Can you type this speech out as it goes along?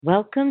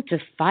Welcome to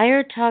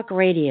Fire Talk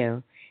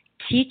Radio,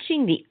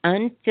 teaching the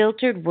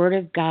unfiltered Word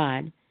of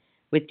God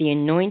with the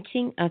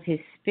anointing of His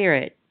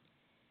Spirit,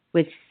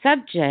 with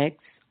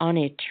subjects on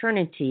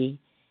eternity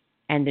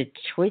and the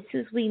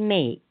choices we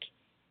make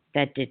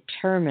that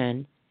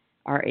determine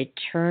our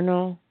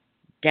eternal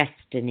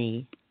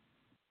destiny.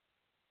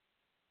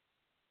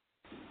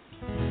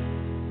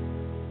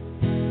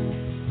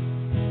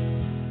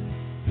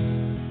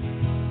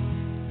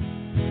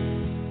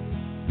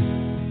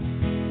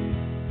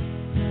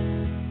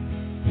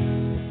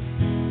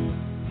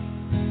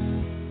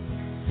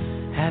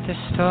 At the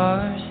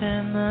stars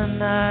in the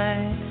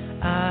night,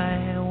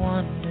 I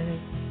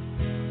wondered.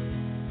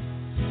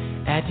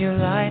 At your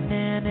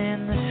lightning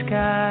in the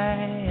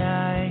sky,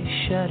 I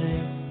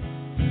shuddered.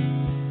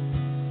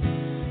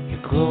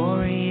 Your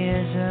glory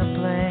is a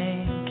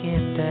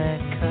blanket that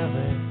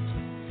covers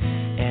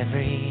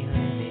every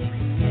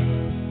living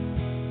thing.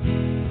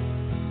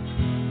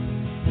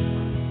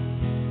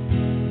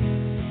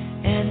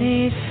 And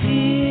it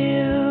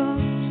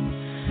feels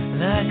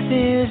like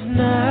there's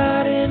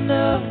not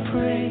enough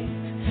praise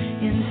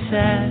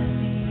inside of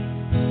me.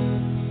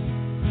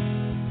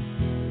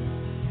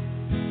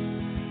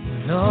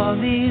 With all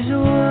these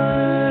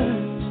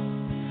words,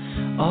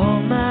 all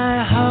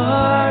my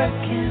heart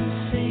can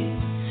sing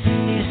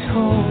is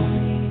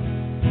holy.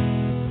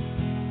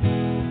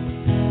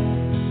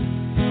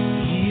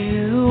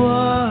 You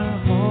are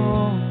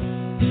holy.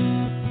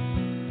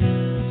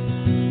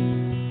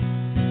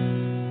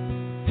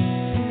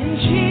 And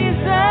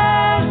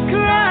Jesus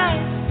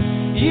Christ,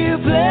 you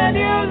bled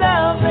your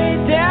love,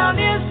 laid down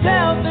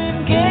yourself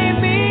and gave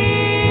me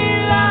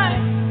life.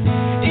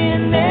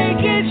 In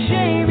naked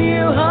shame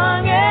you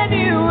hung and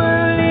you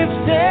were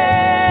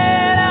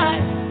lifted high.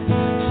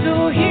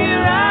 So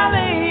here I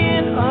lay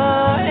in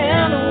awe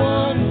and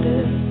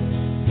wonder.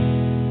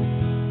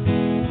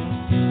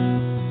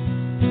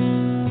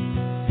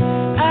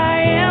 I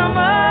am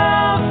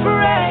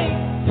afraid,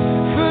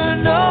 for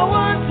no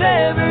one's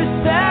ever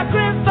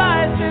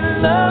sacrificed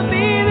and loved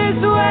me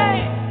this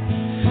way.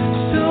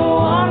 So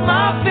on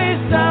my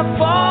face I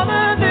fall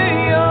under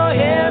your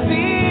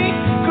heavy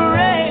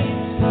grace.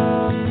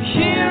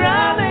 Here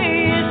I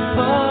lay in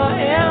awe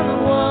and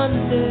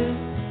wonder.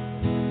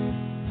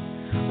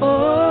 Oh,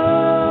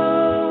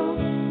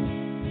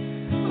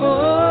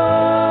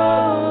 oh,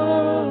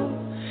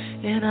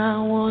 and I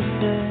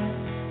wonder.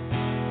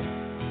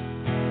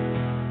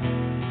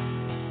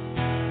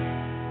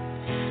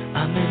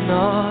 I'm in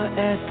awe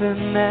at the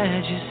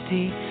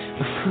majesty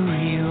of who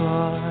you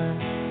are.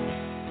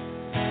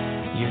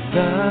 Your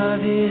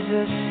love is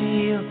a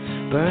seal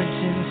burnt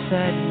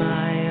inside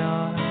my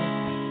heart.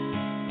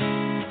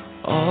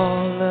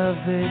 All of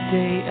the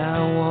day I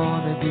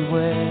want to be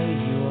where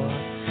you are,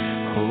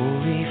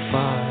 Holy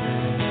Father.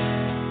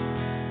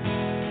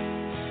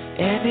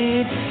 And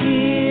it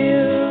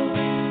feels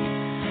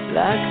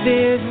like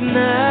there's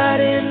not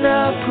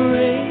enough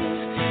praise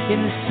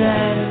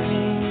inside of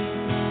me.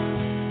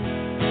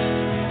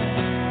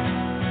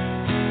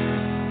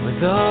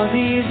 With all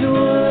these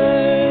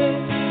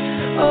words,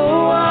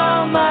 oh,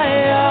 all my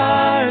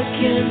heart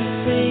can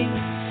sing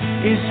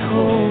is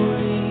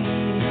holy.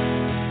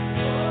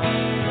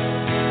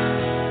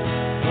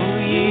 Oh,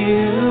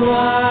 you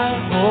are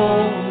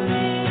holy.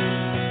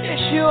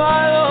 Yes, you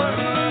are, Lord.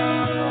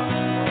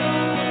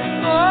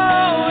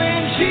 Oh,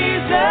 in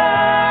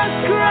Jesus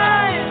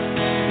Christ,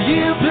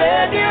 you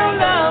bled your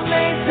love,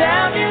 laid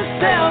down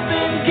yourself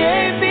and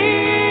gave me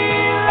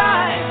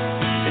life.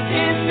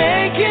 In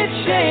naked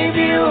shame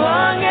you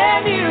hung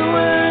and you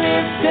were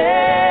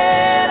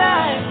lifted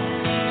high.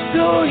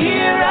 So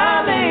here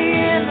I lay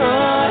in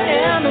awe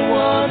and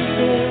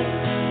wonder.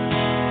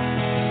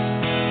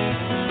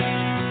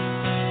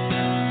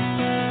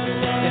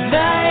 And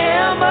I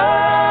am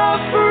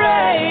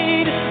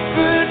afraid,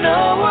 for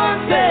no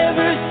one's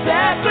ever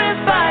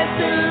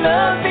sacrificed and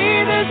loved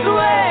me this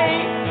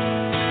way.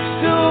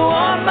 So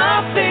on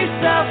my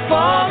face I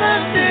fall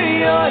under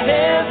your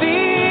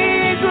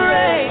heavy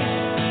grace.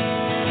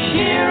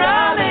 Here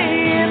I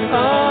lay in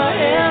awe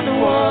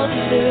and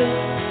wonder.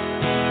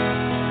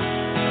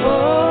 Oh,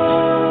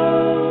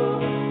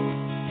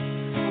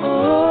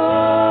 oh,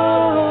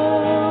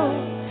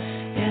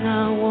 and I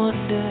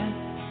wonder.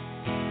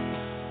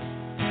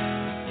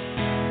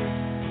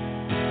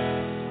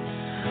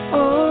 Oh,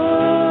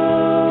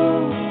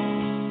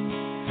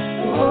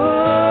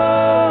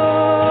 oh,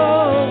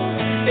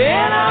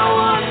 and I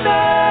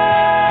wonder.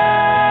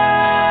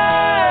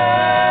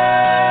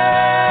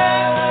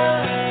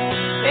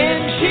 In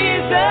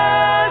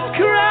Jesus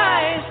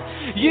Christ,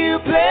 you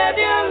bled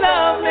your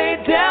love,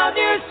 laid down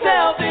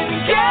yourself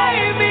and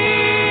gave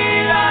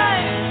me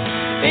life.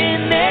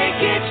 In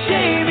naked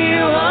shame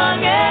you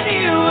hung and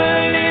you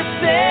were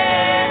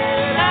lifted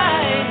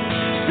high.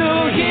 So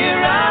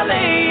here I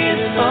lay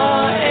in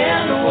awe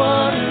and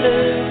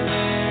wonder.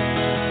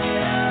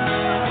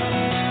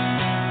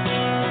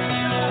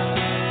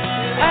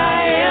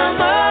 I am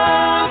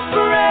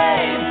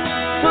afraid,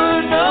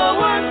 for no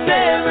one's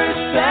ever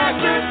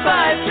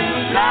sacrificed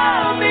and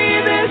loved me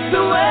this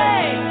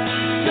way.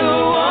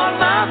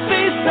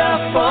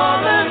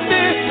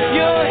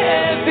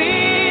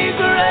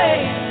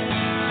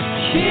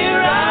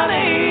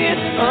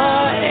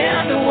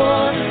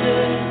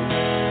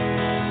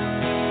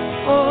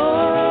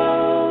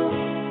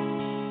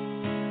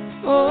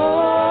 Oh,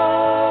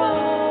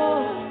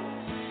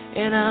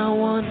 and I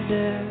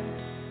wonder.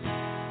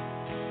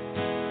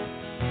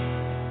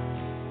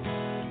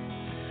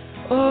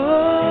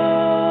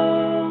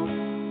 Oh,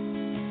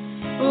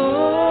 oh,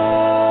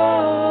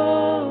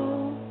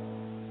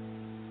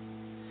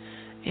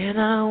 and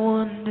I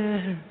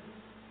wonder.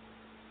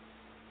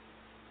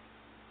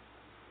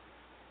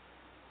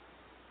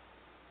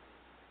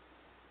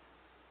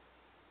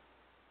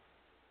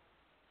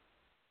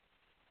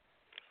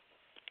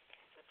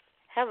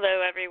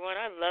 Hello, everyone.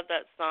 I love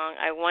that song,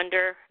 I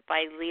Wonder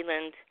by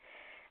Leland.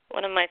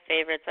 One of my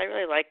favorites. I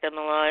really like them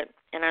a lot.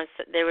 And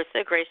they were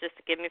so gracious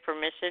to give me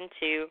permission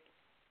to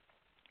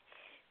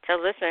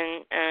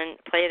listen and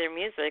play their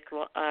music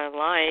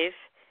live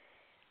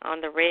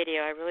on the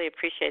radio. I really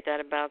appreciate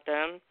that about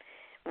them.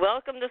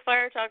 Welcome to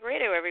Fire Talk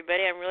Radio,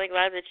 everybody. I'm really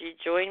glad that you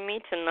joined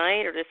me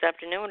tonight or this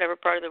afternoon, whatever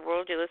part of the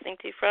world you're listening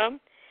to from.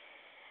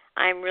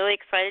 I'm really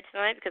excited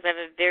tonight because I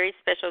have a very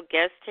special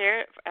guest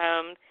here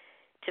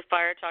to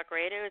Fire Talk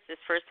Radio. It's his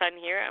first time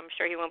here. I'm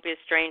sure he won't be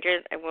a stranger.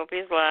 It won't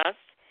be his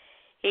last.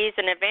 He's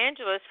an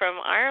evangelist from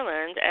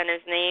Ireland, and his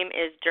name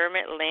is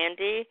Dermot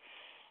Landy.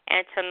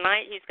 And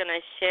tonight he's going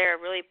to share a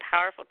really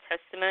powerful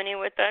testimony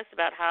with us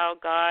about how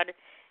God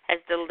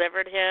has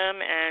delivered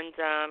him and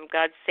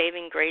God's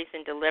saving grace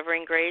and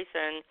delivering grace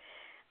and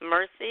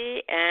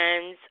mercy.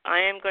 And I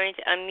am going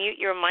to unmute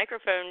your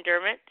microphone,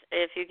 Dermot.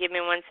 If you give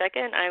me 1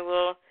 second, I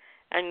will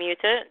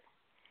unmute it.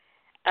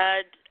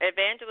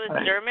 Evangelist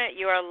Hi. Dermot,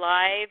 you are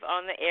live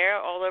on the air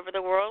all over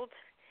the world.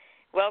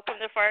 Welcome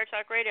to Fire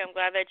Talk Radio. I'm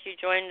glad that you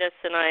joined us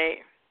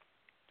tonight.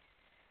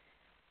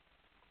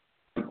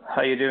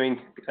 How you doing?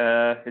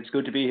 It's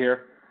good to be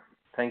here.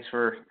 Thanks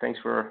for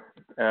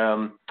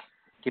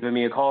giving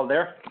me a call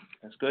there.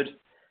 That's good.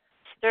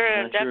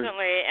 Sure,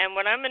 definitely. And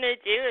what I'm going to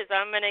do is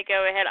I'm going to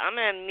go ahead. I'm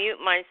going to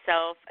mute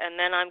myself, and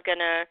then I'm going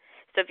to.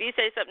 So if you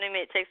say something to me,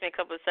 it takes me a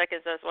couple of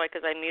seconds. That's why,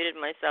 because I muted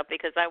myself,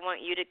 because I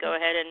want you to go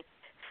ahead and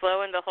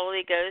flow in the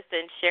Holy Ghost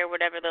and share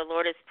whatever the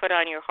Lord has put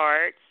on your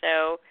heart.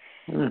 So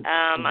Okay.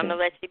 I'm going to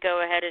let you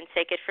go ahead and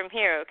take it from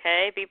here,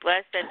 okay? Be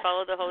blessed and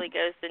follow the Holy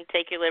Ghost and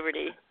take your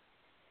liberty.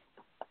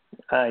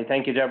 Hi,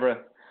 thank you,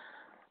 Deborah.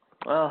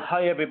 Well,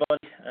 hi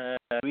everybody.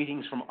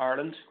 Greetings from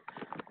Ireland.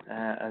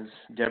 As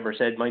Deborah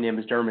said, my name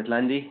is Dermot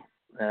Landy.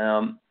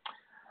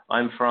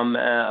 I'm from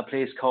a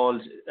place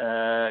called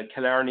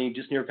Killarney,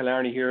 just near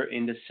Killarney here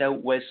in the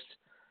southwest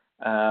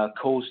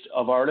coast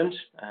of Ireland.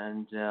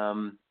 And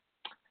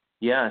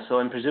so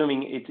I'm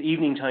presuming it's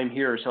evening time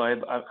here. So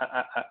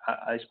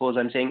I suppose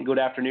I'm saying good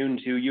afternoon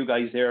to you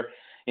guys there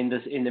in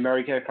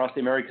America, across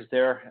the Americas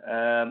there.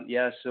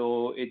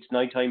 So it's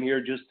nighttime here,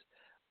 just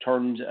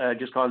gone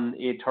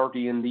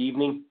 8:30 in the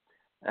evening,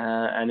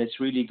 and it's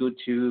really good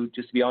to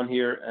just be on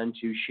here and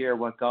to share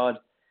what God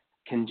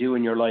can do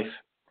in your life.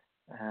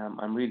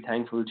 I'm really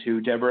thankful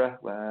to Deborah.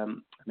 I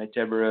met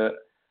Deborah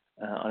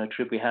on a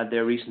trip we had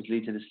there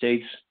recently to the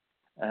States.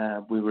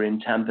 We were in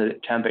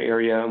Tampa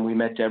area, and we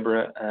met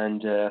Deborah,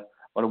 and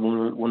what a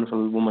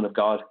wonderful woman of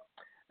God,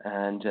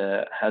 and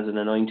has an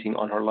anointing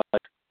on her life.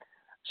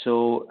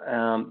 So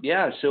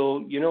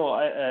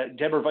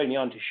Deborah invited me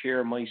on to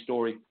share my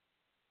story.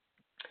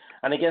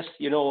 And I guess,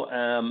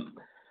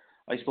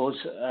 I suppose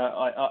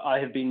I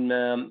have been,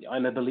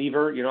 I'm a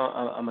believer,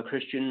 I'm a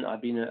Christian.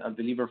 I've been a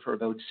believer for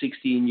about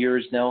 16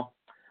 years now.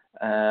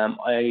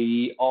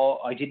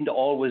 I didn't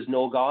always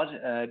know God.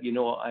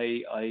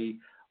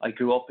 I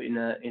grew up in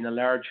a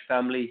large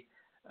family,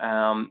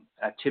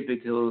 a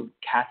typical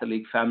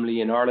Catholic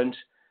family in Ireland,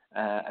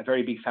 a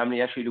very big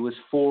family. Actually, there was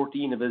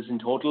 14 of us in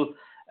total.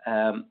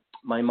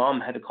 My mom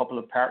had a couple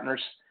of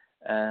partners,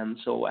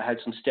 so I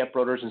had some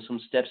stepbrothers and some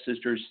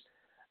stepsisters.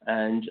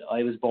 And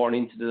I was born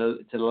into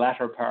the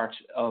latter part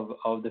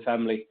of the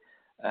family.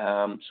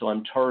 So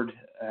I'm third.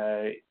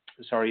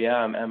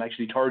 I'm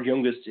actually third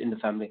youngest in the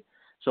family.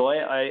 So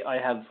I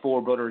have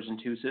 4 brothers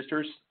and 2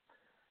 sisters,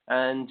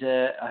 and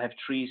I have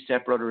 3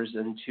 stepbrothers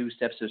and 2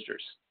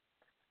 stepsisters.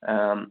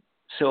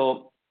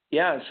 So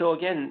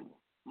again,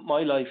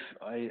 my life,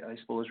 I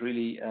suppose,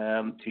 really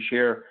to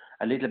share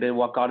a little bit of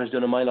what God has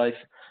done in my life.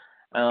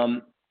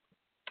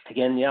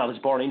 Again, I was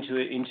born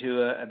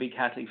into a big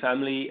Catholic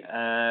family.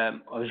 I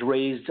was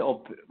raised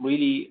up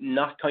really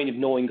not kind of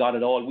knowing God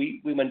at all.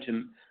 We went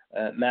to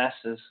Mass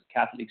as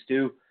Catholics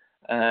do.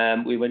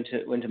 We went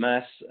to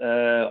Mass.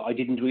 I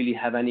didn't really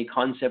have any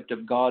concept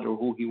of God or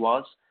who He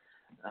was.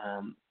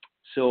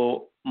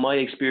 So my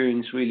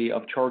experience really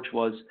of church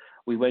was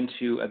we went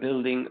to a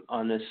building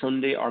on a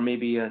Sunday or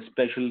maybe a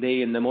special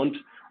day in the month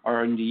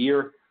or in the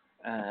year,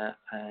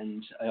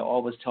 and I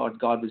always thought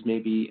God was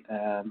maybe.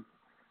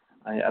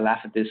 I laugh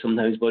at this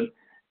sometimes, but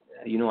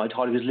I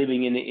thought He was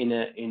living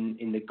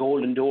in the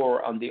golden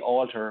door on the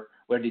altar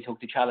where they took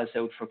the chalice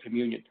out for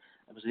communion.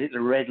 There was a little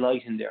red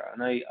light in there,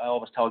 and I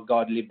always thought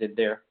God lived in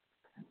there.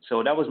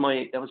 So that was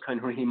kind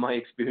of really my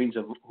experience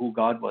of who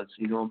God was.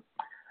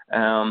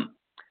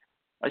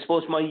 I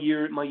suppose my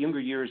younger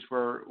years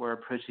were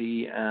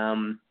pretty.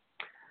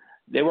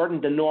 They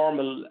weren't the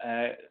normal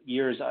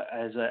years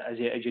as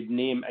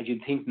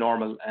you'd think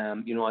normal.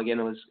 Again,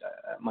 it was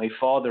my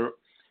father,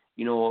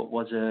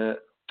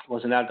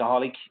 was an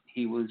alcoholic.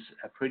 He was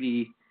a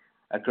pretty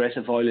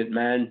aggressive, violent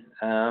man.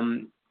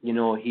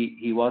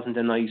 He wasn't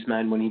a nice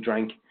man when he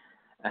drank.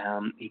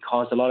 He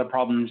caused a lot of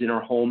problems in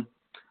our home,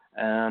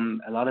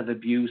 a lot of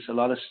abuse, a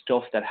lot of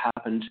stuff that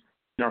happened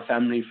in our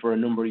family for a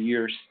number of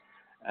years.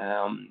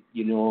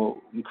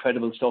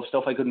 Incredible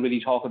stuff I couldn't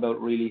really talk about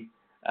really,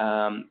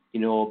 but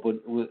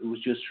it was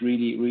just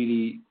really,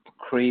 really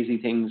crazy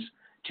things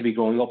to be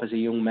growing up as a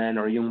young man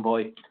or a young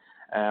boy.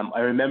 I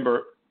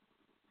remember,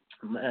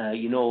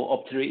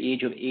 up to the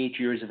age of 8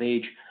 years of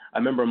age, I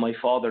remember my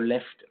father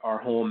left our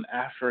home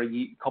after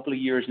a couple of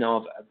years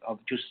now of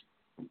just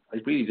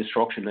really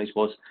destruction, I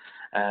suppose,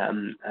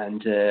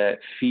 and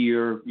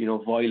fear,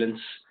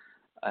 violence,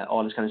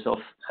 all this kind of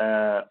stuff.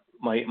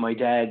 My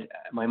dad,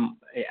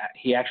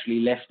 he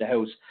actually left the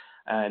house,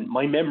 and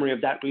my memory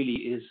of that really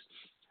is,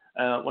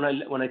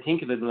 when I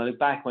think of it, when I look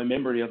back, my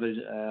memory of it,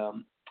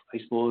 I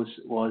suppose,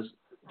 was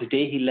the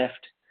day he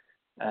left.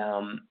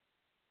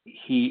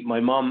 My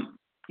mom,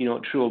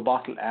 threw a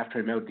bottle after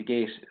him out the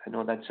gate. I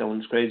know that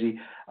sounds crazy.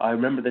 I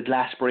remember the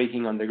glass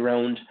breaking on the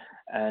ground,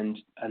 and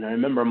I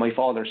remember my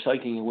father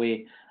cycling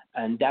away,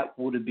 and that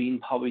would have been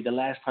probably the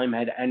last time I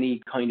had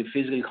any kind of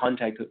physical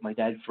contact with my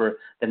dad for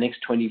the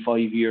next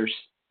 25 years.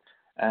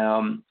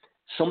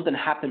 Something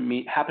happened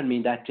to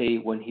me that day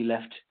when he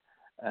left.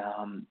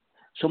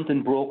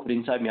 Something broke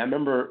inside me. I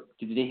remember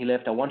the day he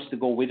left, I wanted to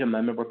go with him. I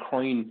remember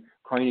crying.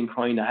 I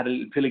had a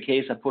little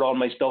pillowcase. I put all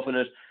my stuff in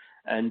it,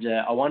 and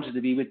I wanted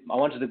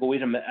to go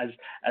with him.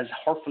 As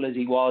hurtful as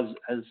he was,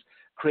 as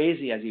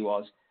crazy as he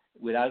was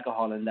with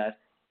alcohol and that,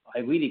 I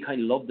really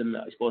kind of loved him,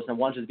 I suppose, and I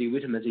wanted to be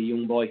with him as a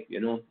young boy.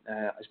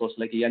 I suppose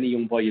like any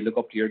young boy, you look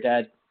up to your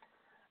dad.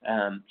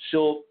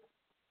 So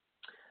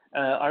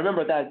I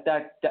remember that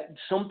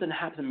something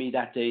happened to me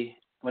that day.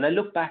 When I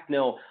look back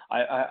now,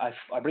 I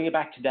bring it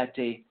back to that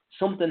day.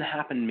 Something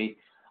happened to me.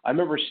 I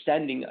remember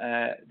standing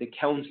the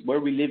council where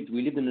we lived.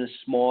 We lived in a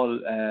small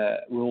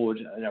road,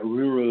 in a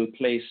rural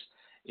place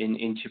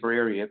in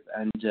Tipperary,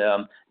 and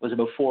there was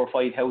about 4 or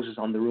 5 houses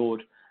on the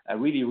road. A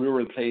really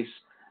rural place.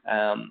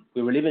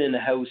 We were living in a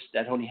house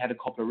that only had a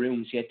couple of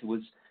rooms, yet there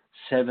was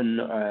 7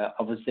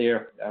 of us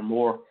there or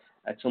more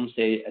at some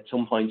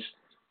points.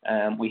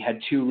 We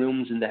had 2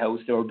 rooms in the house.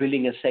 They were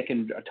building a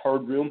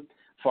third room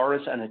for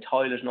us, and a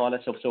toilet and all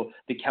that stuff. So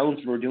the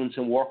council were doing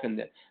some work, and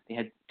they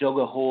had dug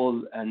a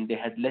hole, and they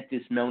had let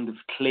this mound of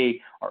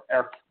clay or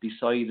earth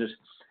beside it.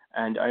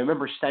 And I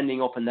remember standing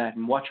up in that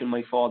and watching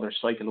my father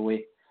cycle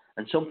away.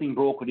 And something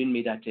broke within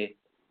me that day.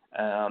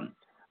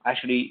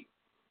 Actually,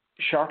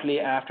 shortly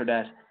after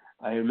that,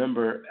 I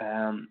remember,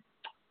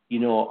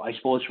 I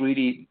suppose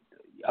really,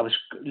 I was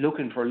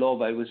looking for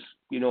love. I was,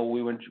 we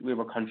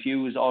were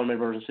confused. All my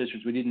brothers and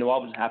sisters, we didn't know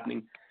what was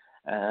happening,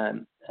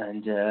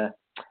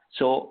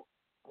 so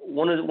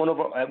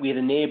we had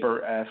a neighbour,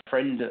 a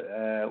friend.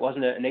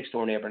 Wasn't a next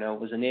door neighbour now.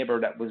 It was a neighbour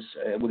that would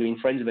have been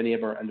friends of a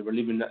neighbour, and they were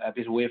living a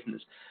bit away from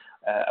us.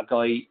 A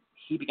guy,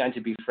 he began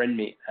to befriend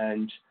me,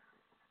 and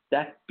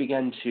that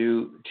began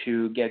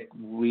to get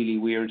really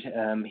weird.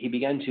 He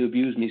began to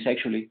abuse me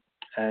sexually,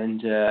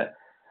 and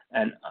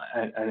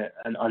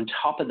on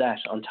top of that,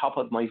 on top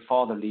of my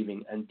father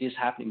leaving and this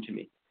happening to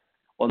me,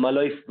 well, my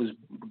life was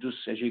just,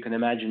 as you can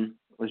imagine,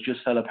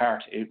 fell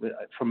apart.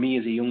 For me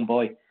as a young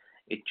boy,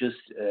 it just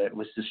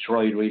was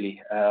destroyed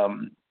really.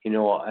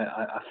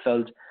 I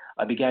felt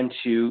I began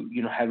to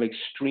have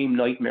extreme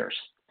nightmares.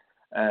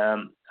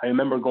 I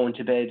remember going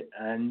to bed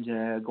and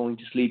going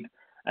to sleep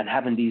and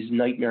having these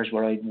nightmares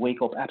where I'd wake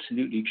up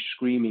absolutely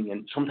screaming,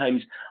 and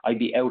sometimes I'd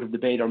be out of the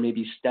bed or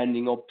maybe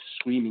standing up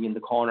screaming in the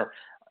corner.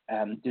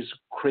 These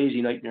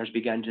crazy nightmares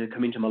began to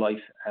come into my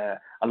life.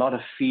 A lot of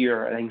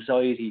fear and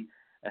anxiety,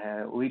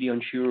 really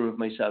unsure of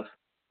myself.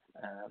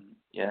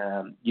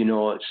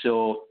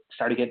 So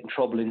started getting in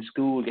trouble in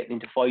school, getting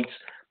into fights.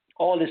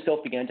 All this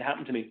stuff began to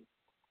happen to me.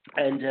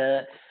 And,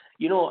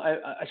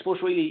 I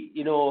suppose really,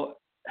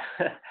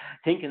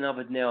 thinking of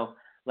it now,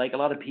 like a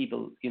lot of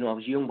people, I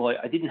was a young boy,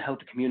 I didn't know how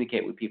to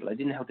communicate with people. I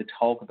didn't know how to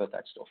talk about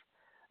that stuff.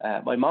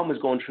 My mom was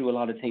going through a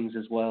lot of things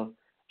as well.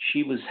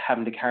 She was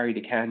having to carry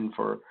the can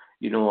for,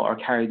 or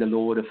carry the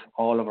load of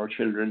all of our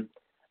children.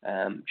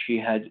 She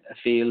had a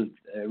failed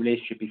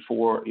relationship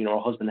before, her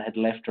husband had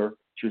left her.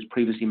 She was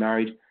previously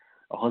married.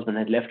 Her husband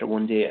had left her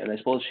one day, and I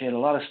suppose she had a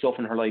lot of stuff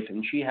in her life,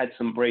 and she had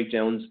some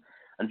breakdowns,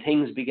 and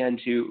things began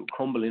to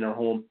crumble in her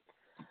home.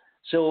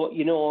 So,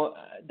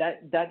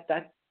 that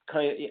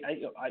kind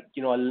of,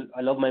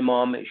 I love my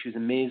mom. She's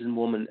an amazing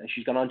woman.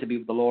 She's gone on to be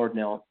with the Lord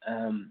now.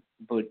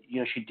 But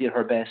she did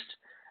her best,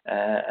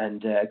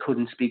 and I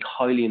couldn't speak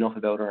highly enough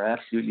about her.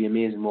 Absolutely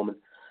amazing woman.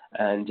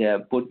 And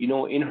but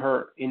in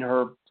her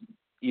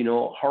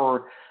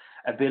her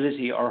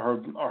ability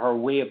or her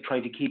way of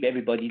trying to keep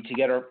everybody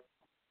together,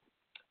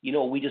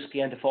 we just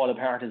began to fall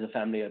apart as a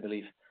family, I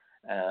believe.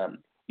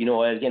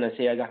 Again, I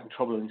say I got in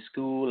trouble in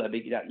school.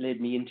 That led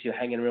me into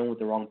hanging around with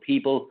the wrong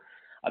people.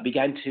 I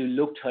began to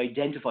look to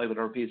identify with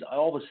other people. I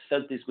always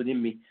felt this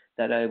within me,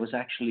 that I was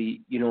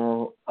actually,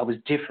 I was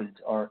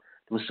different, or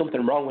there was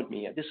something wrong with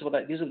me. These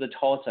are the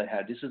thoughts I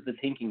had. This is the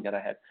thinking that I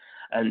had,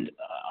 and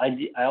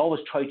I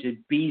always tried to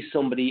be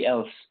somebody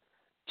else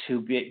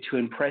to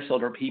impress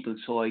other people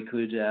so I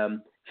could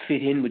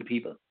fit in with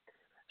people.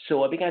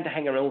 So I began to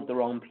hang around with the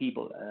wrong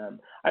people.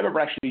 I remember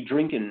actually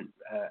drinking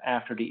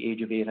after the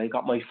age of 8. I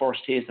got my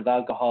first taste of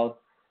alcohol.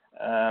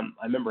 I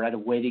remember at a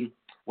wedding,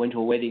 went to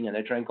a wedding, and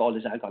I drank all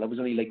this alcohol. I was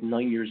only like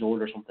 9 years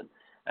old or something,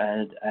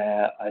 and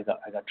I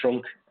got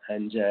drunk.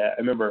 And I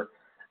remember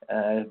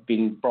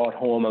being brought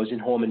home. I was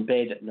home in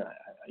bed, and I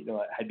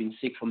had been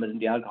sick from it and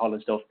the alcohol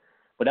and stuff.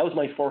 But that was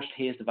my first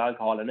taste of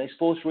alcohol, and I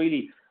suppose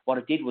really what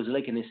it did was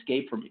like an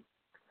escape for me.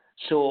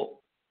 So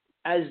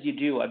as you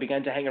do, I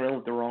began to hang around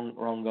with the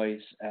wrong guys.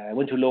 I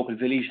went to a local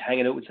village,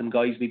 hanging out with some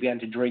guys. We began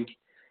to drink.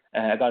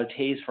 I got a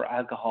taste for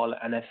alcohol,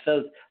 and I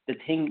felt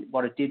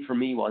what it did for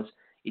me was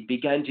it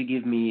began to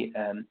give me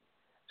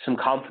some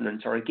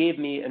confidence, or it gave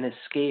me an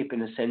escape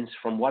in a sense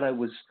from what I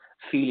was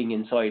feeling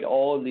inside,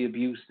 all the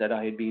abuse that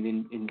I had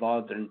been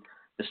involved in,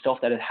 the stuff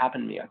that had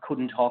happened to me. I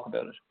couldn't talk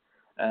about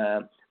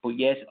it, but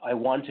yet I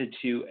wanted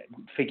to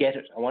forget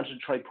it. I wanted to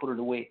try to put it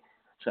away.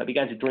 So I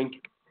began to drink.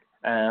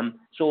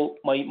 So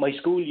my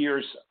school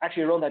years,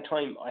 actually around that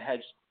time, I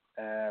had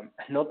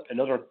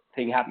another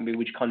thing happened to me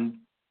which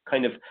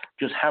kind of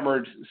just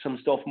hammered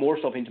more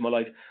stuff into my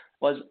life.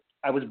 Was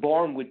I was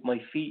born with my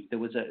feet. There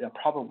was a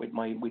problem with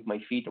my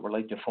feet that were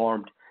like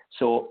deformed.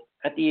 So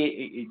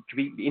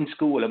in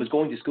school, I was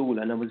going to school,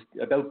 and I was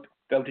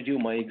about to do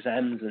my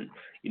exams, and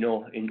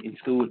in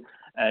school,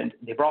 and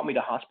they brought me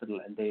to hospital,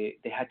 and they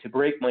had to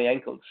break my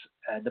ankles,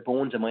 the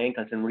bones of my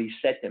ankles, and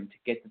reset them to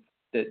get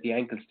the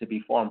ankles to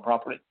be formed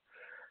properly.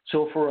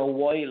 So for a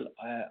while,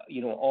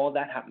 all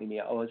that happened to me.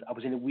 I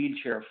was in a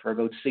wheelchair for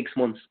about 6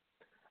 months,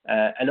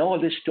 and all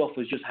this stuff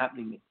was just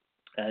happening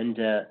to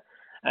me,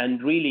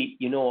 and really,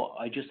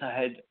 I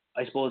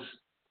suppose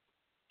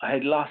I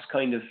had lost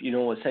kind of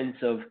a sense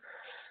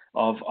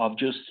of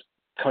just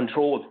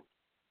control.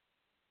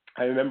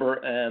 I remember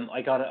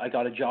I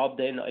got a job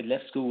then. I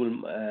left school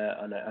and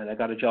I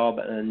got a job,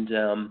 and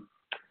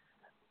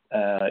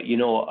I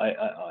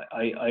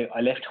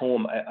left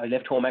home. I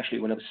left home actually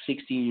when I was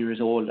 16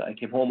 years old. I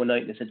came home one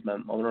night and I said to my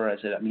mother, I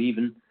said, I'm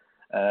leaving.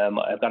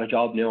 I've got a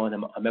job now and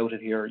I'm out of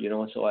here,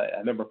 So I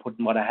remember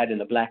putting what I had in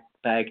a black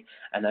bag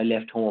and I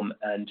left home.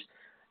 And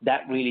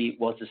that really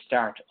was the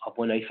start of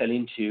when I fell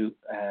into,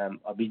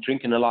 I'd be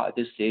drinking a lot at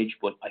this stage,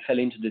 but I fell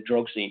into the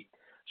drug scene.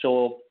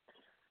 So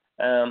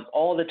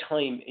all the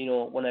time,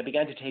 when I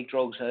began to take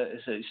drugs, I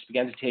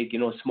began to take,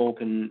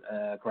 smoking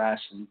grass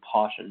and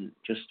pot and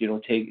just,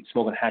 take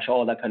smoking hash,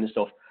 all that kind of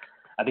stuff.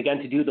 I began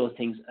to do those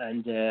things,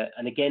 and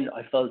again,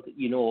 I felt,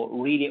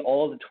 really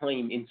all the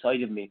time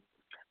inside of me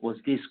was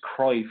this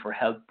cry for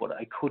help, but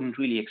I couldn't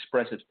really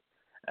express it.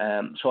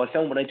 So I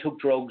found when I took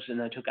drugs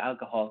and I took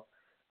alcohol,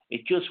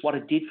 what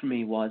it did for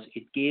me was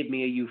it gave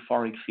me a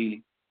euphoric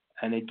feeling,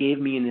 and it gave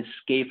me an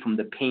escape from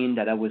the pain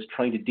that I was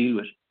trying to deal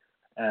with.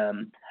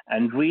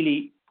 And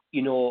really,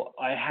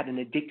 I had an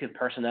addictive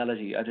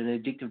personality. I had an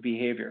addictive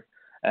behavior.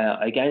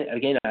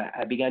 Again,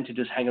 I began to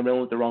just hang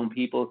around with the wrong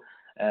people.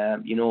 I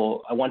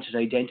wanted to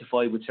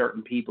identify with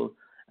certain people.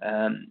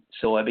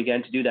 So I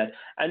began to do that.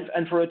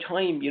 And for a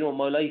time,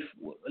 my life,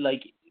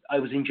 like I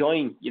was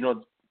enjoying, I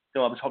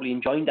was probably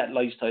enjoying that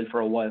lifestyle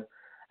for a while.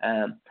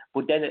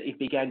 But then it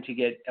began to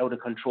get out of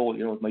control.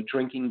 My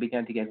drinking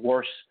began to get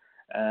worse.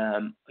 I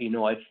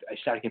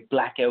started to get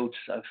blackouts.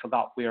 I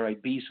forgot where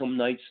I'd be some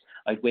nights.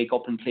 I'd wake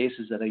up in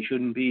places that I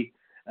shouldn't be.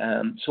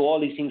 So all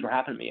these things were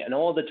happening to me, and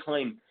all the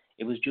time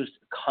it was just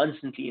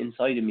constantly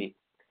inside of me.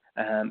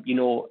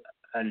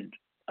 And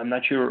I'm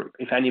not sure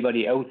if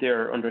anybody out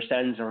there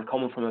understands or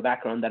coming from a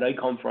background that I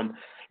come from.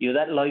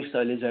 That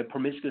lifestyle is a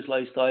promiscuous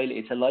lifestyle.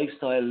 It's a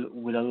lifestyle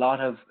with a lot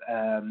of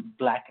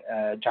black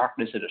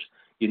darkness in it.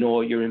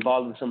 You're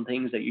involved in some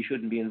things that you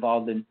shouldn't be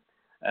involved in.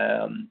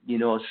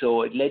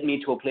 So it led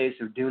me to a place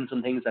of doing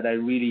some things that I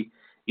really,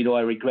 I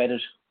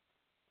regretted,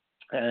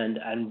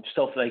 and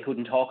stuff that I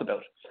couldn't talk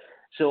about.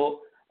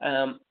 So,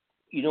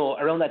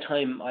 around that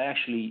time, I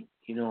actually,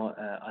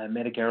 I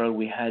met a girl.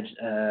 We had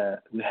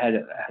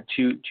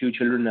two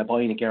children, a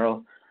boy and a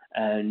girl,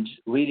 and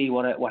really,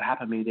 what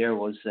happened to me there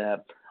was,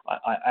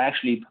 I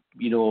actually,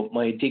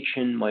 my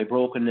addiction, my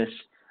brokenness,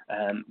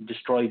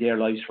 destroyed their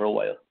lives for a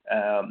while.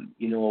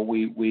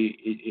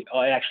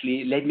 I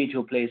actually led me to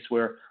a place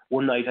where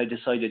one night I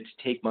decided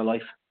to take my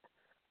life.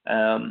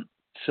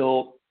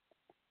 So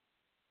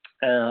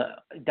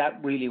that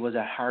really was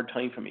a hard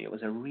time for me. It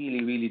was a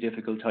really, really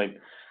difficult time.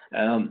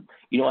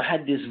 I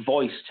had this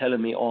voice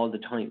telling me all the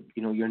time,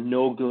 you're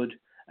no good.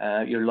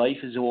 Your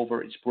life is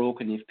over. It's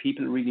broken. If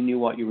people really knew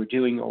what you were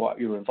doing or what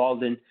you were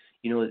involved in,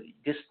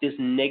 this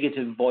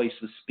negative voice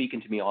was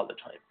speaking to me all the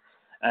time.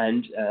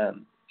 And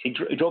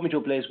it drove me to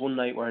a place one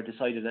night where I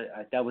decided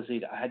that was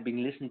it. I had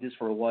been listening to this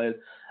for a while.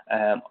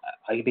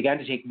 I began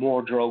to take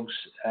more drugs,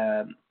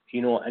 and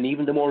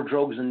even the more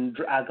drugs and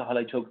alcohol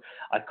I took,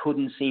 I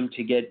couldn't seem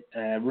to get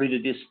rid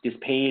of this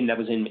pain that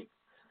was in me.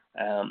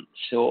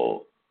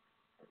 So,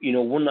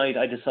 one night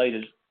I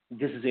decided,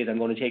 this is it. I'm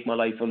going to take my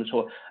life. And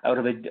so out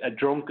of a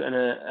drunk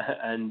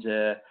and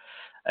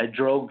a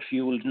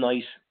drug-fueled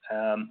night,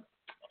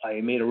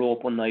 I made a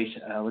rope one night.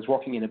 I was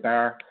working in a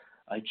bar.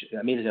 I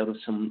made it out of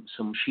some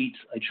sheets.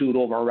 I threw it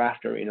over a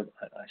rafter.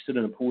 I stood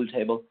on a pool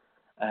table.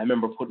 I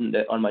remember putting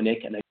it on my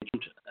neck, and I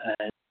jumped,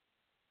 and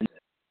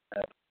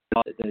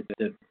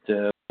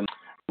the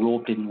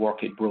rope didn't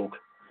work. It broke.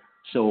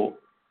 So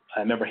I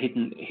remember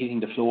hitting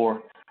the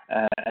floor,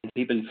 and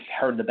people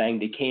heard the bang.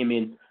 They came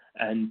in,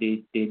 and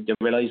they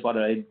realised what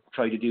I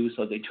tried to do.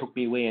 So they took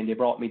me away, and they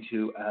brought me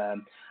to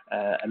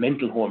a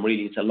mental home.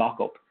 Really, it's a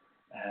lockup.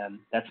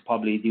 That's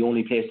probably the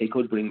only place they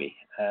could bring me.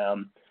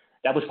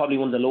 That was probably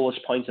one of the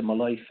lowest points in my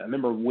life. I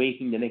remember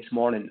waking the next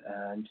morning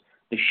and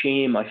the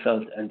shame I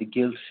felt and the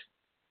guilt,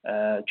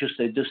 just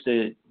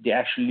the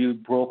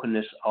absolute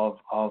brokenness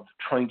of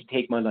trying to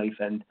take my life,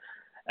 and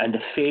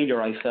the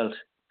failure I felt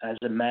as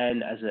a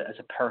man, as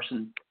a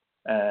person,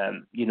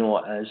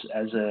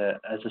 as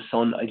a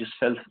son. I just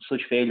felt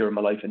such failure in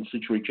my life and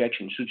such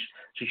rejection, such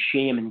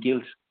shame and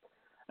guilt.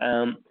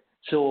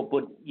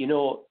 But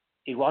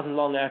it wasn't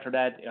long after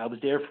that. I was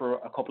there for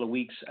a couple of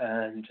weeks,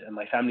 and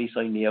my family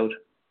signed me out.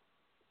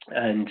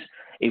 And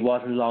it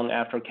wasn't long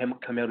after I came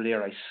out of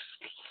there, I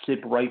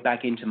slipped right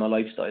back into my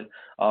lifestyle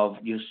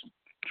of just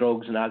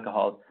drugs and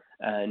alcohol,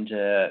 and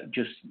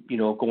just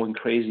going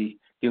crazy,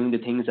 doing the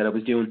things that I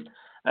was doing.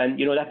 And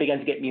that began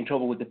to get me in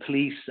trouble with the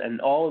police, and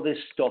all this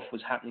stuff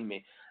was happening to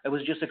me. It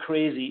was just a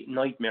crazy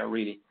nightmare,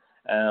 really.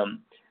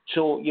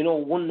 So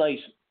one night,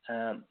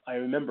 I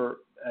remember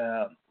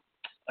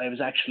I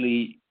was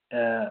actually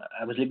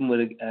I was living with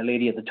a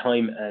lady at the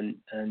time,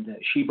 and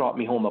she brought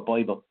me home a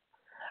Bible.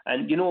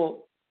 And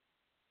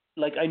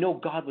I know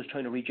God was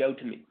trying to reach out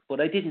to me, but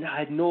I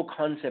had no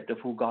concept of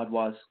who God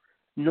was,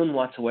 none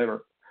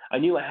whatsoever. I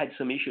knew I had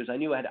some issues. I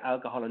knew I had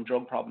alcohol and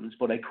drug problems,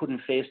 but I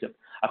couldn't face them.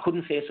 I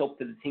couldn't face up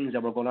to the things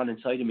that were going on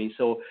inside of me.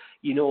 So,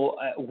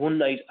 one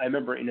night I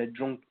remember in a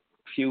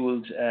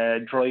drunk-fueled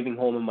driving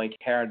home in my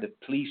car, the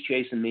police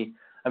chasing me.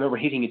 I remember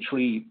hitting a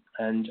tree,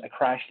 and I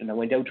crashed, and I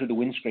went out through the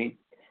windscreen.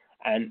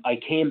 And I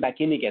came back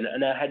in again,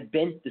 and I had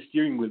bent the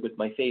steering wheel with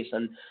my face.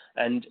 And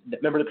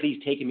remember the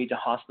police taking me to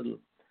hospital.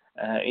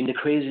 In the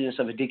craziness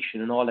of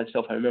addiction and all that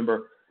stuff, I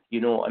remember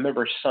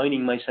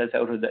signing myself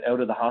out of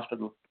the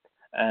hospital,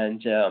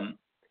 and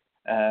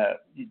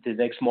the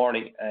next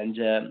morning, and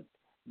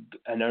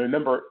I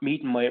remember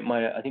meeting my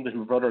I think it was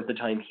my brother at the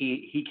time.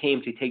 He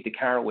came to take the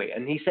car away,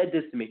 and he said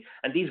this to me,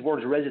 and these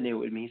words resonated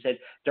with me. He said,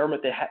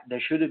 "Dermot,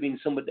 there should have been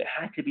somebody. There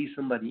had to be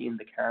somebody in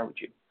the car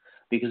with you,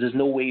 because there's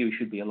no way you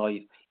should be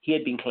alive." He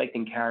had been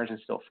collecting cars and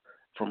stuff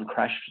from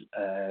crash,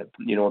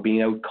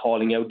 being out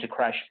calling out to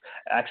crash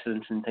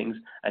accidents and things,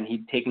 and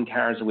he'd taken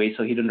cars away,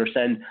 so he'd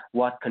understand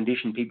what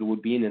condition people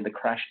would be in the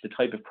crash, the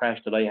type of crash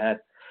that I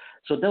had.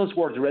 So those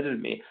words resonated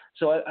with me.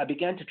 So I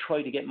began to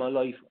try to get my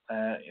life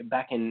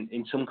back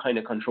in some kind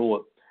of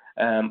control.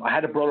 I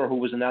had a brother who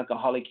was an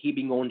alcoholic. He'd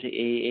been going to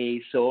AA,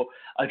 so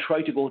I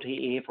tried to go to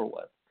AA for a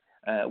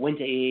while. Went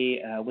to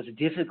AA. It was a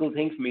difficult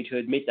thing for me to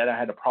admit that I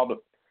had a problem.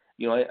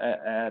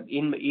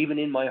 Even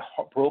in my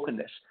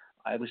brokenness,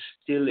 I was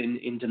still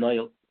in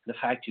denial. The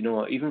fact,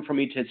 even for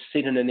me to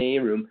sit in an AA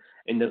room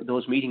in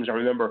those meetings, I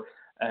remember,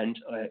 and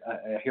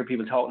I hear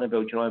people talking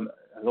about,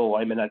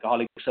 I'm an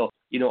alcoholic. So,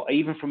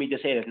 even for me to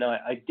say that, now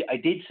I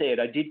did say it.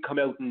 I did come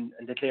out and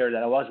declare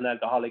that I was an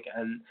alcoholic,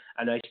 and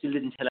I still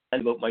didn't tell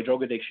anyone about my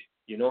drug addiction,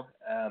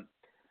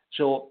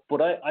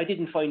 But I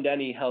didn't find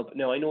any help.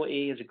 Now, I know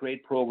AA is a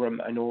great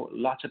program. I know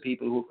lots of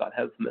people who've got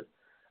help from it.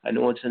 I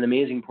know it's an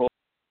amazing program,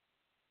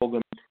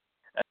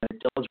 and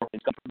it does work.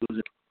 It's got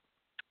to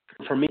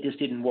For me, this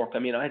didn't work. I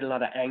mean, I had a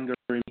lot of anger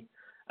in me.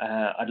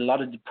 I had a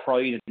lot of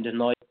pride and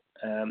denial.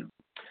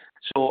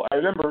 So I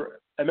remember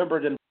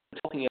them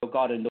talking about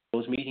God in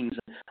those meetings.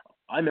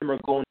 I remember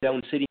going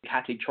down City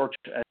Catholic Church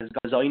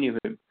as I knew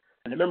him.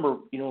 And I remember,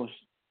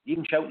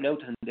 even shouting out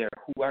to him there,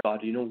 "Who are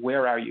God?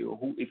 Where are you?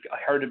 If I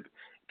heard it,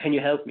 can you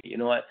help me?"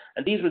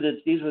 And these were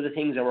the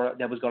things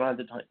that was going on at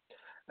the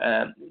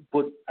time.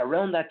 But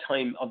around that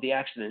time of the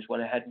accident,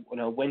 when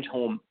I went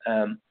home,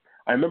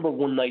 I remember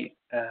one night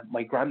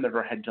my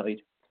grandmother had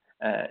died.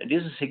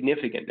 This is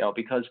significant now,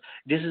 because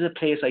this is a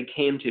place I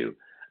came to.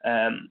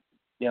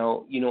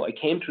 I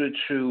came to it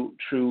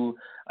through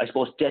I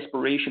suppose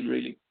desperation,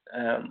 really.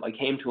 I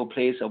came to a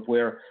place of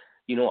where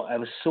I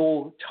was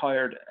so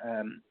tired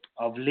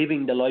of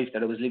living the life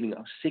that I was living. I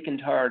was sick and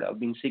tired of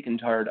being sick and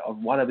tired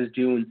of what I was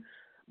doing,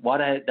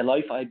 the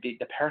life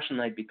the person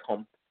I'd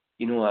become.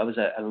 I was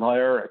a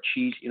liar, a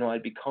cheat.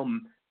 I'd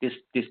become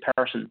this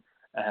person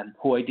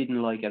who I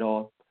didn't like at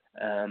all.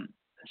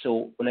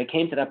 So when I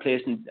came to that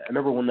place, and I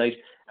remember one night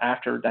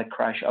after that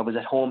crash, I was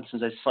at home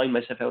since I signed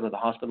myself out of the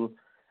hospital.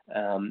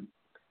 I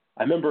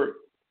remember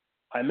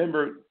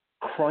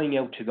crying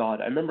out to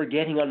God. I remember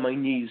getting on my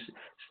knees.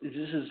 This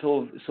is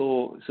so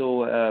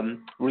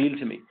real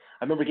to me.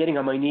 I remember getting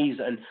on my knees,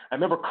 and I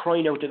remember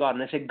crying out to God,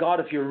 and I said, "God,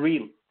 if you're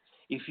real,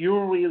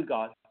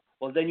 God,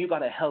 well, then you got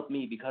to help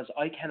me, because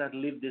I cannot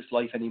live this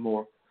life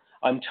anymore.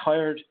 I'm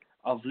tired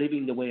of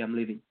living the way I'm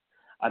living.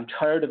 I'm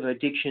tired of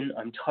addiction.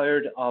 I'm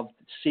tired of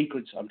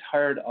secrets. I'm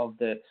tired of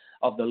the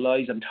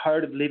lies. I'm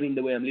tired of living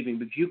the way I'm living.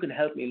 But if you can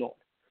help me, Lord,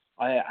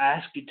 I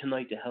ask you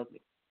tonight to help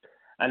me.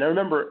 And I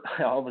remember,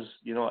 I always,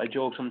 I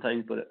joke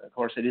sometimes, but of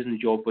course it isn't a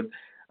joke. But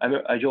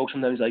I joke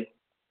sometimes, like,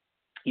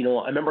 I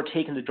remember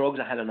taking the drugs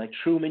I had and I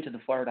threw them into the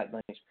fire that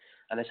night.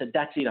 And I said,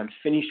 that's it. I'm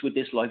finished with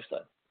this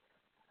lifestyle.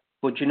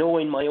 But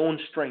in my own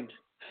strength,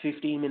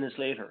 15 minutes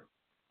later,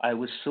 I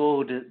was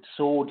so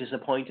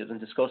disappointed and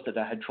disgusted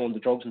I had thrown the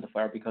drugs in the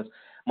fire, because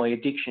my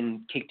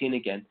addiction kicked in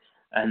again,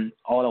 and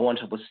all I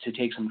wanted was to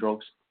take some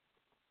drugs.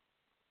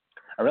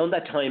 Around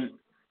that time,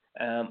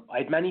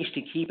 I'd managed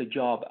to keep a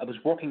job. I was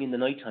working in the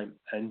nighttime,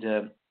 and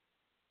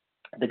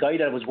the guy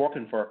that I was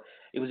working for,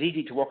 it was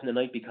easy to work in the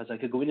night because I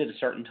could go in at a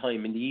certain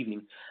time in the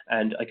evening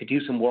and I could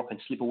do some work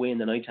and slip away in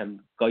the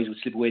nighttime. Guys would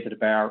slip away to the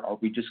bar, or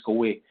we'd just go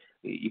away.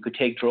 You could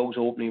take drugs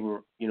openly. We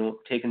were,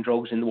 taking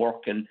drugs in the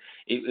work, and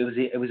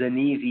it was an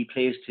easy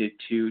place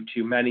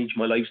to manage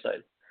my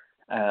lifestyle.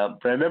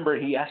 But I remember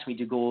he asked me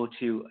to go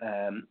to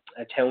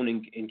a town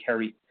in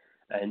Kerry,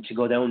 and to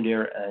go down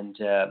there, and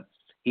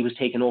he was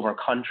taking over a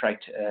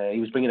contract. He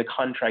was bringing a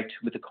contract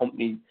with the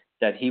company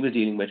that he was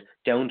dealing with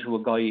down to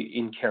a guy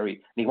in Kerry,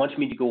 and he wanted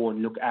me to go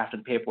and look after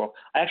the paperwork.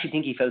 I actually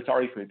think he felt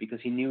sorry for me,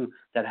 because he knew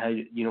that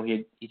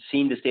he'd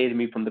seen the state of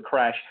me from the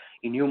crash.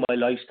 He knew my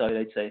lifestyle,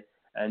 I'd say,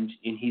 and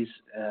in his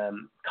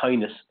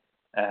kindness,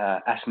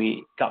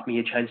 got me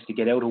a chance to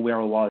get out of where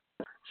I was,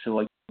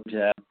 so I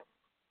could,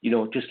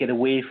 just get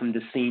away from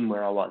the scene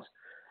where I was.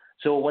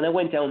 So when I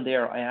went down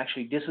there,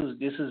 this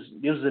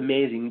is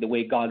amazing the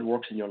way God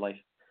works in your life.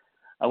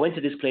 I went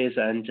to this place,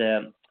 and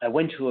I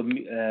went to a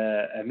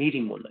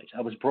meeting one night.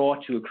 I was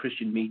brought to a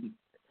Christian meeting,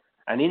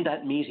 and in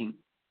that meeting,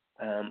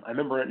 I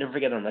remember, I'll never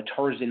forget, on a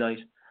Thursday night,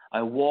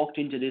 I walked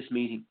into this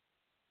meeting,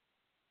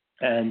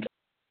 and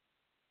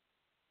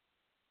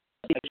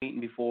meeting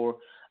before,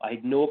 I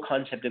had no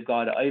concept of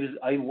God.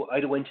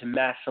 I'd went to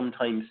mass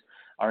sometimes,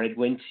 or I'd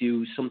went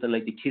to something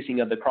like the Kissing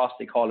of the Cross,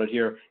 they call it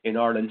here in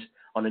Ireland,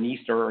 on an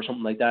Easter or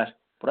something like that.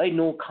 But I had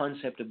no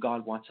concept of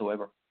God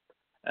whatsoever.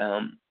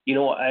 My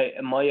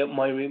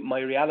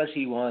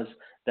reality was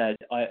that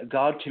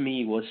God to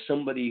me was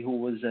somebody who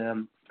was,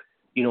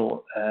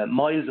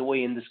 miles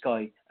away in the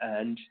sky,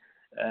 and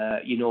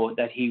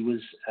that he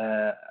was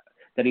a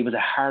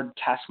hard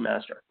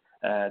taskmaster.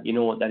 That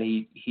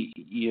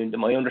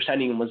my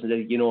understanding was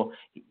that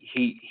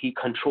he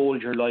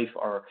controlled your life,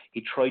 or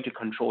he tried to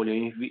control you.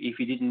 And if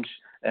you didn't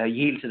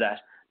yield to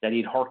that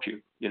he'd hurt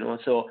you.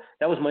 So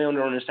that was my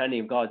understanding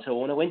of God. So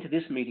when I went to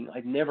this meeting,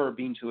 I'd never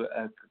been to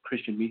a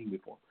Christian meeting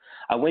before.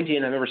 I went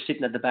in, I remember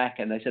sitting at the back,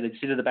 and I said I'd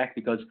sit at the back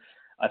because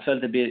I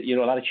felt a bit,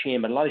 a lot of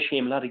shame, a lot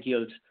of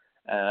guilt.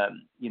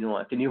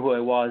 If they knew who I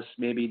was,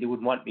 maybe they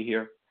wouldn't want me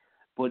here.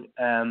 But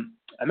I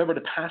remember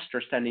the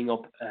pastor standing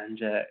up, and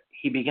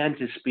he began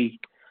to speak.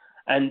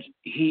 And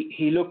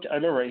he looked, I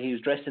remember he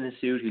was dressed in a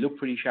suit, he looked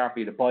pretty sharp,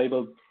 he had a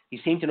Bible, he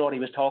seemed to know what he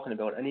was talking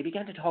about. And he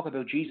began to talk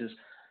about Jesus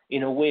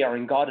in a way, or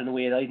in God in a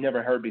way that I'd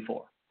never heard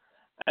before.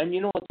 And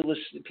it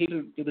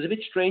was a bit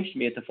strange to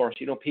me at the first.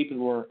 People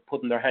were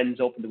putting their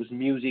hands up, and there was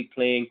music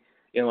playing,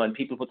 and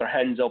people put their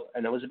hands up,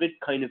 and it was a bit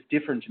kind of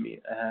different to me.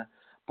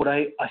 But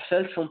I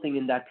felt something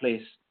in that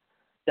place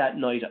that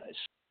night.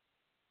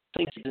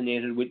 Something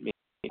resonated with me.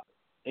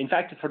 In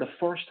fact, for the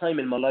first time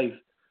in my life,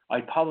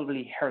 I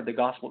probably heard the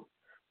gospel,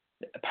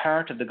 a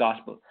part of the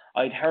gospel.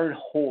 I'd heard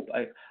hope.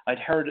 I'd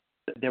heard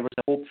there was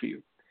a hope for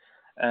you.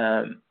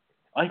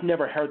 I'd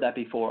never heard that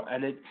before,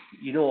 and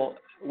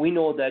we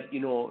know that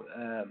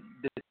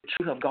the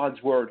truth of God's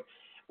word,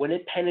 when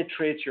it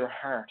penetrates your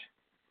heart,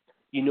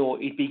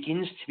 it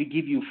begins to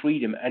give you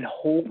freedom, and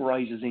hope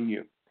rises in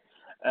you.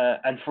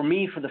 And for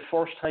me, for the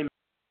first time,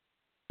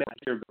 I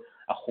heard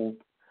a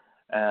hope.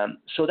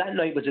 So that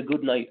night was a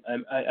good night.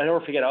 I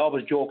never forget. I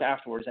always joke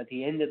afterwards. At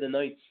the end of the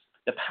night,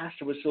 the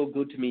pastor was so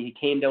good to me. He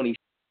came down.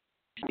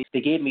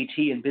 They gave me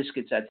tea and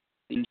biscuits at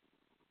the end.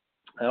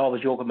 I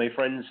always joke with my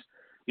friends.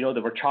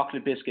 There were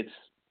chocolate biscuits.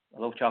 I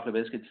love chocolate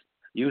biscuits.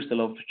 Used to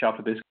love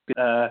chocolate biscuits.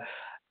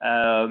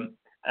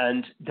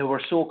 And they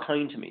were so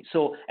kind to me.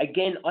 So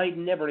again, I'd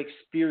never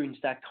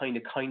experienced that kind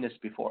of kindness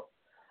before.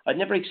 I'd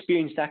never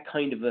experienced that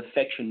kind of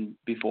affection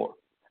before.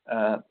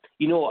 I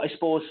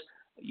suppose,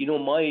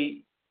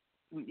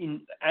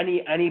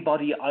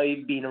 anybody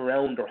I've been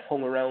around or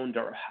hung around,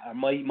 or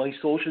my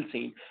social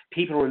scene,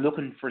 people were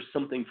looking for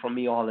something from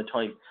me all the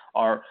time,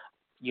 or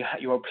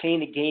you were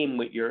playing a game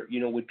with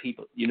with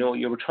people.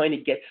 You were trying to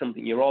get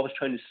something. You were always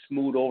trying to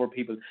smooth over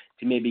people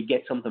to maybe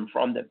get something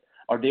from them,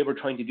 or they were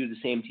trying to do the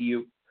same to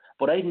you.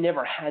 But I'd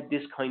never had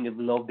this kind of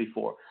love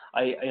before.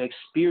 I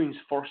experienced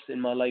first in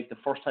my life, the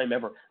first time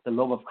ever, the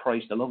love of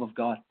Christ, the love of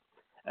God.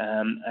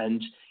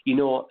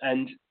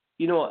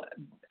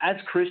 As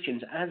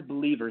Christians, as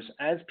believers,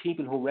 as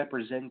people who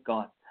represent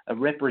God,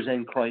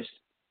 represent Christ,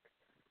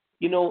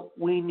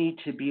 we need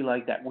to be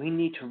like that. We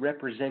need to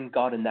represent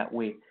God in that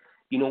way.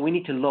 We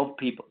need to love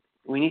people.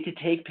 We need to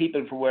take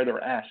people for where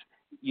they're at,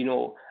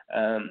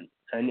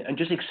 and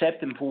just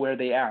accept them for where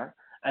they are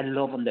and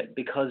love them.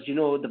 Because,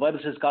 the Bible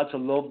says God so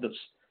loved us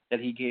that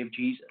he gave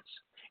Jesus.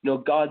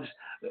 God's,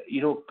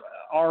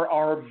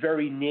 our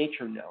very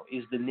nature now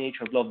is the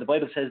nature of love. The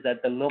Bible says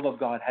that the love of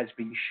God has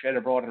been shed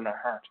abroad in our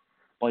heart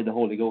by the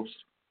Holy Ghost.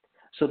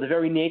 So the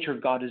very nature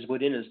of God is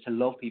within us to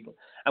love people.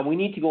 And we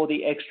need to go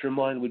the extra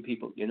mile with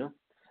people,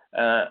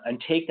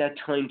 and take that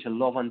time to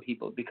love on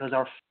people, because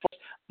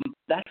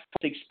that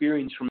first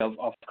experience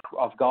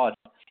of God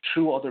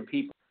through other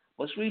people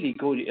was really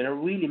good, and it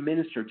really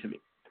ministered to me.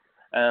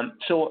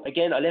 So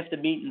again, I left the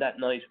meeting that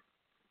night.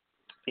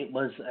 I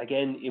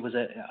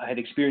had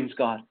experienced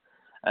God.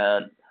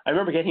 I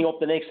remember getting up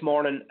the next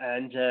morning,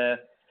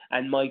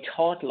 and my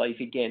thought life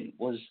again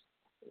was,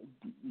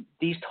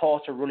 these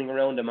thoughts are running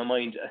around in my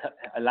mind.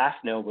 I laugh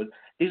now, but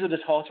these are the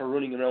thoughts that are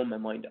running around my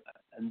mind,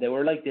 and they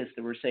were like this.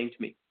 They were saying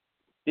to me,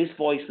 this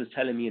voice was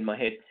telling me in my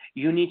head,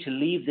 you need to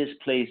leave this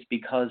place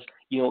because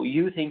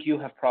you think you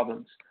have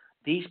problems.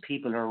 These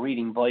people are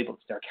reading Bibles.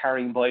 They're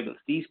carrying Bibles.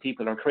 These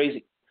people are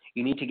crazy.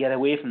 You need to get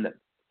away from them.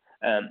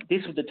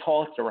 These were the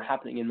thoughts that were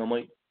happening in my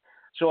mind.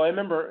 So I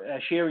remember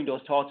sharing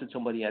those thoughts with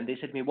somebody, and they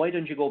said to me, why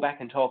don't you go back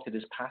and talk to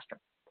this pastor?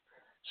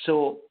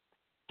 So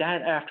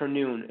that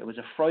afternoon, it was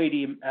a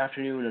Friday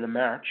afternoon in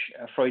March,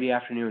 Friday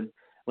afternoon,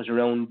 was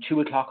around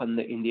 2 o'clock in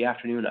the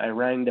afternoon. I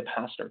rang the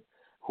pastor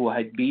who I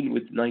had been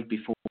with the night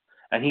before,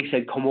 and he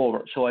said, come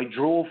over. So I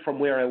drove from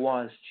where I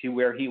was to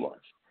where he was,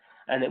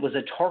 and it was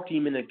a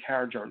 30-minute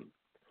car journey.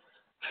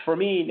 For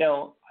me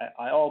now,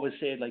 I always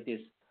say it like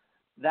this,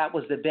 that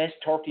was the best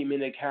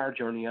 30-minute car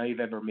journey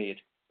I've ever made.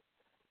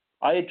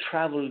 I had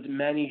traveled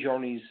many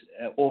journeys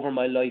over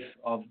my life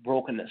of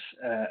brokenness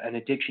and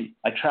addiction.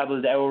 I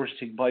traveled hours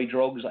to buy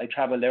drugs. I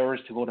traveled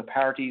hours to go to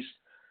parties.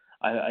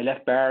 I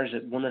left bars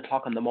at 1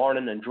 o'clock in the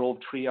morning and drove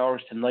 3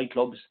 hours to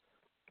nightclubs.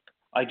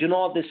 I done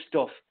all this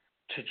stuff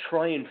to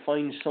try and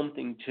find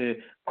something to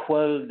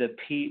quell the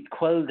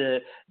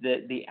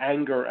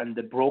anger and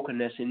the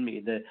brokenness in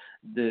me,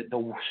 the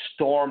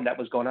storm that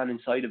was going on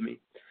inside of me.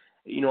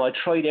 I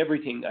tried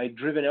everything. I'd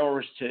driven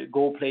hours to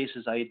go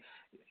places. I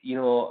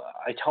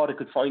thought I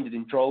could find it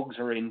in drugs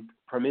or in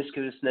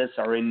promiscuousness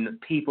or in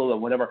people or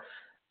whatever.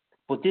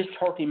 But this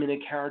 30-minute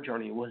car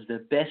journey was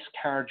the best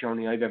car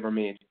journey I've ever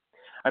made.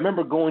 I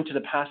remember going to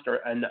the pastor,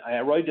 and I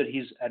arrived at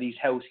his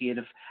house. He had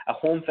a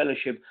home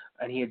fellowship,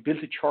 and he had built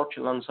a church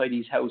alongside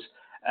his house.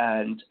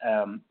 And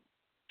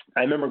I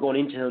remember going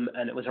into him,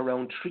 and it was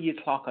around 3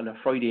 o'clock on a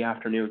Friday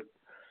afternoon,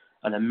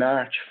 on a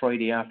March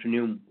Friday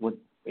afternoon.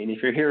 And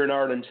if you're here in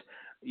Ireland,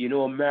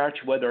 March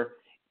weather.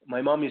 My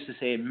mom used to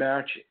say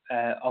March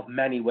of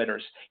many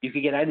weathers. You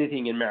could get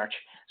anything in March.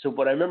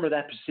 But I remember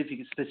that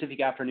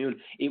specific afternoon.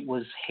 It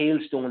was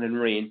hailstone and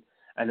rain,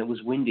 and it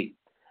was windy.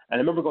 And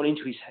I remember going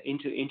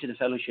into the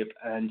fellowship,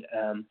 and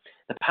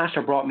the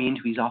pastor brought me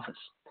into his office,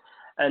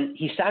 and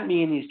he sat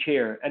me in his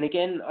chair. And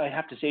again, I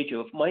have to say to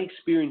you, my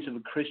experience of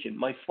a Christian,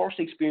 my first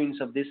experience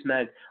of this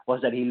man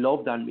was that he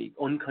loved on me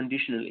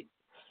unconditionally.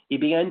 He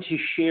began to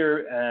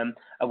share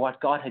what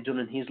God had done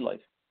in his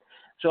life.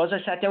 So as I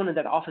sat down in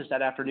that office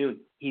that afternoon,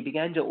 he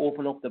began to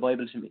open up the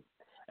Bible to me,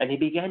 and he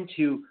began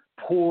to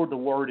pour the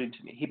word into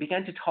me. He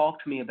began to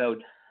talk to me about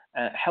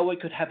how I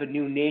could have a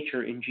new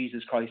nature in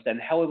Jesus Christ, and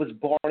how I was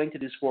born into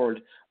this world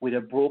with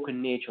a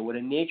broken nature, with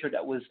a nature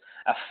that was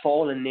a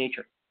fallen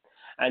nature.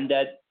 And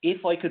that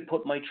if I could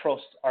put my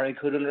trust, or I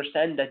could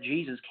understand that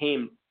Jesus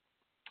came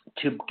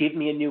to give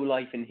me a new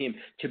life in him,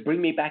 to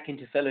bring me back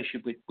into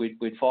fellowship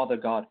with Father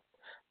God,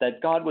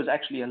 that God was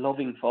actually a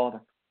loving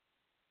Father,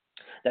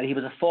 that he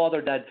was a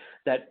Father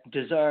that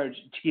desired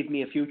to give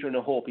me a future and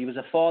a hope. He was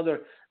a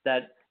Father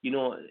that,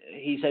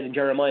 he said in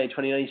Jeremiah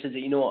 29, he says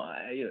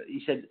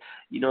that,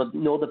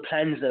 know the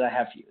plans that I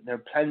have for you. They're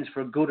plans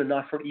for good and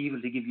not for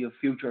evil, to give you a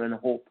future and a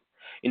hope.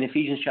 In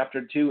Ephesians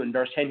chapter 2 and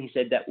verse 10, he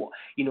said that,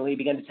 he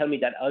began to tell me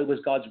that I was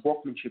God's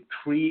workmanship.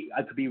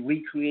 I could be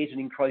recreated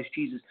in Christ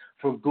Jesus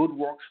for good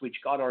works which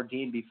God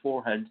ordained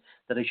beforehand,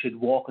 that I should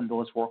walk in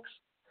those works.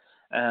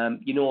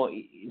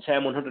 In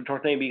Psalm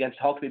 139, he began to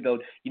talk to me about,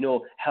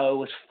 how I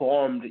was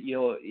formed.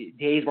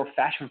 Days were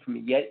fashioned for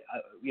me. Yet,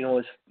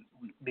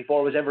 before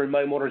I was ever in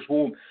my mother's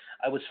womb,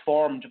 I was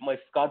formed.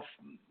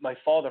 My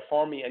Father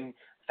formed me and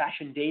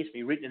fashioned days for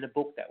me, written in a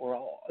book that were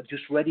all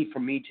just ready for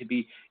me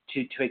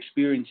to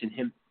experience in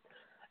Him.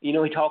 He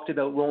talked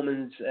about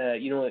Romans.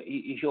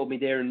 He showed me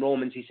there in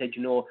Romans. He said,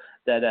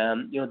 that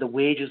the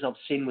wages of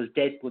sin was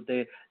death, but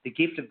the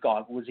gift of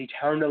God was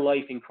eternal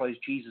life in Christ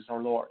Jesus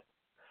our Lord.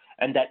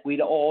 And that we'd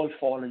all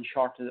fallen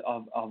short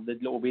of the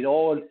glory. We'd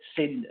all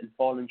sinned and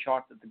fallen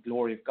short of the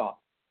glory of God.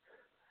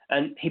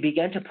 And he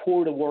began to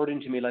pour the word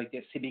into me like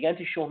this. He began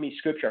to show me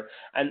scripture.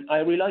 And I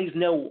realize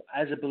now,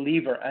 as a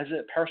believer, as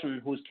a person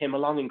who's came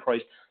along in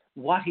Christ,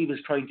 what he was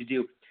trying to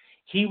do.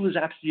 He was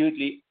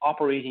absolutely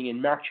operating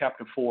in Mark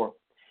chapter 4.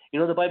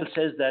 The Bible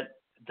says that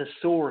the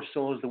sower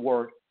sows the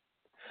word.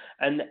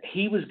 And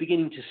he was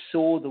beginning to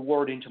sow the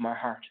word into my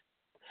heart.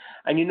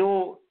 And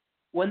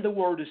when the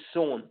word is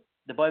sown,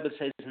 the Bible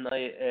says in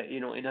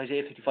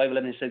Isaiah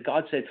 55:11, it says,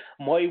 God said,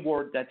 my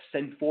word that's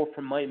sent forth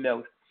from my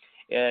mouth,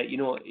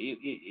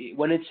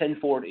 when it's sent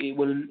forth, it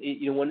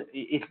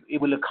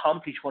will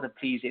accomplish what it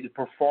pleases. It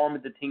will perform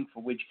the thing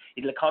for which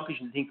it will accomplish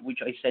the thing for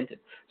which I sent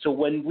it. So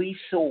when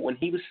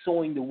he was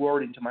sowing the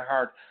word into my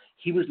heart,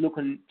 he was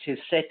looking to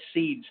set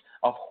seeds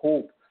of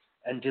hope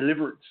and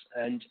deliverance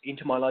and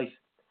into my life.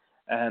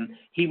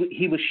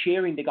 He was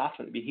sharing the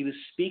gospel with me. He was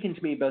speaking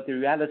to me about the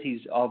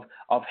realities of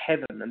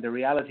heaven and the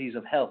realities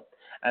of hell,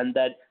 and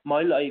that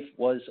my life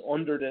was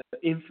under the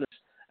influence,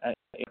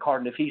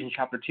 according to Ephesians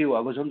chapter 2, I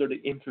was under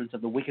the influence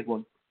of the wicked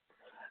one.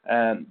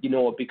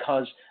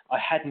 Because I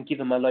hadn't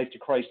given my life to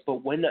Christ.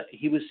 But when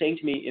he was saying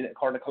to me,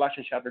 according to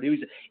Colossians chapter 2,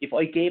 if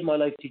I gave my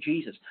life to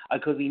Jesus, I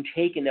could be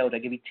taken out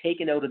of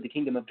the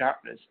kingdom of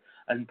darkness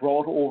and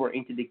brought over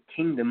into the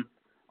kingdom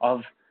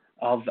of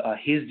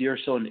his dear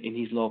Son in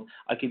his love.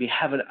 I could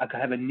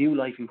have a new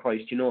life in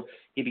Christ.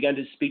 He began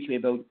to speak to me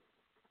about,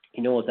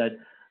 that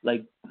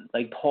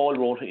like Paul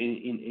wrote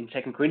in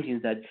 2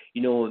 Corinthians, that,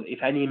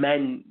 if any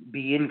man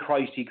be in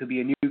Christ, he could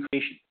be a new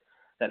creation,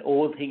 that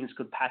all things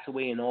could pass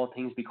away and all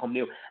things become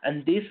new.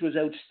 And this was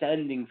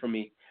outstanding for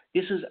me.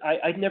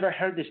 I'd never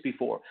heard this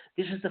before.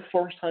 This is the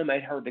first time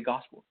I'd heard the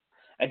gospel.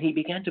 And he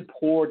began to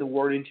pour the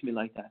word into me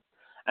like that.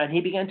 And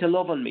he began to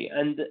love on me,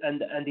 and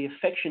the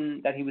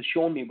affection that he was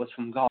showing me was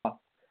from God.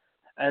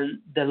 And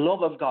the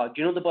love of God,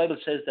 the Bible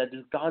says that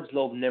God's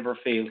love never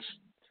fails.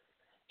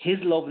 His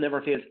love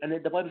never fails. And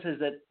the Bible says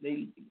that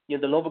the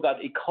love of God,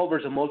 it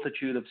covers a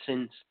multitude of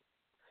sins.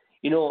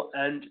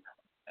 And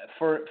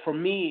for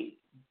me,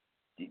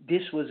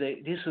 this was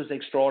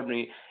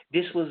extraordinary.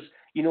 This was,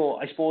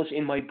 I suppose,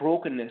 in my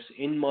brokenness,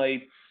 in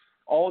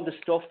all the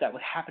stuff that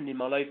would happen in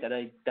my life that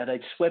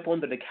I'd swept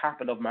under the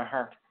carpet of my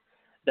heart,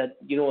 that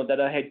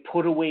I had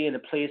put away in a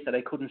place that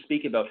I couldn't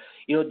speak about.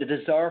 The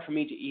desire for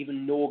me to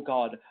even know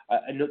God,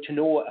 to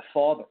know a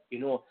father,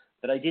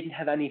 that I didn't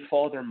have any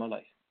father in my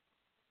life.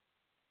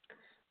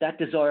 That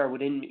desire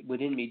within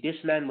me,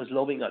 this man was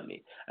loving on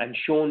me and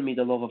showing me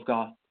the love of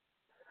God.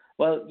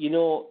 Well,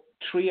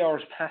 3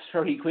 hours passed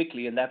very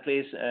quickly in that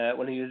place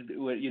when he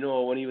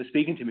was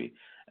speaking to me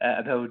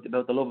about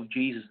the love of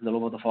Jesus and the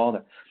love of the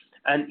Father,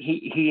 and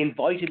he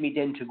invited me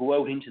then to go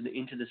out into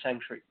the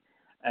sanctuary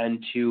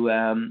and to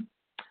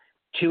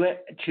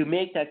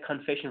make that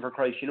confession for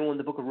Christ. In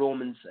the book of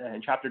Romans,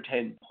 in chapter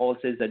 10, Paul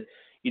says that,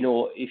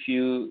 if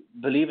you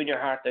believe in your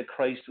heart that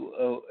Christ,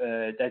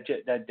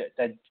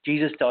 that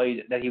Jesus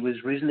died, that he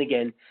was risen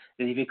again,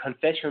 that if you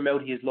confess your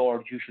mouth he is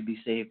Lord, you should be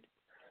saved.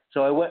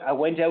 So I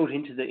went out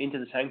into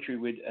the sanctuary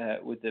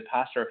with the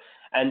pastor,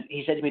 and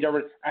he said to me,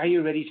 Dermot, are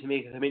you ready to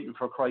make a commitment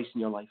for Christ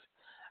in your life?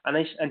 And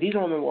these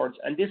are my words,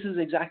 and this is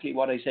exactly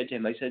what I said to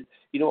him. I said,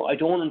 I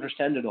don't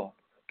understand it all,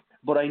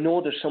 but I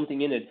know there's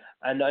something in it,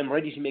 and I'm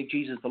ready to make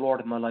Jesus the Lord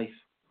of my life.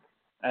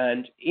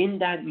 And in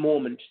that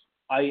moment,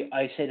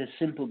 I said a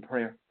simple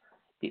prayer.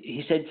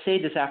 He said,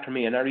 say this after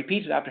me, and I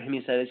repeated after him.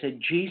 I said,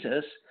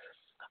 Jesus,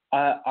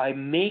 I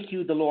make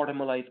you the Lord of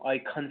my life. I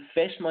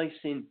confess my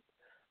sin.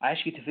 I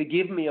ask you to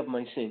forgive me of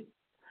my sin.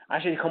 I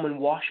ask you to come and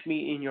wash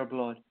me in your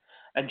blood.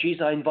 And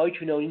Jesus, I invite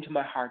you now into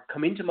my heart.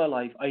 Come into my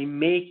life. I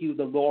make you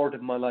the Lord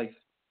of my life.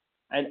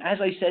 And as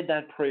I said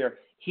that prayer,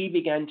 he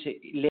began to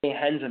lay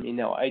hands on me.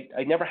 Now,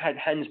 I never had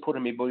hands put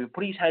on me, but he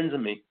put his hands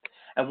on me.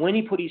 And when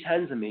he put his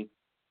hands on me,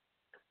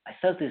 I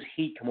felt this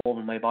heat come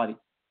over my body.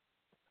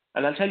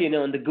 And I'll tell you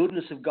now, in the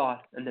goodness of God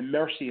and the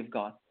mercy of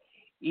God,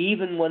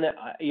 even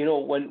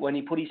when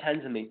he put his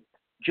hands on me,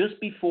 just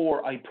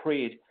before I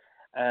prayed,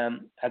 a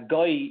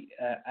guy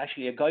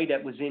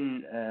that was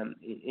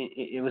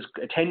it was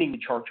attending the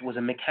church, was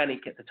a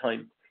mechanic at the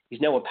time. He's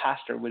now a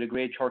pastor with a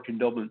great church in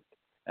Dublin,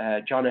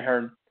 John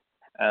Ahern,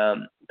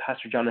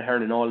 Pastor John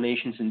Ahern in All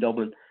Nations in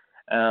Dublin.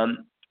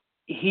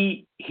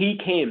 He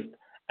came,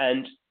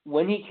 and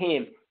when he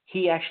came,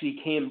 he actually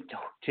came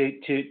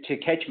to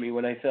catch me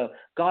when I fell.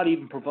 God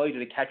even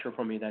provided a catcher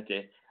for me that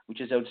day,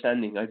 which is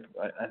outstanding. I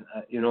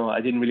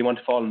didn't really want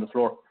to fall on the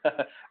floor.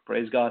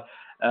 Praise God.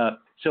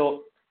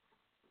 So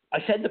I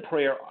said the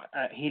prayer.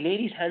 He laid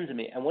his hands on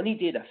me, and when he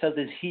did, I felt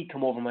this heat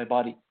come over my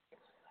body.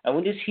 And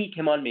when this heat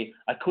came on me,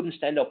 I couldn't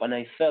stand up, and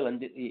I fell,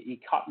 and he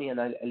caught me, and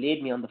I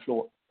laid me on the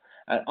floor.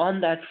 And on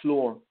that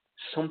floor,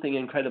 something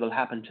incredible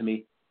happened to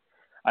me.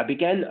 I'll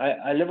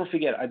never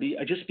forget, I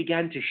just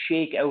began to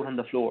shake out on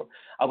the floor.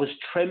 I was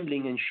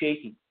trembling and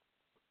shaking.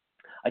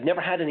 I'd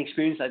never had an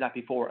experience like that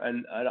before,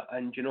 and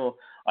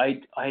I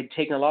had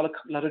taken a lot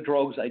of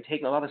drugs, I'd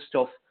taken a lot of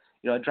stuff,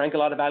 I drank a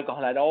lot of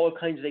alcohol, I had all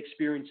kinds of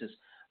experiences,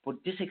 but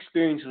this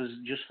experience was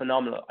just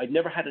phenomenal. I'd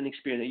never had an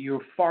experience,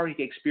 a euphoric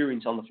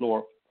experience on the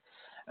floor.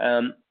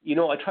 I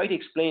tried to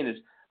explain it.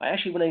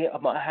 When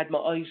I had my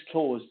eyes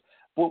closed,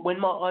 but when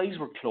my eyes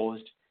were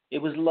closed,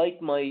 it was like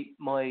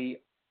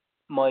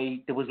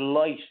there was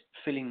light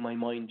filling my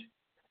mind.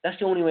 That's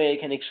the only way I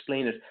can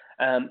explain it.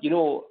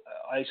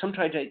 I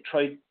sometimes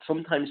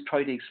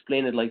try to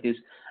explain it like this.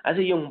 As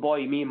a young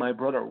boy, me and my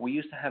brother, we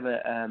used to have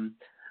a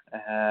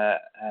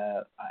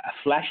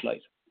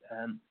flashlight.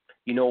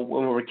 When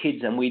we were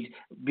kids, and we'd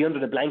be under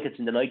the blankets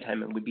in the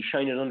nighttime, and we'd be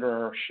shining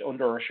under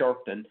our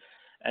shirt,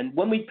 and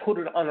when we put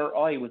it on our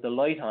eye with the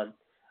light on,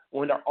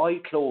 when our eye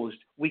closed,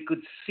 we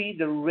could see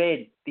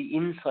the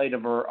inside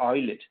of our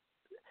eyelid.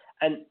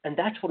 And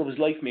that's what it was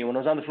like for me. When I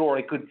was on the floor,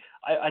 I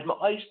had my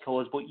eyes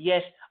closed, but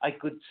yet I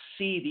could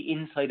see the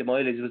inside of my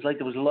eyelids. It was like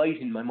there was light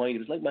in my mind. It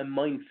was like my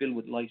mind filled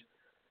with light.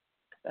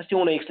 That's the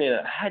only way I explain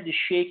it. I had this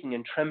shaking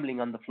and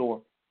trembling on the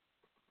floor.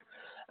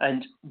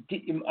 And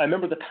I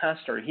remember the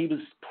pastor, he was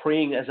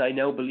praying as I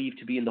now believe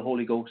to be in the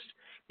Holy Ghost.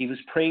 He was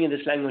praying in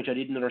this language I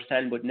didn't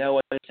understand, but now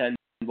I understand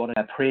what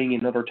I'm praying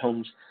in other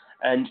tongues.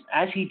 And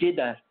as he did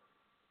that,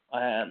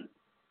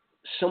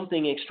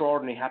 something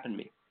extraordinary happened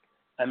to me.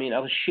 I mean, I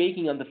was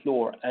shaking on the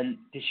floor, and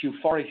this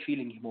euphoric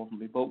feeling came over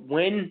me. But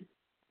when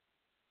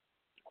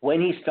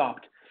he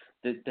stopped,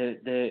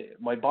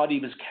 my body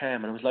was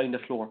calm, and I was lying on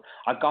the floor.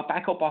 I got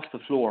back up off the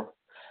floor,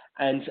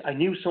 and I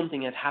knew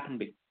something had happened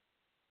to me.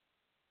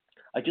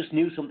 I just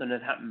knew something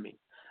had happened to me.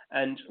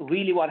 And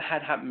really what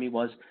had happened to me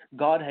was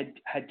God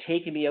had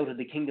taken me out of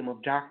the kingdom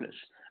of darkness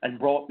and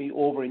brought me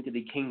over into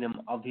the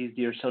kingdom of his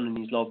dear Son and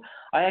his love.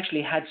 I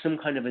actually had some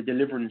kind of a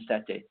deliverance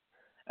that day.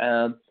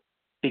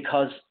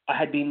 Because I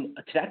had been,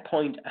 to that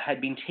point, I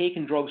had been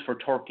taking drugs for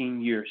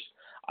 13 years.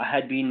 I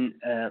had been,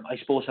 I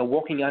suppose, a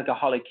working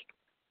alcoholic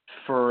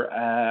for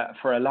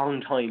a long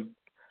time.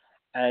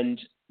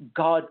 And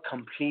God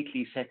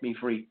completely set me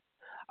free.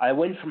 I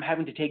went from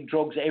having to take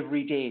drugs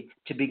every day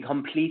to being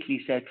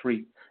completely set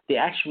free. The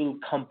actual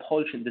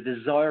compulsion, the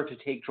desire to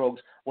take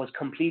drugs was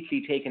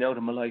completely taken out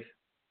of my life.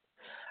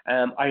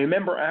 I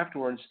remember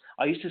afterwards,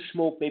 I used to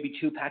smoke maybe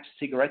 2 packs of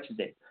cigarettes a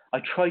day. I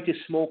tried to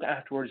smoke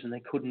afterwards and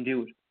I couldn't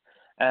do it.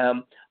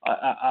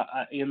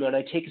 When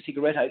I take a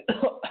cigarette,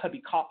 I'd be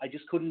caught. I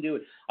just couldn't do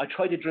it. I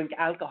tried to drink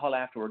alcohol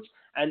afterwards,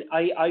 and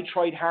I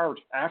tried hard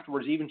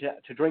afterwards even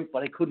to drink,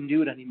 but I couldn't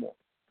do it anymore.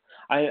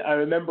 I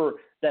remember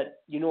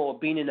that,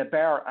 being in a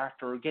bar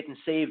after getting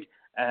saved,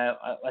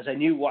 as I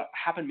knew what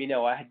happened to me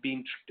now, I'd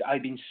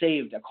been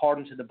saved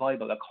according to the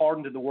Bible,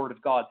 according to the Word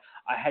of God.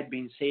 I had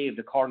been saved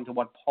according to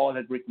what Paul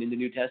had written in the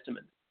New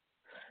Testament.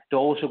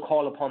 Those who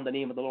call upon the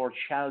name of the Lord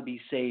shall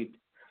be saved.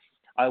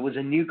 I was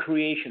a new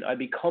creation. I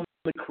become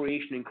a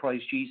creation in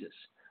Christ Jesus.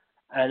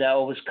 And I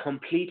was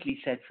completely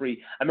set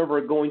free. I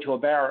remember going to a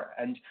bar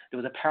and there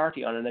was a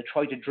party on and I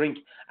tried to drink.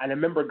 And I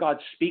remember God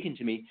speaking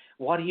to me,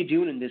 what are you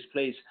doing in this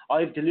place?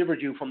 I've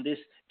delivered you from this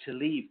to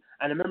leave.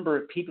 And I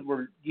remember people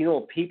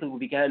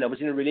began, I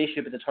was in a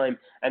relationship at the time,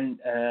 and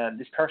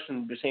this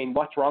person was saying,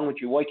 what's wrong with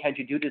you? Why can't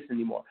you do this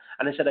anymore?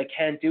 And I said, I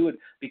can't do it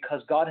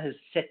because God has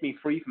set me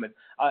free from it.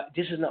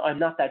 I'm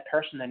not that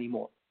person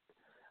anymore.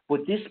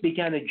 But this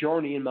began a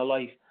journey in my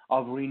life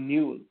of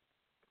renewal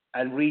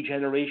and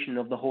regeneration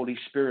of the Holy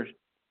Spirit.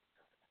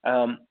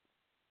 I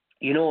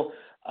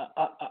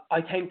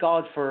thank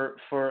God for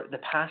the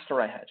pastor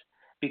I had,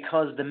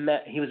 because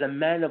he was a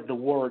man of the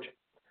word,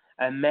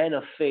 a man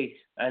of faith,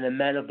 and a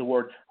man of the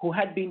word who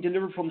had been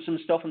delivered from some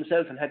stuff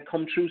himself and had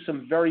come through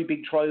some very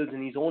big trials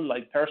in his own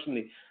life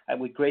personally,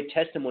 with great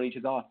testimony to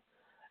God.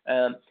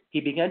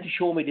 He began to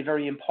show me the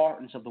very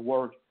importance of the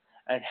word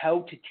and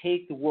how to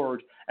take the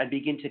word and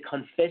begin to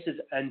confess it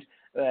and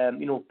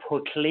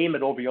proclaim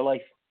it over your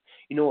life.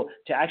 To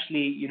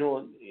actually,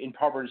 in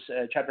Proverbs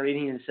chapter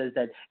 18, it says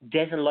that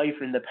death and life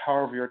are in the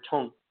power of your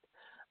tongue,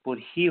 but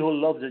he who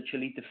loves it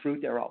shall eat the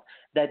fruit thereof.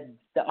 That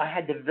I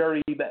had the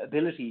very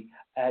ability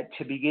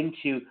to begin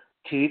to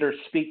either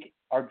speak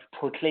or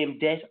proclaim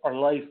death or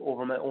life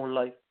over my own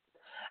life.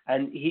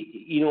 And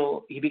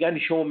he began to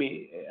show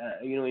me,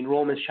 in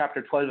Romans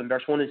chapter 12 and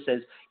verse 1, it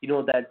says,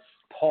 that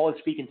Paul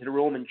speaking to the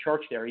Roman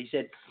church there, he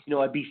said,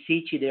 I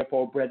beseech you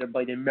therefore, brethren,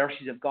 by the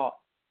mercies of God,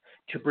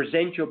 to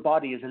present your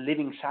body as a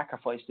living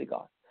sacrifice to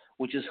God,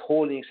 which is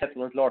holy and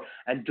acceptable unto the Lord.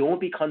 And don't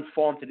be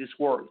conformed to this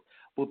world,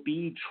 but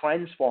be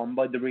transformed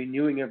by the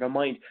renewing of your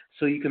mind,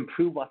 so you can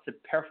prove what's the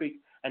perfect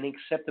and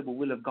acceptable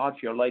will of God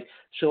for your life.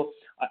 So,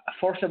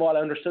 first of all,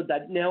 I understood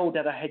that now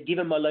that I had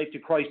given my life to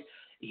Christ,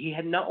 he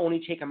had not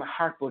only taken my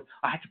heart, but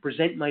I had to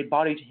present my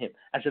body to him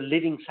as a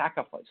living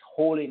sacrifice,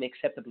 holy and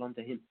acceptable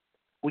unto him,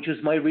 which was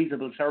my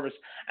reasonable service.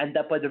 And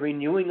that by the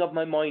renewing of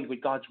my mind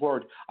with God's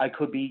word, I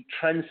could be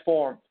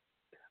transformed.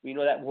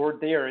 That word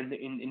there in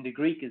the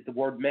Greek is the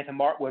word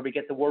where we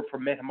get the word for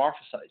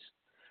metamorphosize.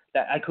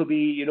 That I could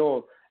be,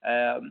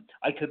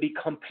 I could be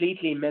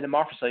completely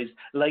metamorphosized,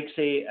 like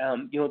say,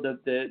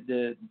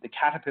 the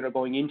caterpillar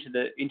going into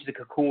the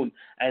cocoon,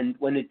 and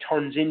when it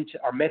turns into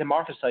or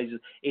metamorphosizes,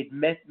 it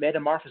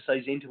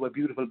metamorphosizes into a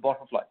beautiful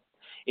butterfly.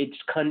 Its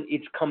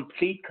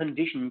complete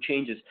condition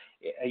changes.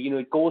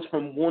 It goes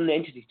from one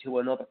entity to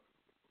another.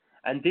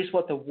 And this is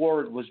what the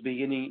word was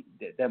beginning,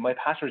 that my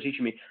pastor was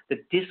teaching me, that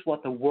this is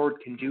what the word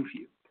can do for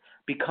you.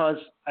 Because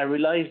I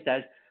realized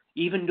that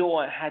even though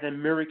I had a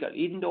miracle,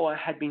 even though I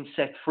had been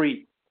set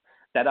free,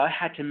 that I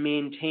had to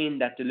maintain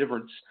that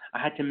deliverance. I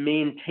had to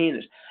maintain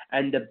it.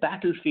 And the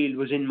battlefield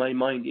was in my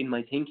mind, in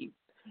my thinking,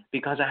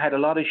 because I had a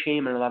lot of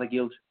shame and a lot of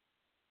guilt.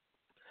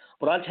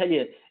 But I'll tell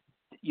you,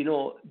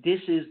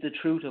 this is the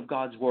truth of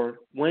God's word.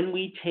 When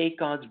we take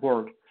God's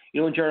word,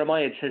 in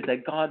Jeremiah it says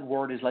that God's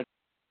word is like,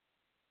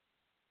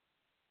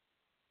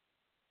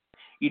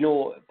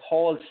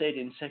 Paul said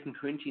in 2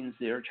 Corinthians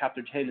there,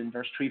 chapter 10 and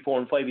verse 3, 4,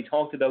 and 5, he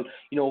talked about,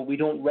 we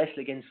don't wrestle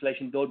against flesh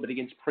and blood, but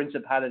against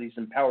principalities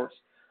and powers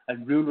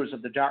and rulers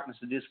of the darkness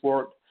of this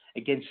world,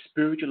 against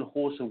spiritual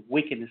hosts of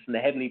wickedness in the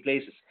heavenly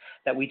places,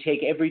 that we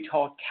take every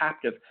thought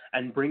captive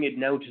and bring it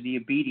now to the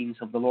obedience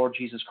of the Lord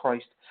Jesus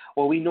Christ.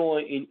 Well, we know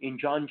in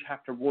John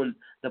chapter 1,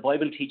 the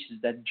Bible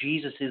teaches that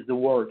Jesus is the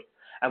Word.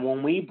 And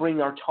when we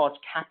bring our thoughts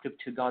captive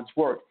to God's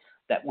Word,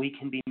 that we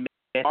can be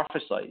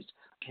metamorphosized,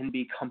 can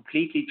be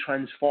completely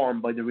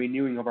transformed by the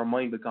renewing of our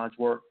mind with God's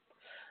Word.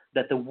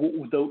 That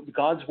the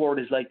God's Word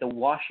is like the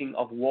washing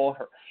of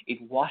water.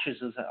 It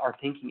washes us, our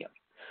thinking out.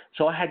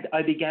 So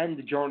I began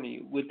the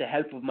journey with the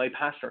help of my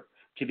pastor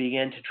to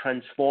begin to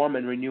transform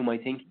and renew my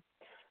thinking,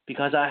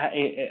 because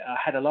I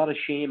had a lot of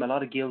shame, a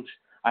lot of guilt.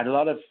 I had a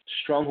lot of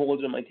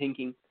strongholds in my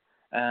thinking.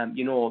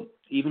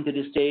 Even to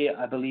this day,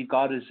 I believe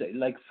God is,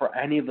 like, for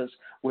any of us,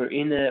 we're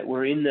in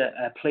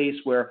a place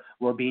where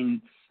we're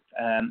being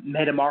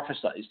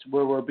metamorphosized,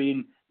 where we're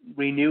being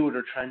renewed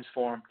or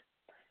transformed.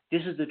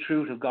 This is the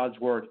truth of God's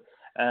Word.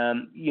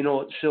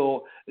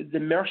 So the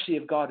mercy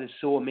of God is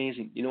so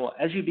amazing.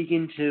 As you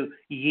begin to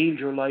yield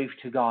your life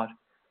to God,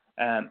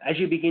 as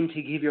you begin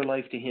to give your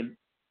life to Him,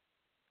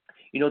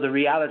 the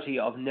reality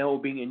of now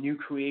being a new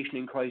creation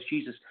in Christ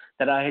Jesus,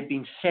 that I had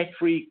been set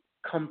free,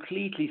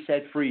 completely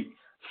set free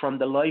from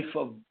the life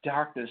of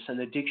darkness and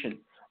addiction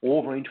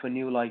over into a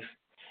new life.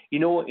 I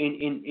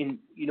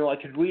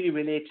could really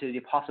relate to the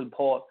Apostle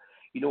Paul.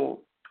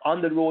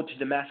 On the road to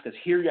Damascus,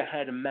 here you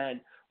had a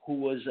man who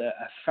was a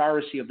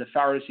Pharisee of the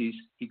Pharisees,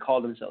 he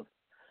called himself,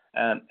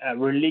 a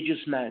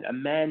religious man, a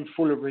man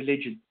full of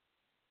religion,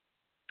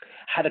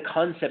 had a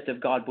concept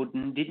of God, but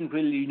didn't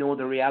really know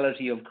the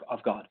reality of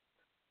God.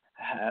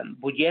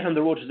 But yet on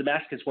the road to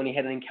Damascus, when he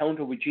had an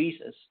encounter with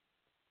Jesus,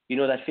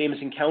 that famous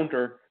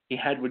encounter he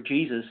had with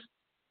Jesus,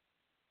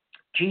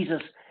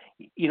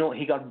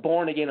 he got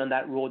born again on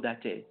that road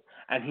that day,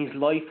 and his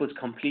life was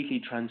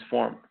completely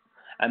transformed.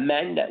 A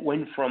man that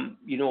went from,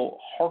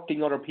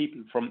 hurting other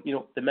people, from,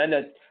 the man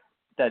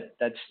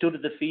that stood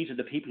at the feet of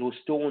the people who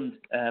stoned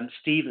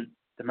Stephen,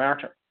 the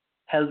martyr,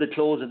 held the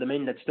clothes of the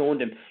men that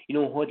stoned him,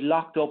 who had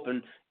locked up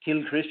and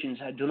killed Christians,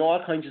 had done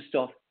all kinds of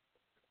stuff.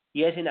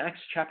 Yet in Acts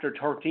chapter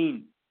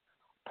 13,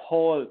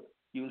 Paul,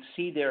 you'll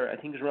see there, I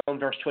think it's around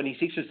verse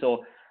 26 or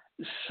so,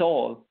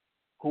 Saul,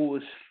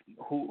 who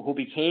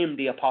became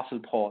the Apostle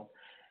Paul,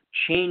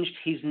 changed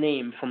his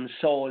name from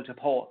Saul to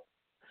Paul,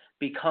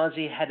 because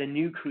he had a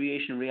new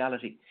creation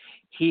reality.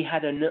 He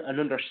had an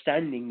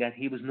understanding that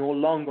he was no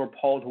longer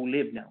Paul who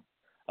lived now.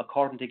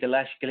 According to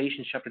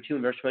Galatians chapter 2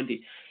 and verse 20,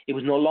 it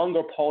was no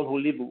longer Paul who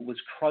lived, it was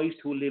Christ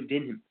who lived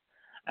in him.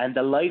 And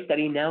the life that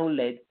he now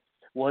led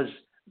was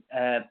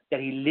that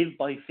he lived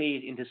by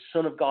faith in the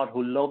Son of God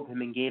who loved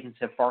him and gave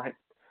himself for him.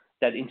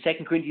 That in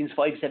 2 Corinthians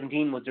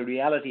 5:17 was the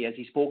reality as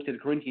he spoke to the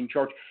Corinthian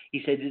church.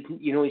 He said,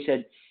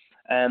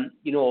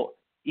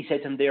 he said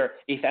to them there,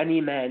 if any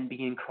man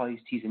be in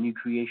Christ, he's a new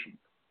creation.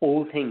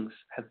 All things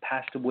have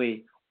passed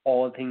away.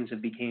 All things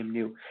have become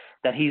new.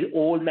 That his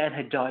old man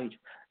had died.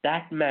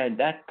 That man,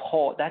 that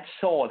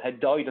Saul had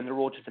died on the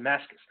road to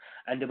Damascus.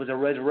 And there was a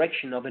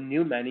resurrection of a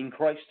new man in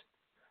Christ,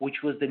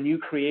 which was the new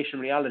creation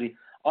reality.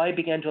 I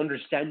began to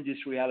understand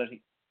this reality.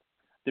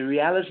 The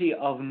reality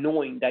of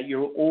knowing that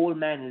your old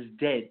man is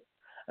dead.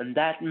 And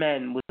that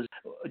man was,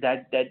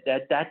 that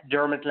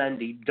Dermot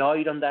Landy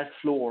died on that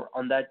floor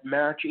on that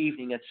March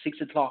evening at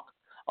 6 o'clock,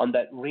 on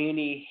that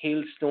rainy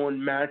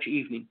hailstone March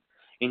evening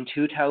in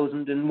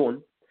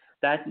 2001.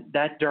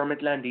 That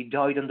Dermot Landy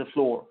died on the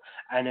floor,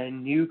 and a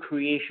new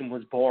creation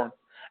was born.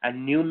 A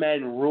new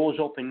man rose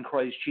up in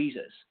Christ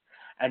Jesus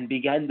and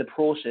began the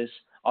process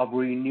of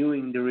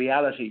renewing the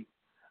reality,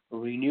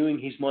 renewing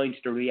his mind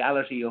to the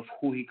reality of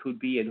who he could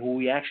be and who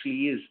he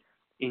actually is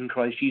in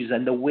Christ Jesus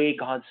and the way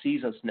God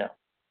sees us now.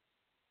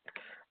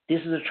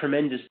 This is a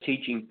tremendous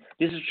teaching.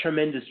 This is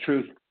tremendous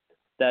truth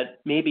that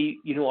maybe,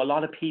 a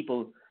lot of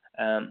people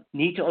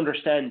need to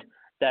understand,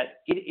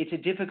 that it's a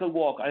difficult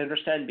walk. I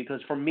understand,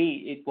 because for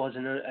me, it was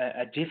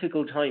a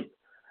difficult time.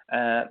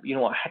 I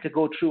had to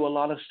go through a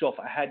lot of stuff.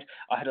 I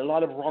had a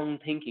lot of wrong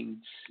thinking,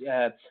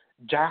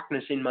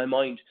 darkness in my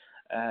mind.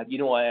 I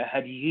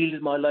had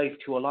yielded my life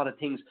to a lot of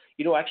things.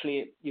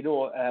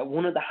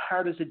 One of the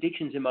hardest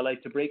addictions in my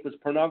life to break was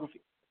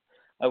pornography.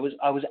 I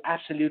was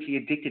absolutely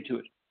addicted to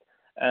it.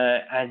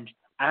 And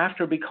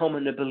after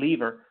becoming a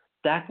believer,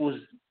 that was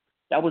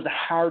the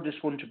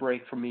hardest one to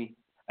break for me,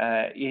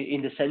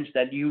 in the sense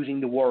that using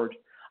the word,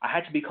 I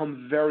had to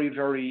become very,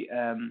 very,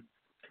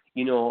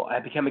 I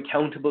became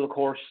accountable, of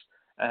course.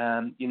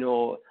 I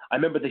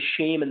remember the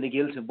shame and the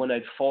guilt of when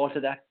I'd fall to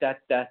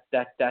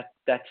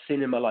that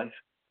sin in my life.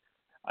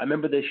 I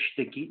remember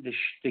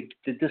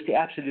just the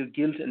absolute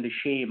guilt and the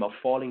shame of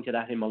falling to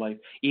that in my life,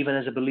 even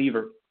as a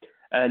believer,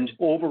 and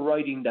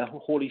overriding the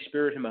Holy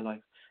Spirit in my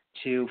life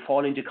to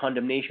fall into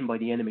condemnation by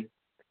the enemy.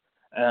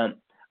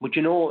 But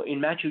in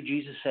Matthew,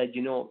 Jesus said,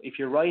 if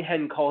your right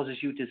hand causes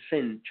you to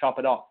sin, chop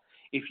it off.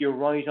 If your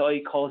right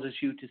eye causes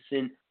you to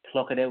sin,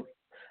 pluck it out.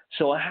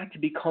 So I had to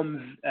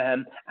become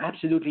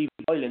absolutely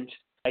violent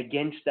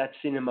against that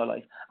sin in my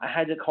life. I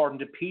had, according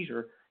to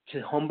Peter,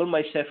 to humble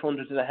myself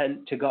under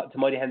to God, to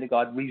mighty hand of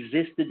God,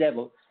 resist the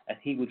devil, and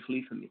he would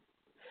flee from me.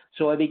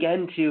 So I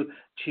began to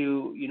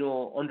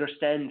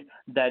understand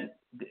that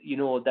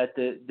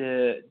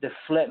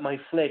my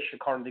flesh,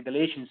 according to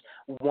Galatians,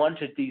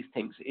 wanted these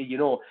things.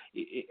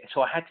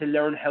 So I had to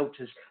learn how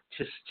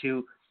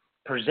to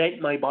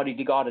present my body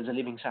to God as a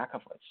living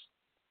sacrifice.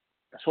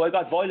 So I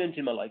got violent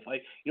in my life.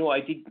 I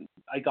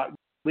got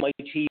rid of my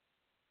TV.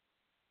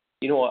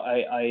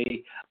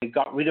 I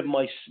got rid of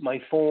my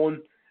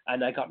phone,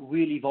 and I got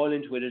really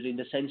violent with it, in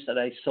the sense that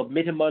I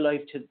submitted my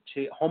life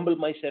to humble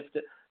myself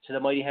to the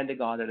mighty hand of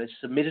God, and I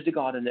submitted to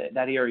God in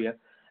that area,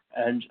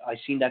 and I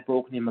seen that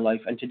broken in my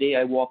life. And today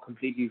I walk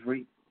completely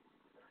free.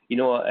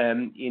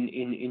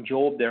 In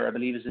Job there, I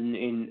believe it's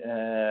I'm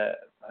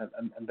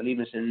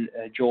believing it's in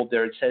Job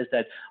there. It says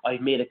that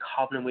I've made a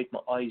covenant with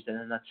my eyes that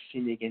I'll not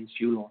sin against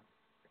you, Lord.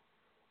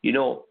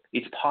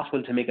 It's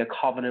possible to make a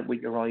covenant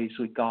with your eyes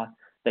with God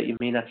that you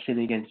may not sin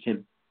against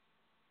Him.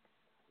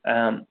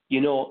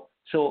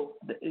 So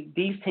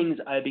these things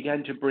I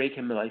began to break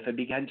in my life. I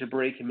began to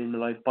break them in my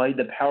life by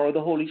the power of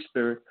the Holy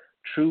Spirit,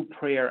 through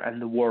prayer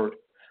and the Word.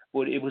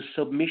 But it was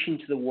submission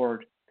to the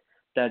Word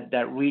that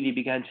really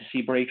began to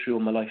see breakthrough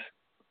in my life.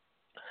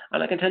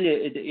 And I can tell you,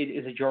 it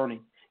is a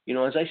journey.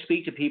 As I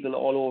speak to people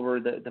all over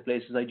the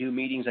places, I do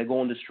meetings, I go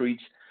on the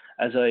streets,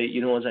 as I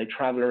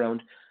travel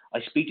around, I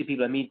speak to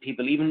people, I meet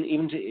people. Even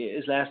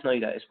as last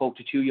night, I spoke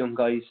to two young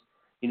guys,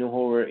 who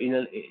were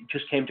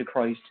just came to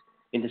Christ,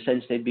 in the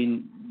sense they'd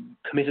been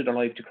committed their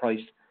life to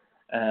Christ,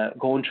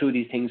 going through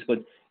these things.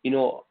 But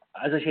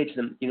as I say to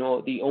them,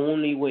 the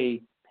only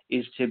way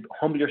is to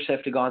humble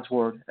yourself to God's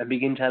word and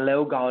begin to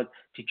allow God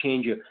to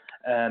change you,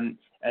 and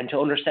to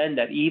understand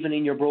that even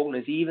in your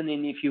brokenness, even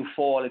if you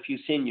fall, if you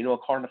sin,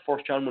 according to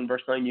 1 John 1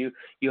 verse 9, you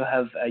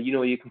have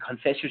you can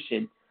confess your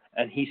sin,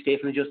 and He's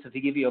faithful and just to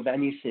forgive you of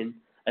any sin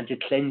and to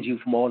cleanse you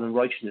from all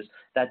unrighteousness.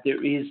 That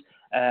there is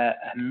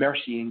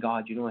mercy in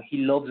God. He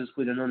loves us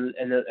with an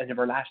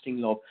everlasting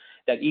love.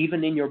 That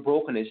even in your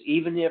brokenness,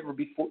 even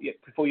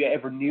before you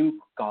ever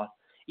knew God,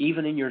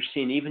 even in your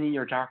sin, even in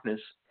your darkness,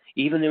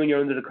 even when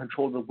you're under the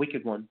control of the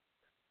wicked one,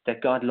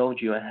 that God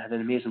loved you and had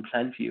an amazing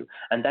plan for you.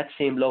 And that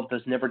same love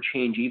does never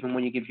change, even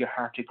when you give your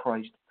heart to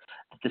Christ.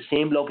 The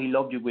same love He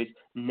loved you with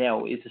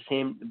now is the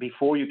same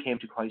before you came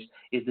to Christ,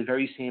 is the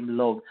very same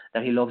love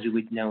that He loves you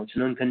with now. It's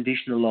an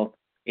unconditional love.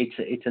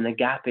 It's an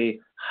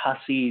agape,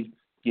 hasid,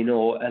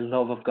 a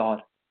love of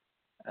God.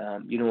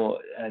 And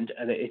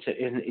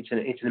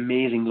it's an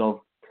amazing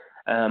love.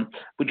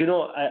 But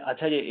I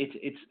tell you,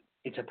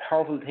 it's a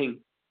powerful thing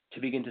to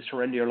begin to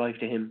surrender your life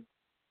to Him.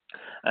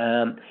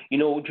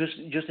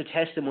 Just a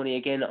testimony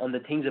again on the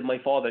things of my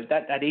father.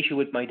 That issue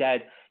with my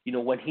dad,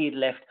 when he had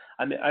left,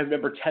 I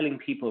remember telling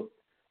people,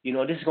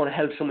 this is going to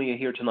help some of you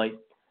here tonight.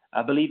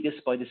 I believe this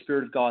by the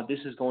Spirit of God.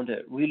 This is going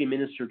to really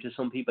minister to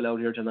some people out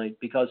here tonight,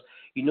 because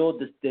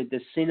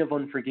the sin of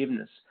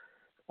unforgiveness.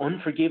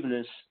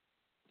 Unforgiveness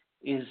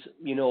is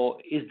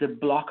the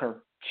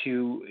blocker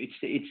to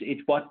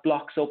it's what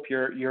blocks up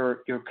your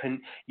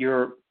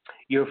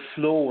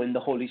flow in the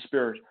Holy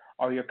Spirit,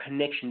 or your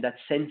connection, that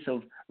sense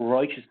of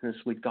righteousness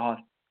with God.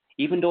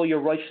 Even though your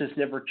righteousness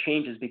never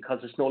changes,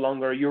 because it's no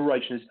longer your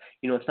righteousness,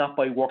 it's not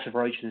by works of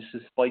righteousness,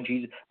 it's by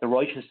Jesus, the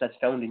righteousness that's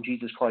found in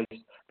Jesus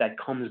Christ, that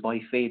comes by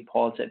faith.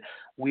 Paul said,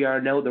 we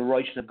are now the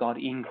righteousness of God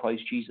in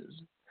Christ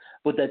Jesus.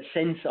 But that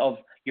sense of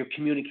your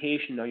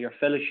communication or your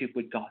fellowship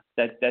with God,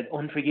 that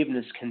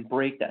unforgiveness can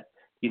break that.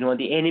 And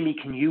the enemy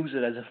can use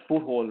it as a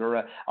foothold or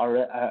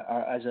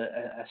as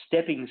a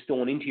stepping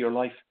stone into your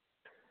life.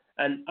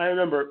 And I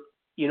remember,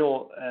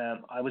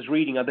 I was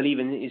reading, I believe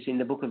it's in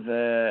the book of,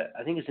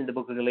 I think it's in the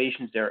book of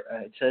Galatians there.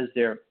 It says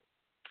there,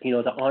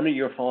 to honor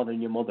your father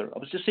and your mother. I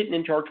was just sitting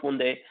in church one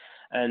day,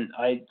 and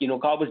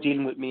God was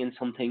dealing with me in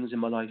some things in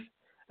my life,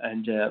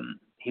 and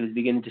He was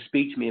beginning to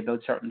speak to me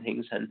about certain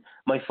things. And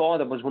my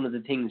father was one of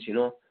the things,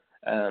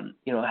 I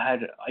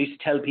used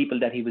to tell people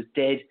that he was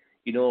dead.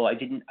 I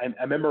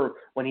remember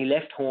when he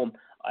left home,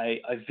 I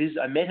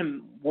met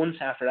him once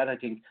after that. I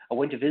think I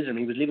went to visit him.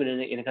 He was living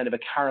in a kind of a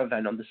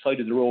caravan on the side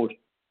of the road,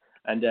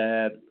 and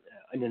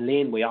in a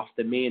laneway off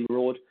the main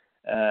road,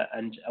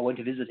 and I went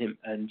to visit him,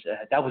 and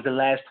that was the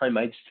last time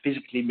I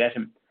physically met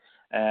him,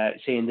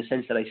 say in the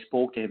sense that I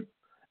spoke to him.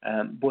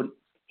 But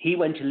he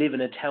went to live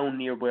in a town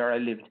near where I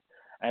lived,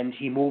 and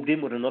he moved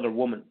in with another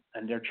woman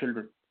and their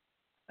children.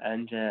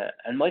 And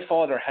my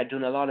father had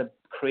done a lot of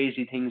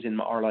crazy things in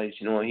our lives.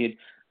 He had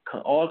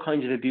all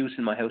kinds of abuse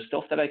in my house,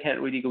 stuff that I can't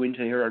really go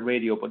into here on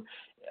radio, but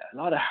a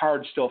lot of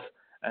hard stuff,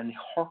 and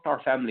hurt our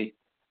family.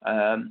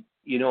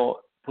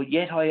 But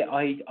yet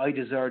I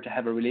deserved to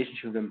have a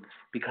relationship with him,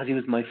 because he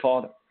was my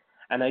father.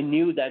 And I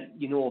knew that,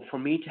 for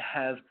me to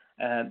have,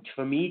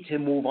 for me to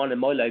move on in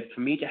my life,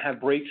 for me to have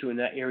breakthrough in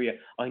that area,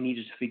 I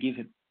needed to forgive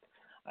him.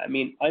 I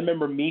mean, I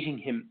remember meeting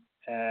him,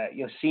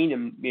 seeing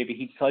him, maybe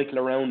he'd cycle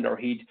around, or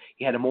he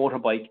had a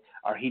motorbike,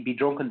 or he'd be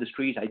drunk on the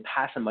street. I'd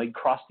pass him, I'd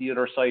cross the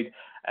other side,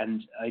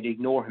 and I'd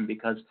ignore him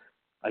because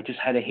I just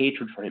had a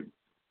hatred for him.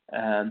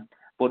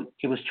 But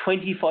it was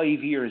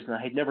 25 years and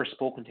I had never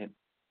spoken to him.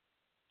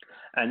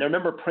 And I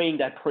remember praying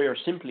that prayer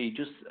simply,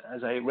 just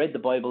as I read the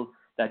Bible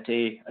that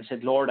day. I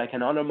said, Lord, I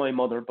can honor my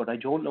mother, but I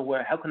don't know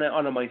where. How can I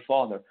honor my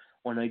father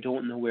when I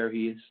don't know where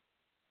he is?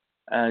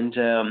 And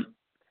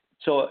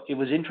so it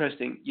was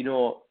interesting,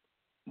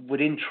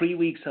 within 3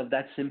 weeks of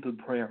that simple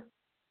prayer,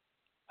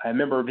 I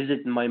remember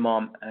visiting my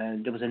mom,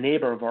 and there was a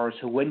neighbor of ours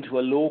who went to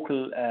a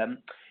local,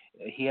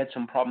 he had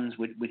some problems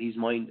with his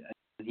mind,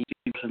 and he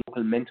went to a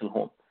local mental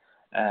home.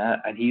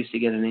 And he used to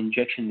get an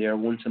injection there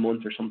once a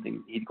month or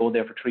something. He'd go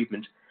there for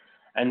treatment.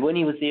 And when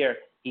he was there,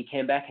 he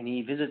came back and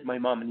he visited my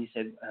mom, and he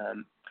said,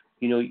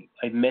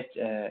 I've met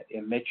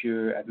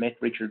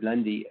Richard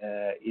Landy.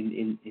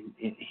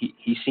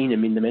 He's seen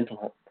him in the mental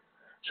home.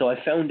 So I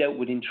found out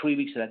within 3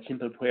 weeks of that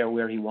simple prayer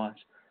where he was,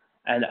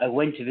 and I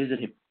went to visit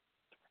him.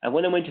 And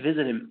when I went to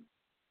visit him,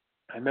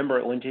 I remember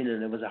I went in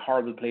and it was a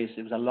horrible place.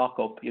 It was a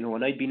lockup,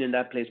 and I'd been in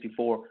that place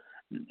before,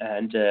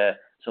 and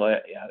so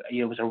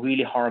it was a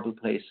really horrible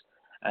place.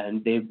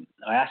 And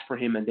I asked for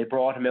him, and they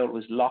brought him out. It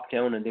was locked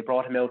down, and they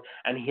brought him out,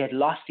 and he had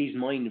lost his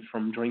mind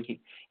from drinking.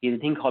 He had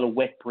a thing called a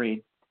wet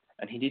brain,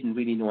 and he didn't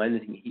really know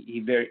anything.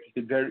 He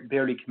could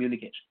barely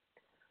communicate.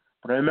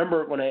 But I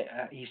remember when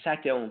he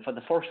sat down for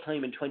the first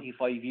time in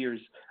 25 years.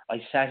 I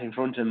sat in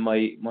front of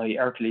my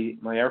earthly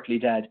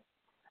dad,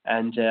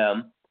 and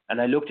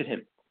I looked at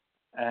him,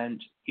 and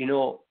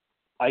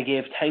I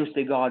gave thanks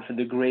to God for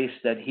the grace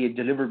that He had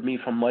delivered me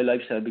from my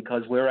lifestyle,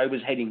 because where I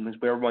was heading was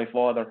where my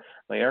father,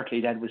 my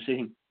earthly dad, was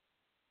sitting.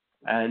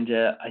 And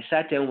I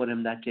sat down with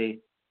him that day,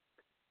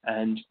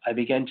 and I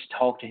began to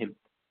talk to him.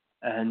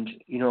 And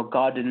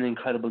God did an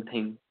incredible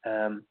thing.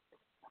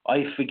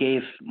 I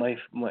forgave my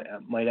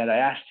dad. I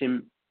asked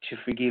him to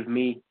forgive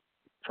me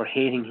for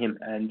hating him,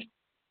 and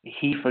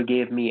he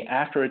forgave me.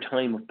 After a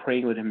time of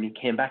praying with him, he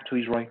came back to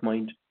his right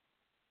mind,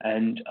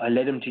 and I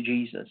led him to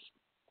Jesus.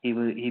 He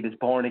was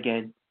born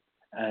again,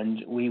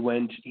 and we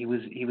went. He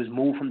was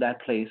moved from that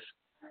place,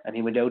 and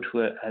he went out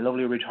to a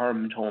lovely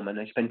retirement home. And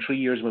I spent 3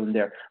 years with him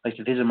there. I used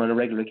to visit him on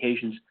regular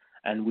occasions,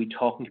 and we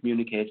talk and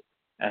communicate.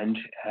 And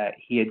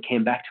he had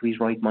came back to his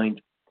right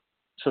mind.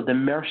 So the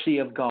mercy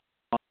of God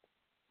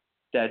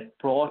that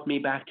brought me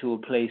back to a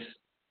place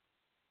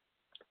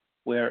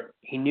where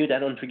He knew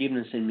that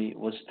unforgiveness in me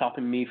was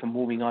stopping me from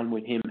moving on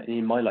with Him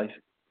in my life,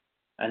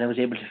 and I was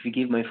able to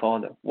forgive my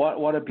father.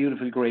 What a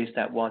beautiful grace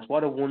that was!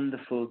 What a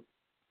wonderful,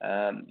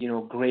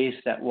 grace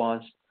that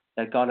was,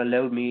 that God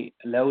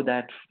allowed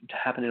that to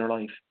happen in our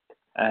life.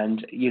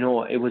 And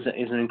it was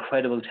an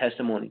incredible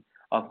testimony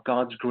of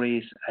God's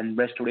grace and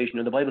restoration.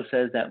 And the Bible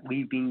says that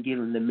we've been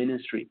given the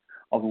ministry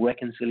of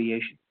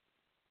reconciliation.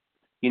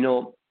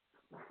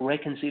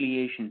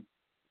 Reconciliation.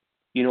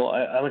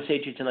 I would say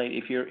to you tonight,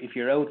 if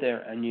you're out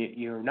there and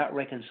you're not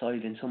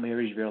reconciled in some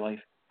areas of your life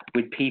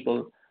with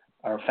people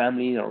or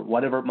family or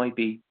whatever it might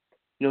be,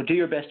 do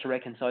your best to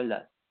reconcile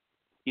that.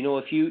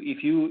 If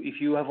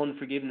you have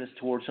unforgiveness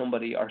towards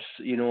somebody, or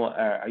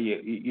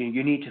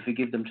you need to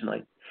forgive them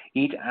tonight.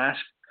 You need to ask.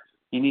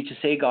 You need to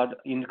say, God,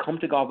 you need to come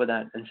to God with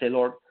that and say,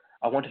 Lord,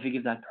 I want to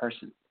forgive that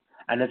person.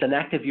 And as an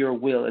act of your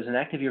will, as an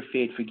act of your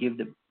faith, forgive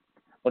them.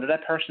 Whether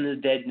that person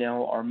is dead now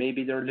or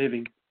maybe they're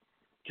living,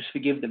 just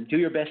forgive them. Do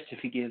your best to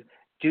forgive.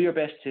 Do your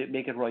best to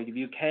make it right. If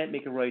you can't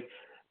make it right,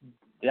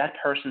 that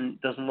person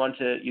doesn't want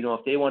to,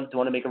 if they want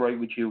to make it right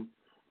with you,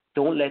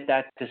 don't let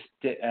that,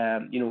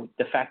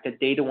 the fact that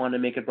they don't want to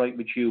make it right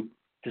with you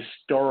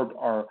disturb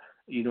or,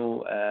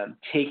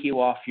 take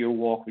you off your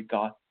walk with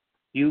God.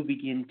 You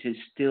begin to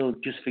still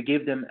just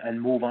forgive them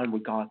and move on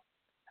with God,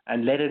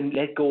 and let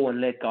go and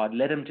let God,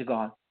 let Him to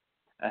God.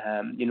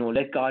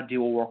 Let God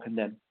do a work in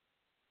them.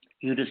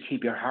 You just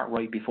keep your heart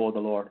right before the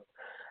Lord.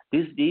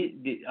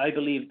 I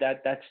believe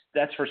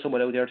that's for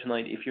someone out there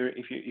tonight. If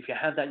you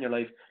have that in your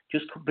life,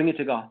 just bring it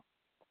to God.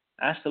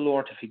 Ask the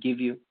Lord to forgive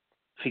you,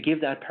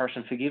 forgive that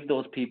person, forgive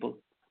those people,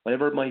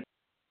 whatever it might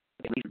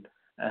be,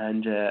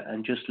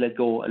 and just let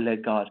go and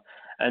let God.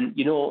 And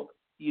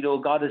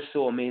God is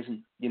so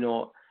amazing.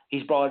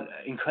 He's brought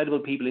incredible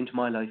people into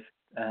my life.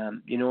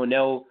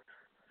 Now,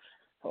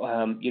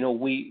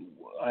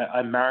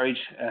 I'm married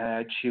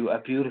to a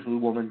beautiful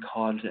woman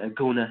called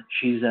Guna.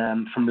 She's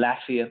from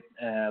Latvia,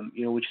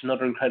 which is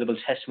another incredible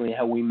testimony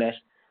how we met.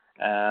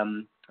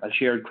 I'll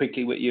share it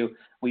quickly with you.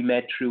 We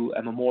met through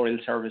a memorial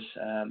service.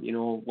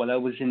 While I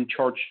was in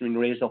church and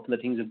raised up in the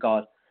things of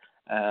God,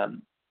 I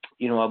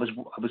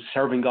was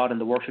serving God in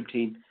the worship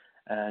team,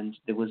 and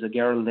there was a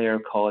girl there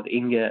called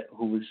Inga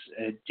who was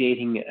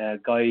dating a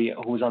guy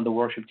who was on the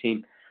worship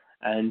team,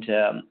 and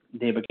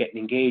they were getting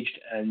engaged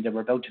and they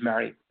were about to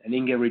marry. And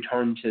Inga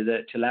returned to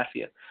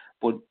Latvia,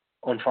 but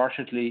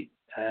unfortunately,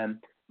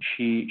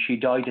 she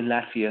died in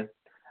Latvia,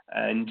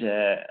 and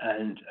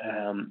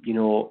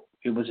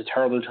it was a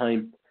terrible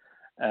time.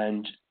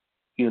 And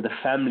the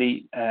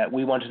family,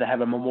 we wanted to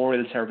have a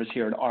memorial service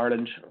here in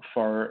Ireland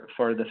for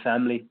the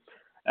family,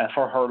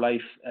 for her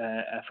life,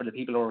 for the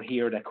people who were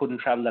here that couldn't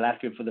travel to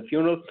Latvia for the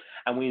funeral,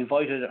 and we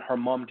invited her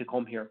mum to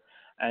come here.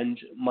 and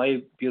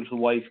my beautiful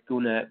wife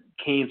Guna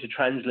came to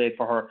translate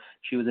for her.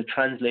 She was a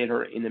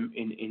translator in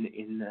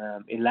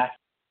Latin.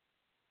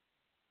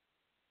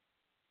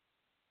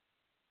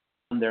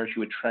 There, she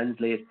would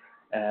translate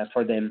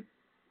for them,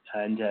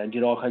 and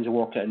did all kinds of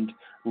work and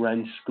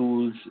ran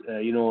schools.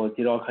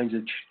 Did all kinds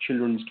of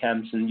children's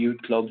camps and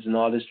youth clubs and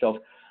all this stuff.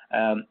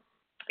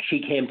 She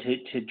came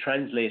to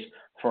translate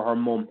for her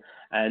mum,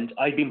 and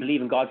I'd been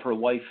believing God for a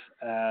wife,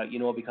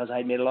 because I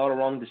had made a lot of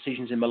wrong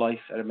decisions in my life.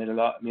 I made a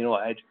lot,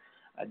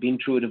 I'd been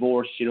through a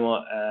divorce,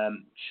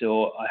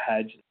 so I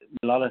had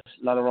a lot of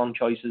wrong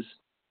choices,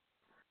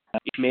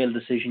 Ishmael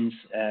decisions,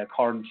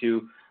 according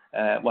to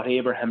what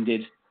Abraham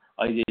did.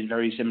 I did a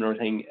very similar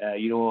thing.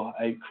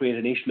 I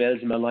created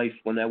Ishmaels in my life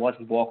when I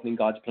wasn't walking in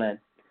God's plan.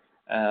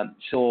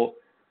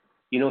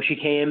 She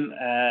came.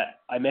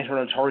 I met her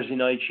on Thursday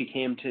night. She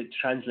came to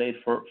translate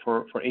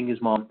for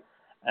Inga's mom,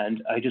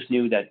 and I just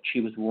knew that she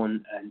was the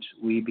one. And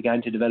we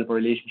began to develop a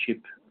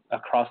relationship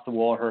across the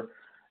water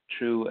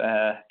through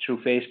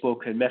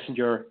Facebook and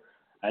Messenger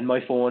and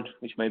my phone,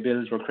 which my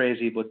bills were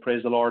crazy, but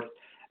praise the Lord.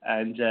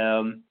 And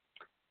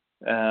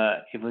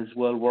it was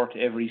well worth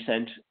every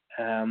cent.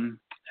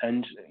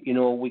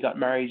 We got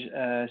married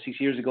 6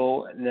 years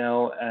ago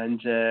now,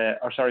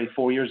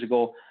 4 years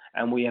ago,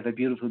 and we have a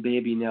beautiful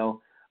baby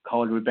now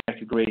called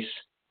Rebecca Grace,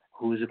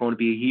 who is going to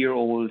be a year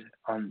old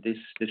on the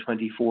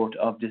 24th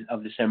of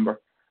December.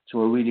 So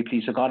we're really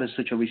pleased. So God is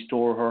such a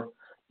restorer.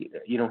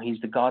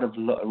 He's the God of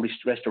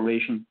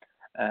restoration.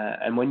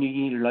 And when you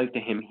yield your life to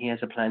Him, He has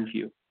a plan for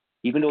you.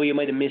 Even though you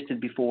might have missed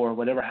it before,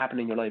 whatever happened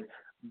in your life,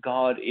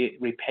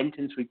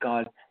 repentance with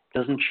God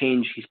doesn't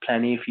change His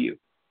plan A for you.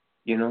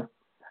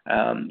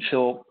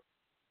 So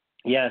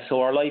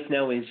our life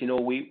now is,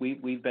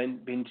 we've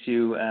been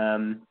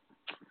to,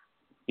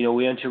 we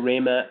went to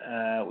Rhema.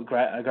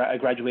 I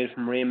graduated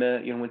from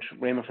Rhema. Went to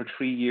Rhema for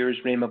 3 years.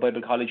 Rhema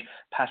Bible College.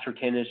 Pastor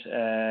Kenneth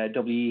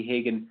W. E.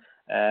 Hagan,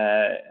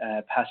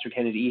 Pastor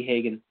Kenneth E.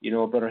 Hagan.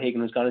 Brother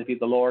Hagan has gone to be with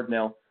the Lord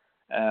now.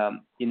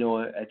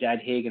 Dad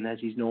Hagan, as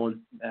he's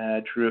known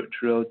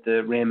throughout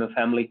the Rhema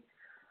family.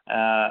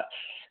 I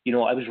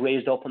was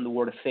raised up on the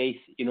word of faith.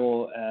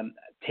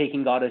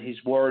 Taking God at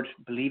His word,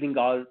 believing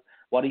God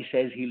what He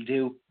says He'll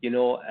do.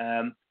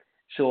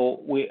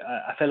 So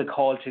I felt a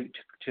call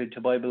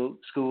to Bible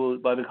school,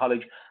 Bible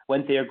college,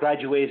 went there,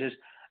 graduated,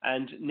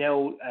 and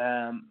now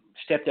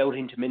stepped out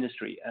into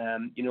ministry.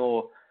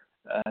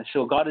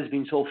 So God has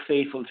been so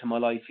faithful to my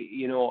life.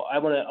 I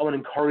want to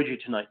encourage you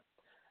tonight.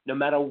 No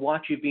matter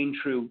what you've been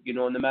through,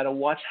 no matter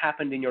what's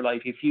happened in your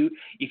life, if you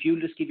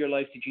just give your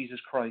life to Jesus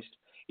Christ,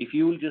 if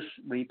you just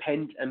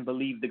repent and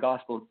believe the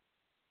gospel,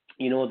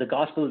 the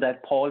gospel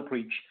that Paul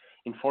preached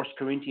in 1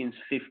 Corinthians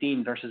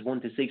 15 verses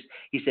 1 to 6,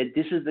 he said,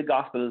 "This is the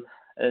gospel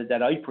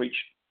that I preach,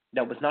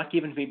 that was not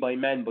given to me by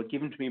men, but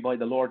given to me by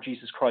the Lord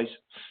Jesus Christ,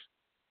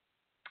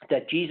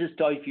 that Jesus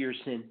died for your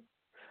sin,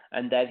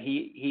 and that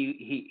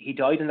he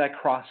died on that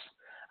cross,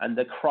 and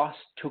the cross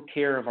took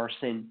care of our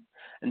sin,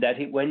 and that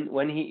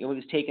when he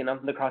was taken up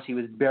on the cross, He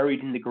was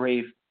buried in the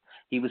grave,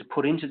 He was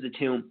put into the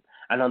tomb,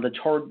 and on the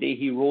third day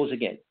He rose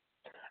again.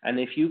 And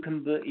if you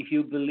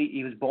believe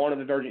He was born of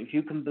a virgin, if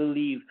you can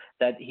believe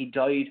that He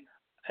died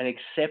and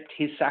accept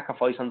His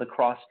sacrifice on the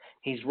cross,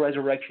 His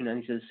resurrection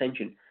and His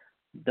ascension,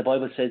 the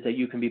Bible says that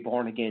you can be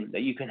born again,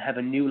 that you can have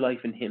a new life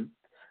in Him,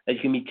 that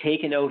you can be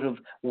taken out of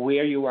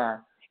where you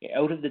are,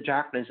 out of the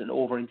darkness and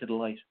over into the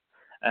light.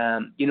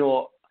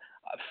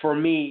 For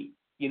me,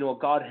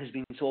 God has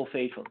been so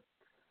faithful,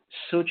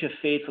 such a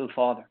faithful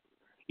Father.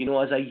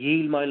 As I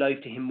yield my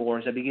life to Him more,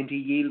 as I begin to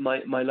yield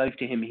my life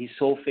to Him, He's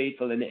so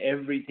faithful in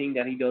everything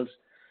that He does.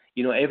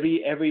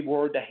 Every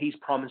word that He's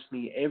promised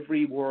me,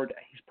 every word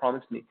that He's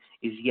promised me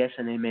is yes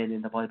and amen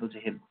in the Bible to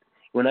Him.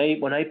 When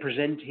I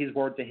present His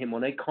word to Him,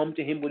 when I come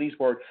to Him with His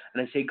word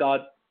and I say,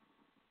 God,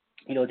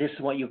 this is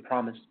what You've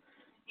promised,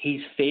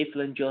 He's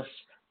faithful and just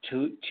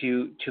to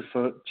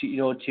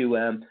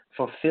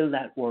fulfill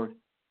that word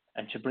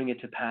and to bring it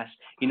to pass.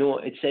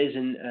 It says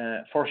in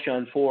 1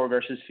 John 4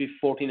 verses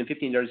 14 and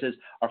 15 there, it says,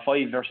 or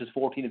 5 verses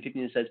 14 and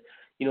 15, it says,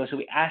 so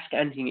we ask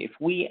anything. If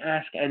we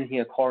ask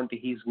anything according to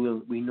His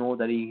will, we know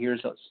that He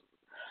hears us.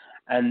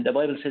 And the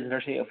Bible says in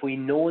verse 8, if we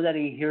know that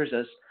He hears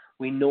us,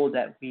 we know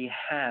that we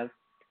have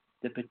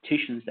the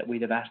petitions that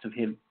we'd have asked of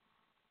Him.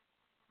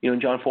 In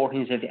John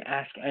 14 it says, if you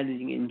ask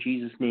anything in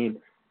Jesus' name,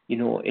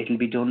 it'll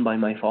be done by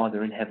my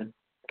Father in heaven.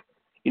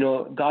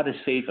 God is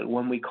faithful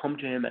when we come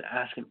to Him and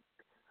ask Him.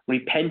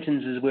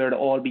 Repentance is where it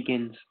all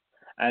begins,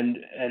 and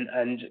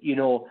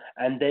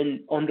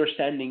then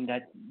understanding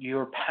that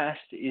your past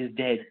is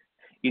dead.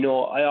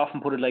 I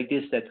often put it like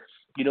this, that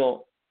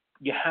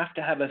you have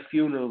to have a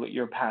funeral with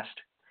your past.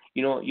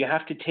 You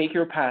have to take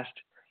your past.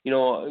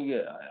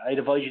 I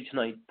advise you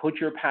tonight, put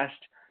your past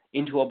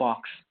into a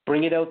box,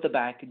 bring it out the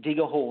back, dig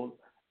a hole,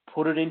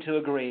 put it into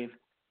a grave,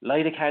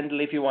 light a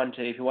candle if you want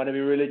to. If you want to be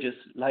religious,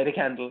 light a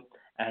candle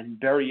and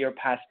bury your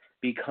past,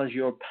 because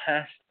your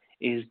past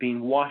is being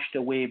washed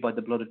away by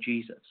the blood of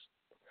Jesus.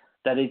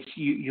 That it's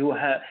you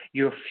have,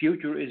 your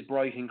future is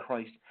bright in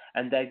Christ,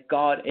 and that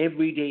God,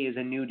 every day is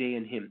a new day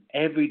in Him.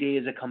 Every day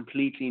is a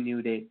completely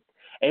new day.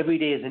 Every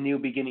day is a new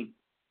beginning.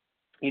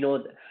 We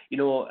had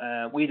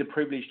the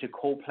privilege to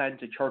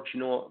co-plant a church,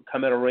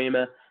 come out of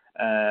Rhema.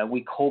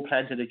 We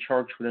co-planted a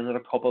church with another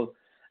couple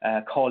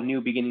called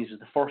New Beginnings. It's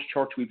the first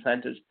church we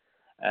planted.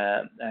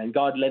 And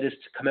God led us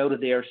to come out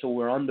of there, so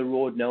we're on the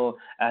road now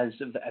as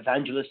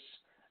evangelists.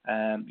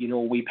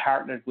 We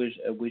partnered with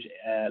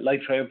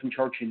Life Triumphant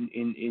Church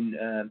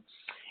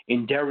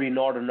in Derry,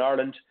 Northern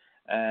Ireland,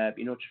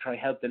 to try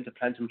to help them to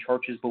plant some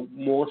churches. But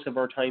most of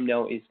our time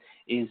now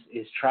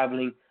is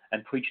traveling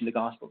and preaching the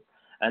gospel.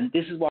 And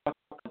this is what,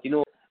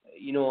 in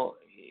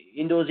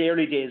those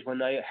early days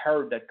when I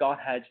heard that God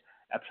had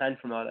a plan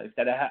for my life,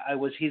 that I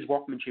was His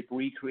workmanship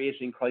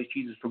recreated in Christ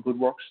Jesus for good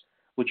works,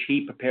 which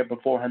He prepared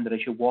beforehand that I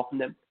should walk in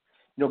them.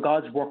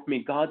 God's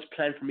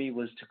plan for me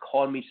was to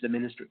call me to the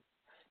ministry.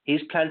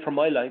 His plan for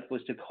my life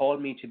was to call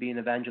me to be an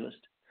evangelist,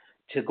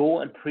 to go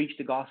and preach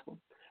the gospel,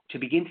 to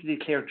begin to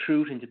declare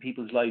truth into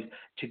people's lives,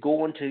 to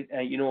go and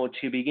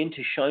to begin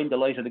to shine the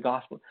light of the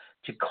gospel,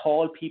 to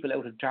call people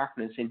out of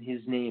darkness in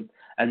His name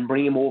and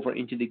bring them over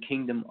into the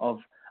kingdom of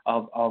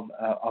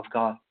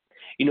God.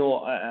 I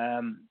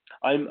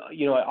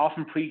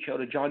often preach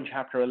out of John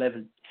chapter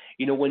 11.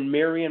 When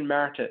Mary and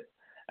Martha,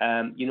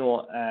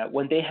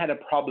 when they had a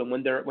problem,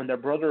 when their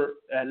brother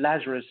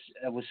Lazarus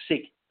was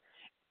sick,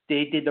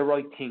 they did the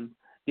right thing.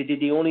 They did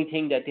the only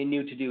thing that they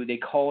knew to do. They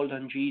called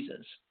on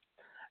Jesus.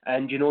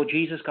 And,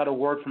 Jesus got a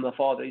word from the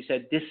Father. He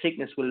said, this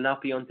sickness will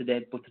not be unto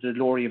death, but to the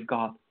glory of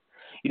God.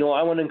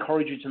 I want to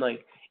encourage you tonight.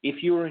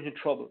 If you're in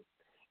trouble,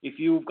 if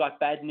you've got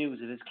bad news,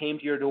 if it came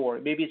to your door,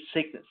 maybe it's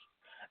sickness,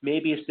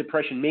 maybe it's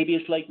depression, maybe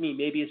it's like me,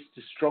 maybe it's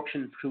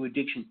destruction through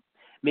addiction,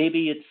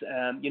 maybe it's,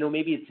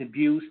 maybe it's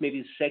abuse, maybe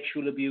it's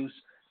sexual abuse,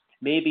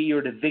 maybe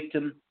you're the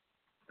victim,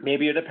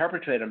 maybe you're the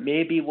perpetrator,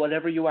 maybe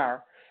whatever you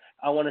are.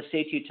 I want to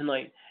say to you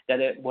tonight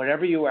that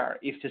wherever you are,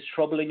 if there's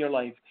trouble in your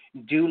life,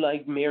 do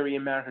like Mary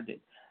and Martha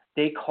did.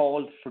 They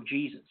called for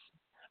Jesus,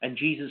 and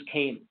Jesus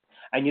came.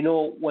 And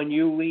when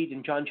you read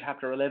in John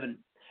chapter 11,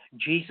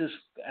 Jesus,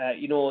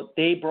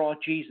 they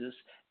brought Jesus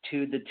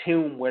to the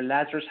tomb where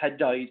Lazarus had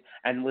died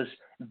and was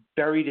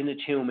buried in the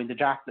tomb in the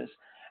darkness.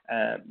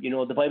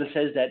 The Bible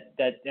says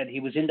that he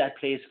was in that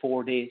place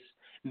 4 days.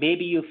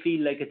 Maybe you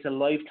feel like it's a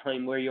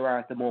lifetime where you are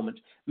at the moment.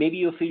 Maybe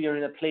you feel you're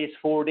in a place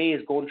 4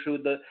 days going through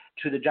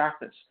the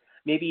darkness.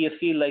 Maybe you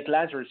feel like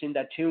Lazarus in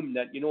that tomb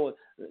that,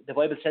 the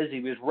Bible says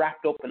he was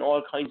wrapped up in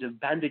all kinds of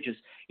bandages,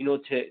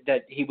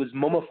 that he was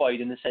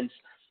mummified in a sense.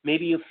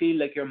 Maybe you feel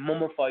like you're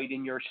mummified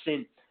in your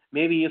sin.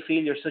 Maybe you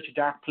feel you're such a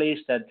dark place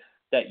that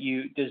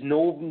there's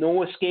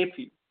no escape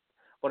for you.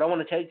 But I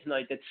want to tell you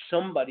tonight that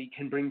somebody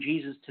can bring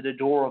Jesus to the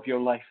door of your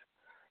life.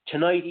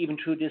 Tonight, even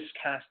through this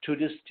cast, through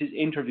this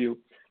interview,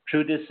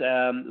 through this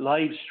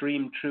live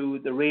stream, through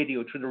the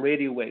radio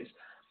waves,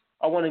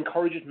 I want to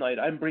encourage you tonight.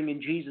 I'm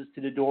bringing Jesus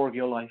to the door of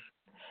your life.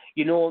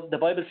 The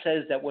Bible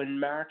says that when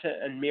Martha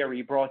and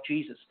Mary brought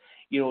Jesus,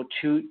 to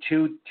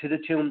the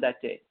tomb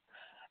that day,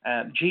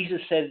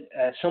 Jesus said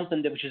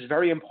something which is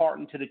very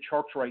important to the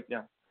church right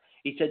now.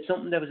 He said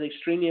something that was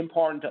extremely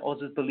important to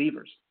us as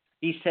believers.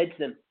 He said to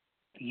them,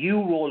 you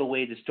roll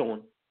away the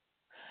stone.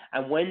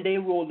 And when they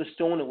rolled the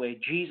stone away,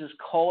 Jesus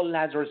called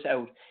Lazarus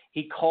out.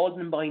 He called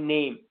him by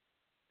name.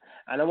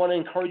 And I want to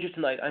encourage you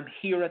tonight. I'm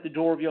here at the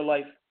door of your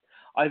life.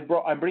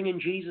 I'm bringing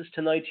Jesus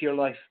tonight to your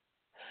life.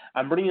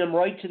 I'm bringing him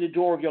right to the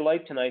door of your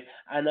life tonight,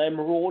 and I'm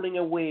rolling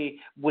away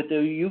with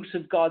the use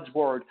of God's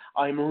word.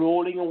 I'm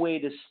rolling away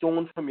the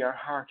stone from your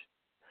heart,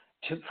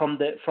 from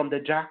the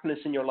darkness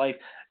in your life,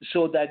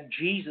 so that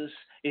Jesus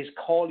is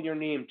calling your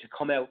name to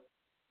come out.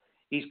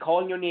 He's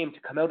calling your name to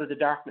come out of the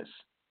darkness.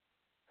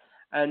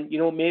 And,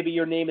 maybe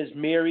your name is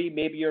Mary,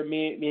 maybe your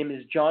name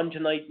is John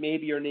tonight,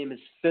 maybe your name is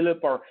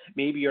Philip, or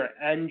maybe you're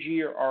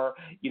Angie, or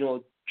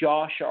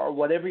Josh, or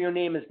whatever your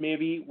name is,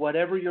 maybe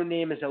whatever your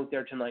name is out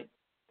there tonight.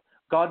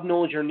 God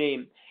knows your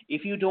name.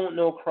 If you don't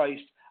know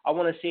Christ, I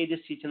want to say this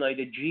to you tonight,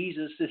 that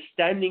Jesus is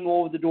standing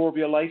over the door of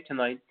your life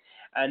tonight,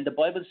 and the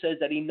Bible says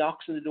that he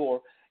knocks on the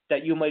door,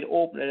 that you might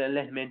open it and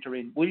let him enter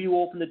in. Will you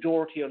open the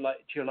door to your life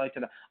tonight?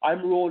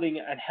 I'm rolling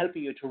and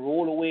helping you to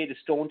roll away the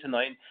stone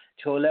tonight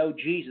to allow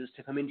Jesus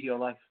to come into your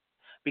life.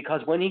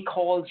 Because when he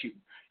calls you,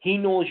 he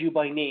knows you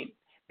by name.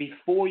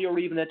 Before you're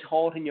even a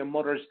thought in your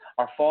mother's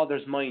or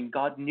father's mind,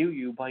 God knew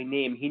you by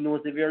name. He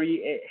knows the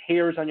very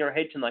hairs on your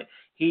head tonight.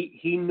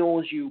 He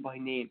knows you by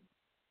name.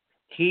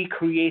 He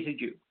created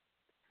you.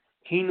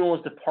 He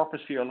knows the purpose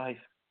for your life.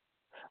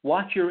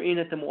 What you're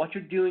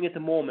doing at the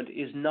moment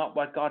is not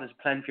what God has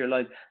planned for your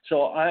life.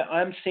 So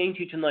I'm saying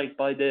to you tonight,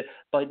 by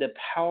the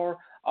power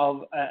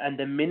of and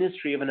the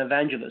ministry of an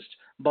evangelist,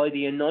 by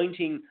the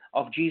anointing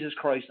of Jesus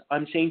Christ,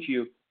 I'm saying to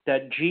you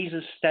that Jesus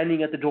is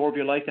standing at the door of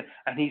your life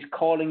and he's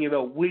calling you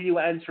out. Will you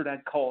answer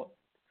that call?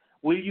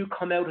 Will you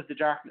come out of the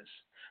darkness?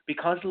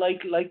 Because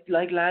like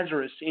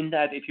Lazarus, in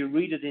that, if you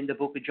read it in the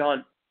book of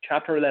John,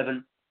 chapter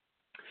 11,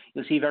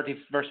 you'll see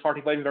verse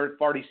 45 and verse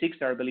 46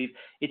 there, I believe.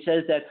 It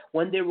says that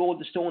when they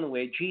rolled the stone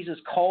away, Jesus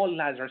called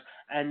Lazarus,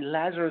 and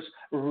Lazarus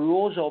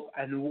rose up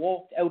and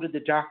walked out of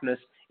the darkness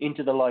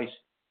into the light.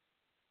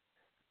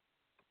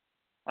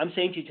 I'm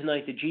saying to you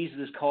tonight that Jesus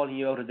is calling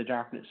you out of the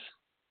darkness.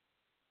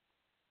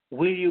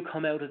 Will you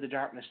come out of the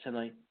darkness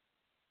tonight?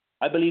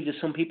 I believe there's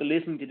some people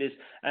listening to this,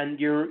 and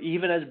you're,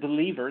 even as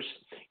believers,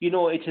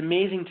 it's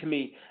amazing to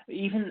me,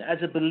 even as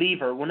a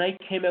believer, when I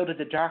came out of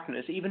the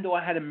darkness, even though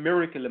I had a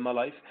miracle in my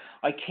life,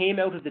 I came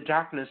out of the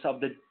darkness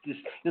of the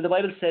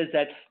Bible says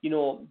that,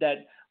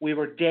 that we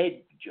were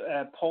dead.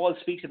 Paul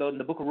speaks about in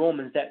the book of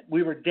Romans that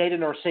we were dead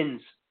in our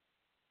sins.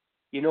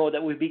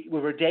 That we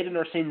were dead in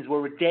our sins. We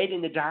were dead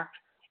in the dark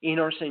in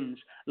our sins.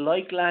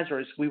 Like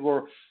Lazarus, we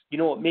were,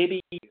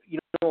 maybe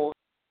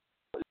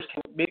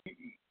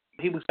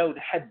he was out,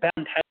 head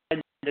bound,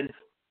 and the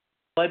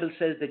Bible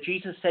says that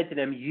Jesus said to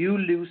them, "You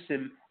loose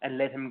him and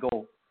let him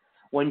go."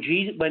 When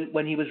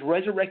he was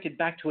resurrected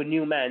back to a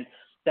new man,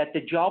 that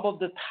the job of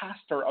the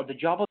pastor or the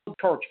job of the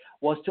church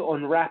was to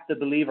unwrap the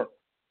believer.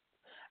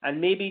 And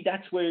maybe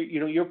that's where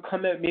you're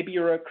come out. Maybe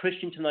you're a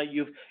Christian tonight.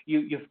 You've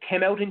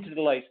come out into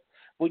the light,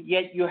 but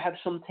yet you have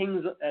some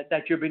things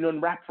that you've been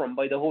unwrapped from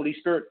by the Holy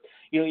Spirit.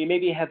 You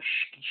maybe have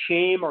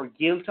shame or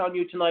guilt on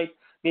you tonight.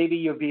 Maybe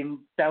you're being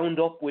bound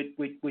up with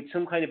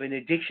some kind of an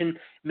addiction.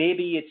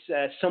 Maybe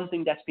it's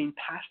something that's been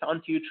passed on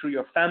to you through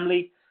your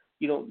family.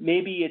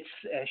 Maybe it's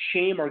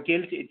shame or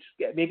guilt.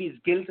 Maybe it's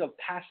guilt of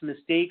past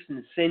mistakes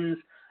and sins.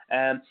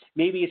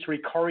 Maybe it's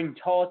recurring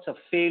thoughts of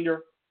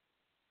failure.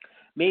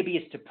 Maybe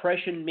it's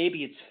depression.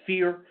 Maybe it's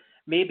fear.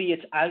 Maybe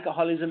it's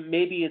alcoholism.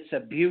 Maybe it's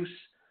abuse.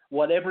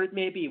 Whatever it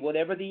may be,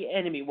 whatever the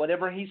enemy,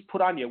 whatever he's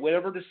put on you,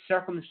 whatever the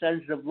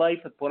circumstances of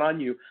life have put on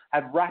you,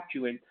 have wrapped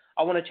you in.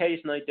 I want to tell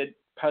you tonight that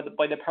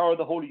by the power of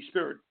the Holy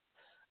Spirit,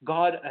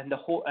 God and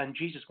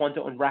Jesus want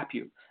to unwrap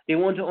you. They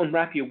want to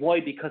unwrap you. Why?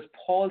 Because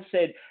Paul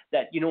said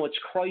that it's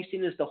Christ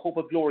in us, the hope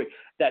of glory.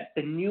 That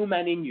the new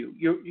man in you,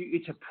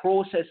 it's a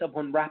process of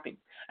unwrapping.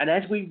 And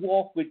as we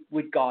walk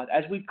with God,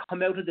 as we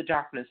come out of the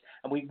darkness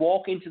and we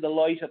walk into the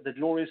light of the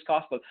glorious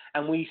gospel,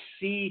 and we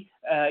see,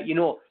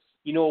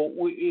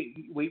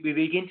 we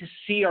begin to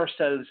see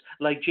ourselves,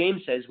 like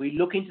James says, we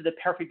look into the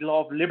perfect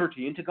law of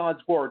liberty, into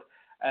God's word.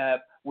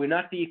 We're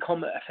not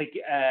become,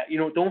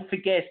 don't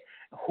forget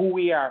who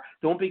we are.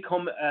 Don't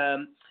become,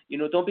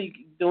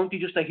 don't be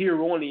just a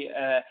hearer only,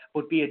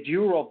 but be a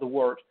doer of the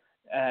word,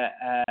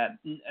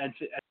 and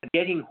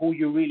getting who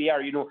you really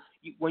are.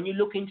 When you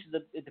look into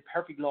the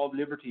perfect law of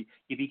liberty,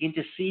 you begin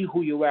to see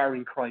who you are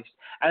in Christ,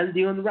 and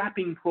the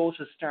unwrapping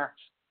process starts.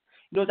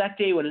 That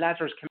day when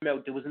Lazarus came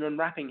out, there was an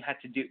unwrapping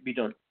had to be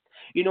done.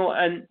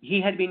 And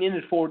he had been in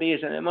it 4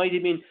 days, and it might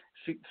have been,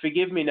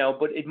 forgive me now,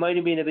 but it might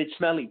have been a bit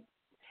smelly.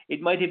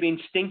 It might have been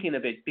stinking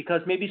a bit,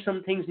 because maybe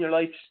some things in your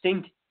life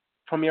stink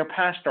from your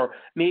past, or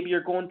maybe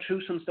you're going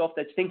through some stuff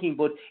that's stinking.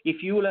 But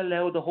if you will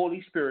allow the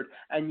Holy Spirit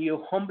and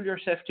you humble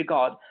yourself to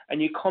God, and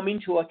you come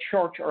into a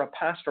church or a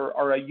pastor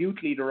or a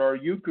youth leader or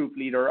a youth group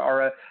leader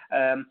or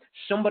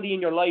somebody in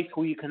your life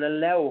who you can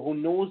allow, who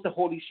knows the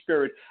Holy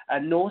Spirit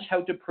and knows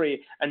how to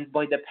pray, and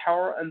by the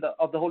power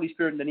of the Holy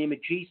Spirit in the name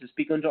of Jesus,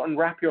 begin to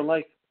unwrap your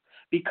life.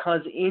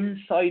 Because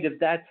inside of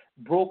that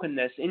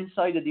brokenness,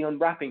 inside of the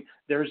unwrapping,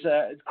 there's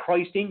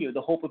Christ in you,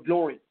 the hope of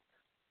glory.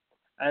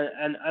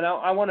 And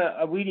I want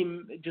to really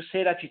just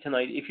say that to you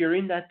tonight. If you're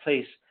in that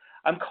place,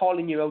 I'm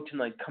calling you out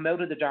tonight. Come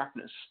out of the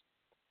darkness.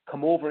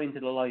 Come over into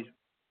the light.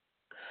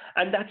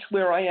 And that's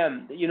where I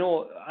am,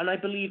 and I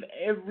believe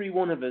every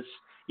one of us,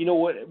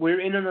 we're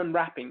in an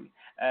unwrapping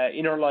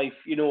in our life.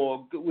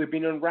 We've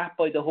been unwrapped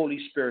by the Holy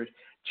Spirit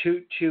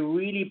to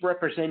really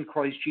represent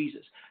Christ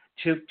Jesus.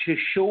 To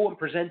show and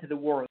present to the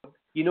world,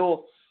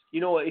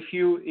 if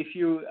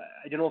you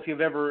I don't know if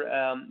you've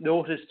ever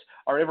noticed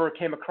or ever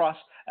came across,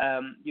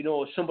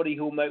 somebody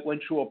who might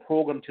went through a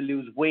program to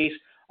lose weight,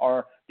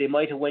 or they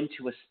might have went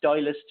to a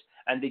stylist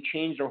and they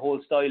changed their whole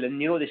style, and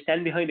they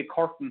stand behind a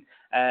curtain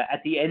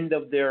at the end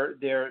of their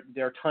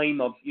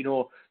time of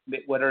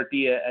whether it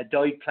be a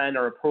diet plan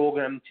or a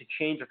program to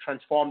change or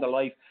transform their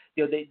life.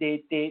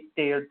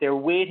 They're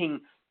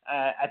waiting.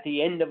 At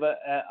the end of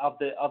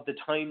the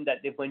time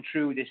that they've went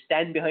through, they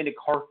stand behind a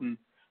curtain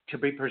to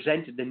be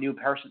presented the new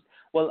person.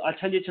 Well, I'll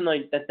tell you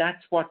tonight that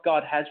that's what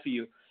God has for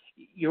you.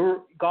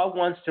 God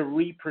wants to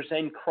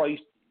represent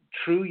Christ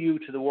through you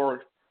to the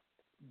world,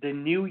 the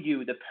new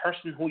you, the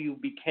person who you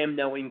became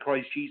now in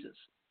Christ Jesus.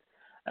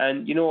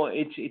 And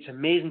it's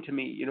amazing to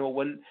me,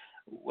 when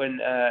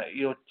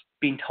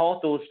being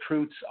taught those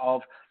truths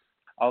of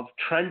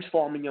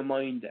transforming your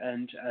mind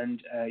and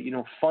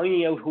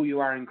finding out who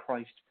you are in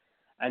Christ.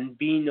 And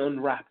being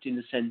unwrapped in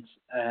a sense,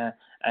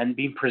 and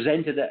being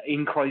presented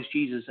in Christ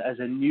Jesus as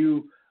a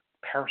new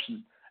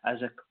person,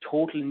 as a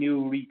total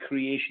new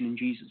recreation in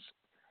Jesus.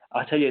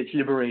 I tell you, it's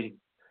liberating.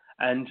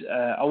 And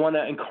I want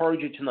to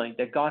encourage you tonight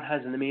that God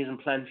has an amazing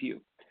plan for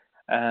you.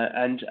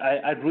 And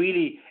I'd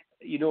really,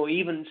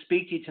 even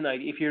speak to you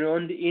tonight, if you're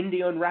in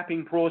the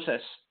unwrapping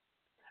process,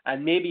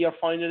 and maybe you're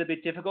finding it a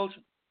bit difficult,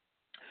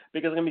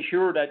 because I'm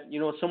sure that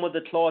some of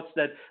the thoughts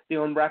that they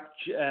unwrapped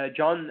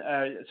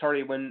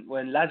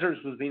when Lazarus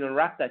was being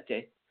unwrapped that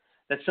day,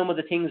 that some of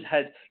the things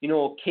had,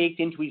 caked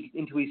into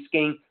his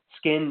skin,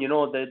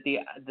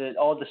 the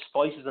all the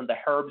spices and the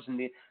herbs and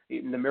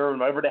the mirror and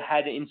whatever they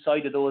had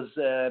inside of those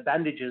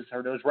bandages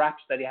or those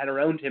wraps that he had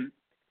around him,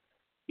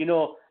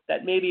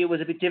 that maybe it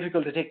was a bit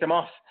difficult to take them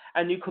off.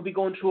 And you could be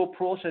going through a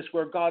process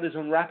where God is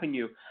unwrapping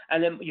you.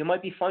 And then you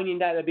might be finding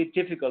that a bit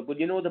difficult. But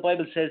the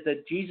Bible says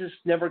that Jesus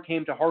never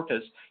came to hurt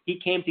us. He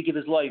came to give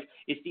his life.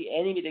 It's the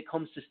enemy that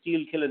comes to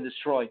steal, kill, and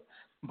destroy.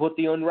 But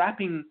the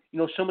unwrapping,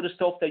 some of the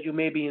stuff that you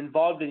may be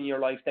involved in your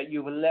life, that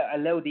you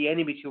allow the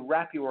enemy to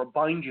wrap you or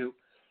bind you,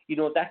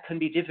 that can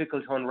be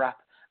difficult to unwrap.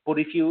 But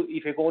if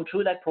you're going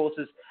through that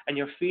process and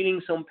you're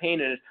feeling some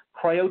pain in it,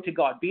 cry out to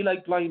God. Be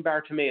like blind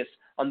Bartimaeus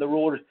on the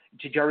road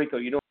to Jericho.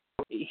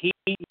 He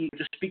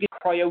just begin to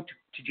cry out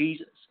to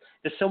Jesus.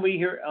 There's somebody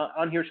here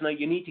on here tonight.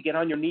 You need to get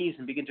on your knees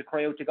and begin to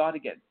cry out to God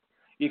again.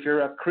 If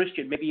you're a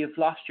Christian, maybe you've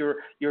lost your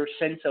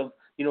sense of,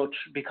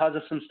 because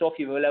of some stuff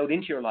you've allowed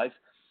into your life,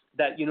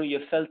 that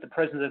you've felt the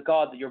presence of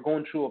God, that you're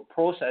going through a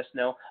process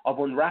now of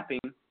unwrapping.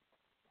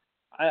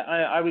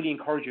 I really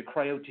encourage you,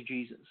 cry out to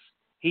Jesus.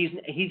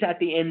 He's at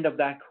the end of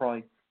that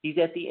cry. He's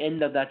at the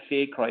end of that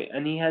faith cry,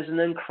 and he has an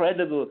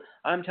incredible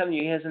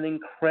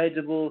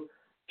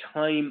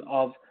time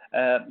of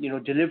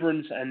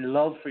deliverance and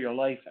love for your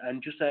life,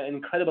 and just an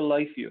incredible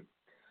life for you.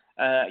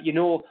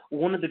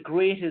 One of the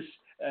greatest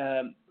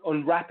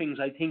unwrappings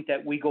I think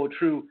that we go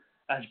through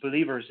as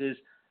believers is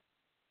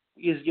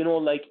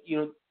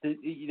the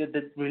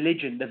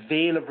religion, the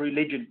veil of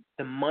religion,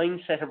 the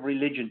mindset of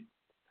religion.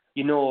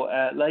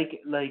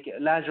 Like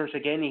Lazarus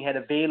again, he had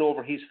a veil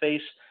over his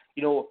face.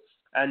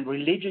 And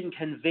religion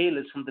can veil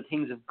us from the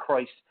things of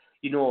Christ.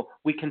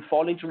 We can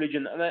fall into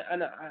religion,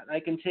 and I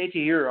can say to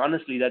you here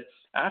honestly that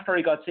after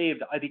I got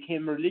saved, I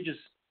became religious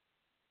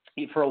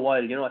for a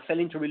while. I fell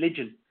into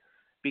religion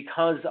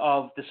because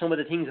of some of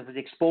the things I was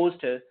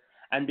exposed to,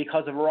 and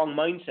because of a wrong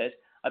mindset,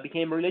 I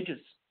became religious.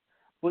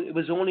 But it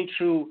was only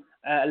through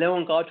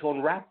allowing God to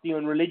unwrap the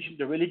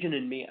religion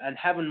in me, and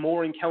having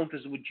more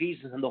encounters with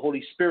Jesus and the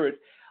Holy Spirit,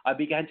 I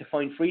began to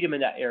find freedom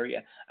in that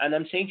area. And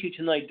I'm saying to you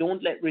tonight,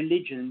 don't let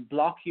religion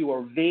block you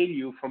or veil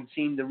you from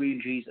seeing the real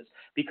Jesus.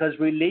 Because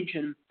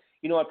religion,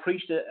 I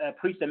preached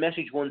a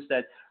message once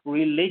that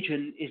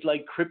religion is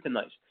like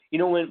kryptonite.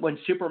 When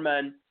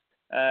Superman,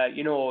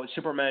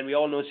 Superman, we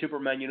all know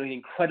Superman, he had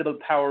incredible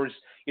powers.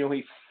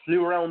 He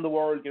flew around the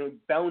world,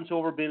 bounced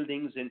over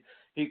buildings, and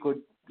he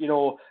could,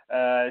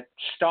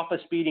 stop a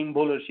speeding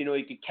bullet, he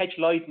could catch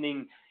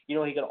lightning. He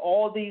got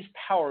all these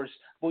powers,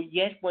 but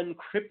yet when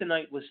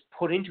kryptonite was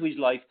put into his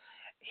life,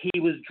 he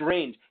was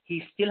drained.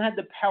 He still had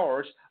the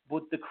powers,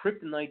 but the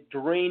kryptonite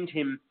drained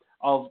him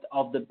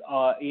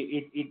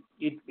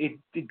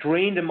it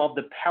drained him of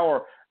the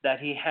power that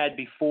he had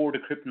before the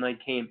kryptonite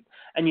came.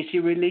 And you see,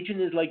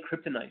 religion is like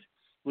kryptonite.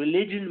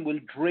 Religion will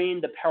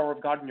drain the power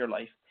of God in your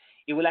life.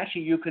 It will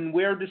actually, you can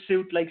wear the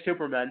suit like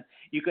Superman.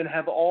 You can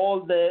have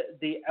all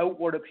the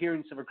outward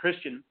appearance of a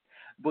Christian,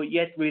 but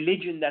yet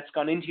religion that's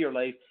gone into your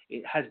life,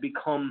 it has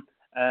become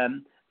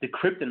the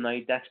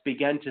kryptonite that's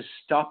began to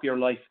stop your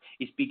life.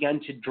 It's began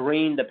to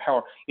drain the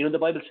power. The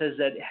Bible says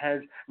that it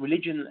has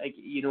religion,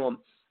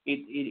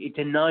 it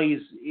denies,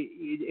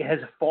 it has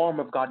a form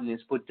of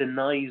godliness, but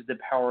denies the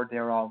power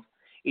thereof.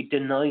 It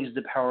denies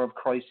the power of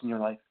Christ in your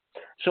life.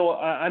 So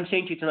I'm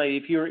saying to you tonight,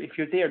 if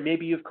you're there,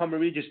 maybe you've come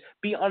religious,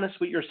 be honest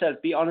with yourself,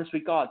 be honest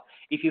with God.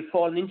 If you've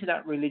fallen into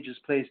that religious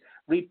place,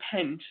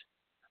 repent.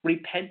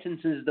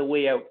 Repentance is the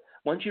way out.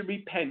 Once you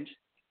repent,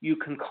 you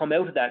can come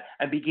out of that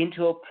and begin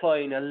to apply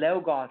and allow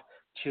God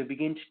to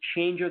begin to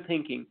change your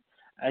thinking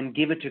and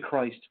give it to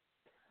Christ.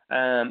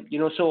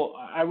 So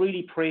I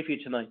really pray for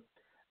you tonight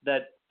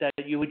that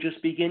you would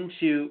just begin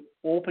to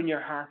open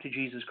your heart to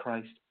Jesus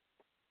Christ.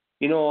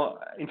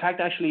 In fact,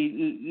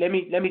 actually, let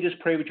me just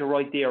pray with you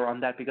right there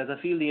on that, because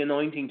I feel the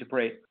anointing to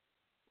pray.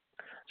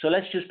 So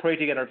let's just pray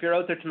together. If you're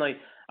out there tonight,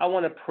 I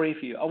want to pray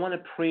for you. I want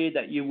to pray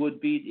that you would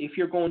be, if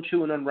you're going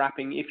through an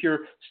unwrapping, if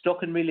you're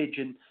stuck in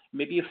religion,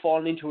 maybe you've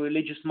fallen into a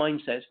religious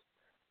mindset.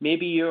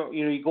 Maybe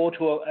you go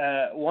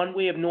to one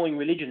way of knowing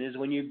religion is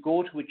when you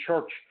go to a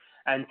church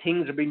and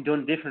things are being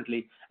done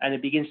differently, and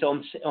it begins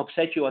to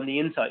upset you on the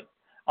inside,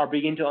 or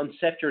begin to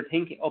upset your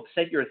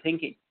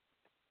thinking.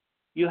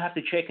 You have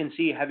to check and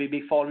see, have you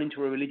been fallen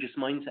into a religious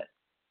mindset?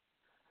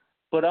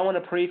 But I want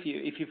to pray for you.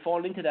 If you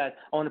fall into that,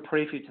 I want to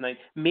pray for you tonight.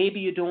 Maybe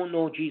you don't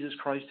know Jesus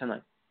Christ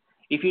tonight.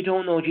 If you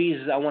don't know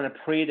Jesus, I want to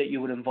pray that you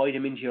would invite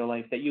him into your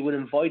life, that you would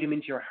invite him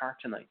into your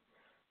heart tonight.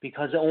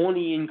 Because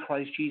only in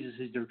Christ Jesus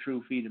is there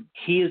true freedom.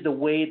 He is the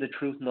way, the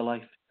truth, and the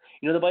life.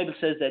 The Bible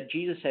says that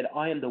Jesus said,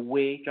 I am the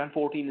way. John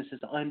 14, it says,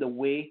 I am the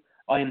way,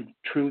 I am the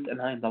truth,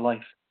 and I am the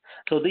life.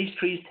 So these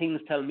three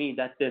things tell me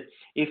that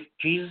if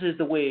Jesus is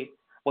the way,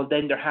 well,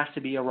 then there has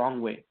to be a wrong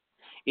way.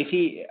 If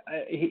he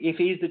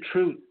is the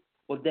truth,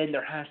 well, then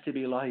there has to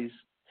be lies.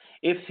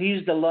 If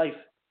he's the life,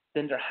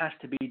 then there has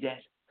to be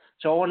death.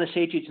 So I want to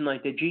say to you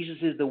tonight that Jesus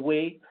is the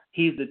way,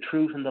 he's the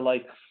truth, and the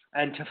life.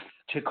 And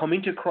to come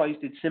into Christ,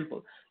 it's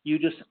simple. You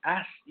just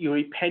ask, you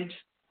repent.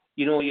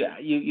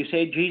 You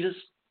say, Jesus,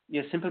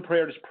 your simple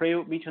prayer, just pray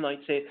with me tonight.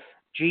 Say,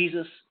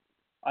 Jesus,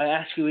 I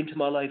ask you into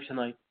my life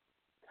tonight.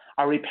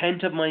 I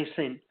repent of my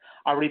sin.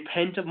 I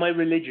repent of my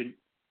religion.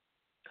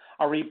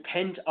 I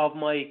repent of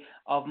my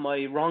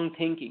wrong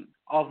thinking,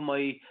 of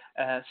my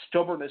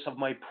stubbornness, of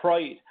my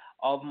pride,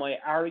 of my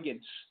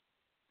arrogance.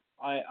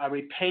 I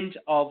repent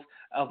of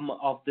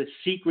the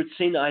secret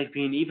sin I've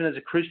been, even as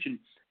a Christian,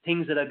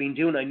 things that I've been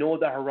doing. I know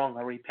that are wrong.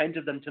 I repent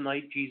of them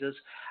tonight, Jesus.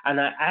 And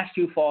I ask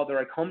you, Father,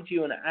 I come to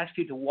you and I ask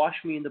you to wash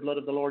me in the blood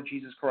of the Lord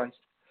Jesus Christ.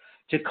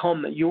 To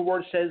come. Your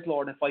word says,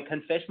 Lord, if I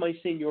confess my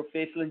sin, you're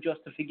faithful and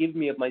just to forgive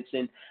me of my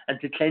sin and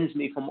to cleanse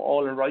me from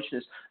all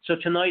unrighteousness. So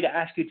tonight I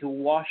ask you to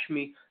wash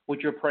me with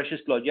your precious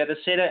blood. You have to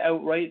say that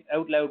out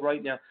loud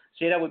right now.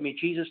 Say that with me.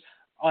 Jesus,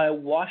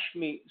 wash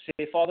me.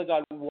 Say, Father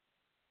God, wash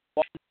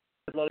me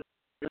with the blood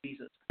of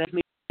Jesus. Cleanse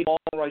me from all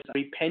unrighteousness. I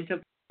repent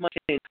of my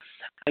sin.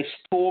 I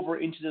step over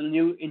into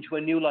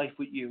a new life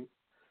with you.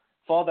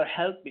 Father,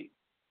 help me.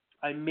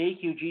 I make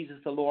you, Jesus,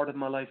 the Lord of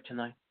my life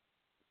tonight.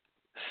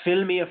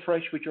 Fill me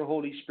afresh with your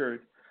Holy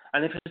Spirit.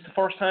 And if it's the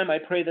first time, I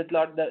pray that,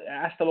 Lord,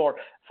 ask the Lord,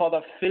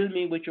 Father, fill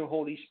me with your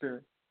Holy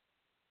Spirit.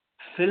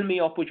 Fill me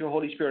up with your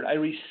Holy Spirit. I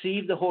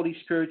receive the Holy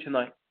Spirit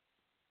tonight.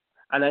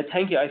 And I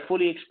thank you. I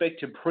fully expect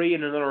to pray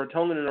in another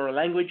tongue, in another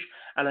language.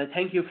 And I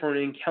thank you for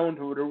an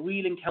encounter, with a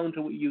real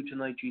encounter with you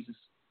tonight, Jesus.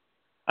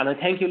 And I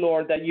thank you,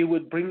 Lord, that you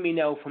would bring me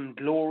now from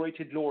glory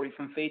to glory,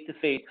 from faith to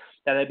faith,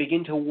 that I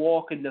begin to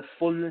walk in the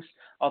fullness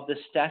of the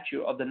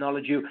stature of the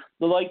knowledge of you.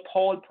 Like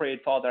Paul prayed,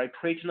 Father, I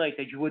pray tonight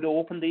that you would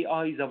open the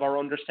eyes of our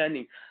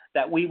understanding,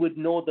 that we would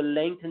know the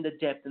length and the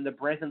depth and the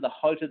breadth and the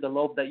height of the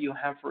love that you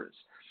have for us,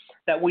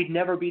 that we'd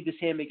never be the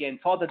same again.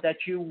 Father,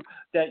 you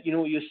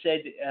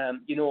said,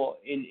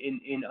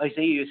 in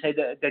Isaiah, you said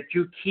that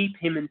you keep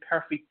him in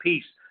perfect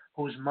peace,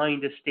 whose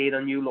mind is stayed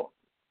on you, Lord.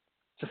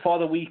 So,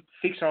 Father, we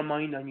fix our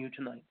mind on you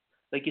tonight.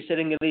 Like you said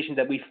in Galatians,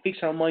 that we fix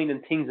our mind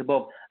on things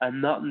above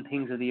and not on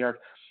things of the earth.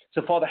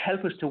 So, Father,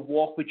 help us to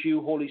walk with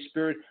you, Holy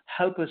Spirit.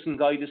 Help us and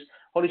guide us.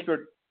 Holy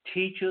Spirit,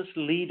 teach us,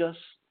 lead us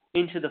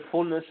into the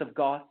fullness of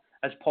God,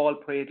 as Paul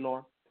prayed,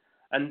 Lord.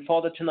 And,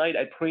 Father, tonight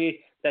I pray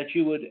that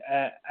you would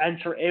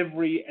answer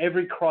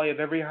every cry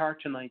of every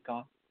heart tonight,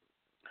 God.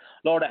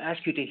 Lord, I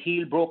ask you to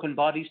heal broken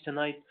bodies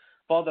tonight.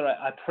 Father,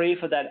 I pray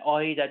for that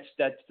eye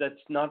that's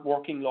not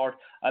working, Lord.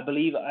 I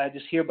believe I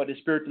just hear by the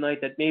Spirit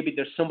tonight that maybe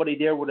there's somebody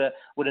there with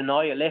an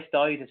eye, a left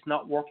eye that's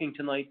not working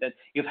tonight, that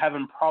you're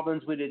having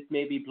problems with it,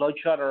 maybe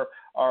bloodshot or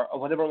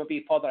whatever it might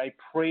be. Father, I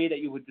pray that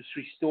you would just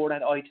restore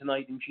that eye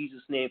tonight in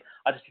Jesus' name.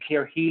 I just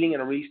declare healing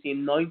and I release the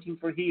anointing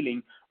for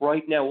healing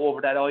right now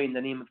over that eye in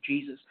the name of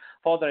Jesus.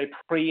 Father, I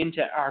pray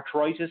into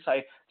arthritis.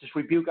 I just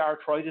rebuke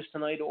arthritis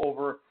tonight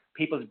over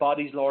people's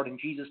bodies, Lord, in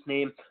Jesus'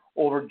 name,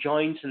 over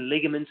joints and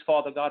ligaments,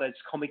 Father God. I just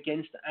come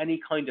against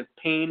any kind of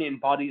pain in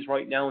bodies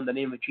right now in the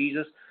name of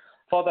Jesus.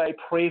 Father, I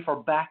pray for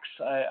backs.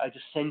 I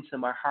just sense in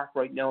my heart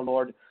right now,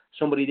 Lord,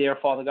 somebody there,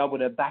 Father God,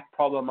 with a back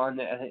problem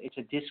it's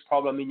a disc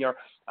problem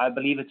I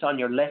believe it's on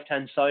your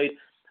left-hand side.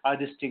 I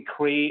just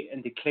decree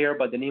and declare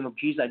by the name of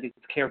Jesus, I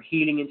declare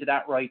healing into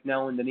that right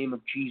now in the name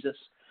of Jesus.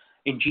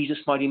 In Jesus'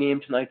 mighty name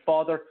tonight,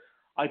 Father,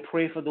 I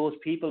pray for those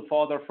people,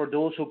 Father, for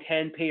those who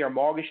can pay your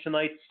mortgage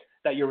tonight,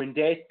 that you're in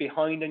debt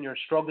behind and you're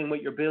struggling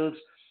with your bills.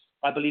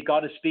 I believe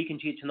God is speaking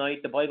to you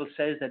tonight. The Bible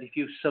says that if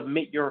you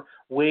submit your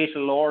way to the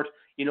Lord,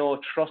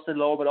 trust in the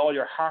Lord with all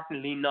your heart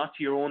and lean not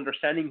to your own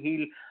understanding,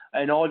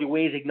 He'll in all your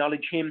ways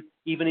acknowledge Him,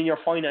 even in your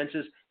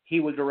finances, He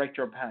will direct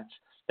your paths.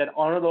 That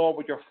honor the Lord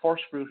with your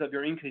first fruit of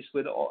your increase,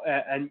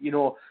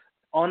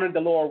 honor the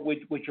Lord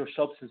with your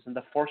substance and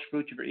the first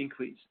fruit of your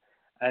increase,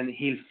 and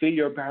He'll fill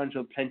your barns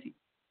with plenty,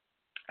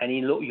 and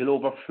you'll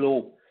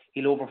overflow.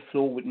 He'll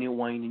overflow with new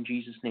wine in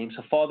Jesus' name.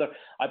 So, Father,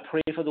 I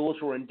pray for those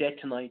who are in debt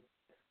tonight,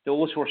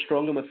 those who are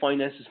struggling with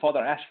finances. Father,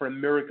 I ask for a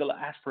miracle.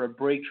 I ask for a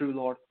breakthrough,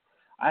 Lord.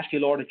 I ask you,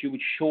 Lord, that you would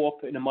show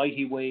up in a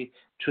mighty way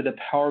through the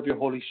power of your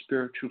Holy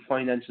Spirit, through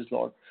finances,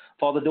 Lord.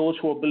 Father, those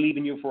who are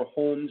believing you for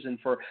homes and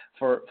for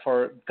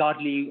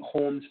godly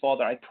homes,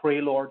 Father, I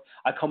pray, Lord,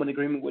 I come in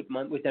agreement with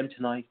them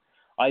tonight.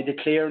 I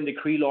declare and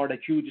decree, Lord,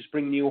 that you just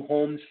bring new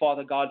homes,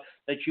 Father God,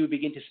 that you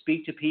begin to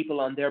speak to people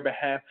on their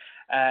behalf,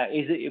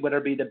 whether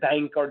it be the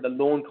bank or the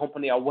loan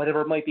company or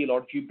whatever it might be,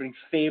 Lord, you bring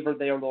favor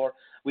there, Lord.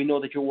 We know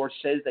that your word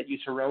says that you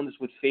surround us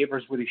with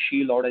favors with a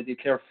shield, Lord. I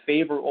declare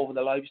favor over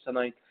the lives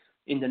tonight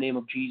in the name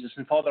of Jesus.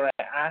 And Father,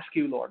 I ask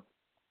you, Lord,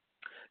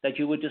 that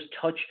you would just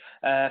touch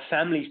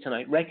families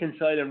tonight,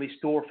 reconcile and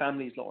restore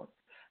families, Lord,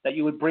 that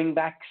you would bring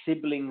back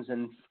siblings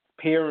and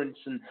parents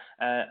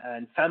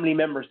and family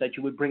members, that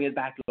you would bring it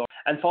back, Lord.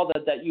 And Father,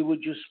 that you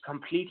would just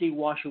completely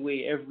wash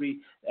away every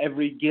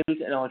guilt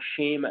and all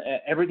shame,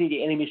 everything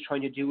the enemy is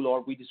trying to do,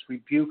 Lord. We just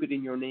rebuke it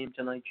in your name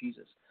tonight,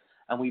 Jesus.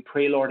 And we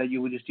pray, Lord, that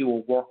you would just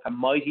do a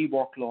mighty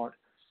work, Lord,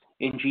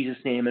 in Jesus'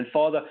 name. And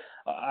Father,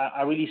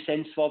 I really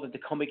sense, Father, to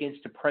come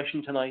against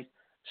depression tonight,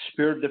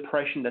 spirit of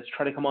depression that's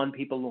trying to come on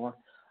people, Lord.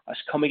 I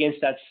come against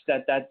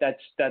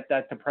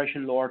that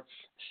depression, Lord.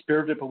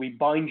 Spirit of it, but we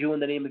bind you in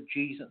the name of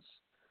Jesus.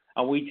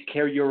 And we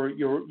declare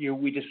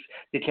we just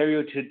declare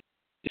you to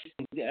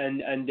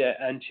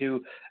and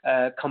to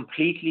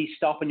completely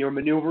stop in your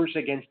maneuvers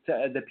against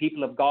the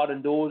people of God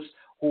and those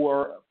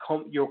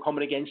you're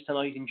coming against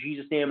tonight in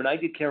Jesus' name. And I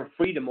declare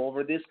freedom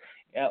over this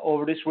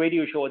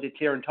radio show, I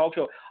declare and talk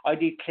show. I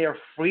declare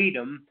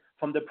freedom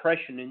from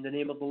depression in the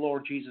name of the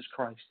Lord Jesus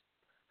Christ.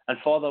 And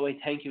Father, I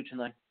thank you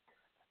tonight.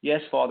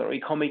 Yes, Father, we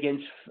come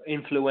against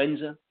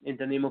influenza in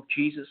the name of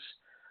Jesus.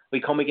 We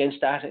come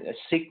against that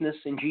sickness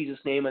in Jesus'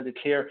 name and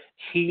declare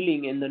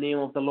healing in the name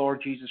of the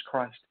Lord Jesus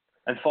Christ.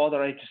 And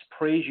Father, I just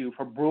praise you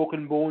for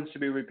broken bones to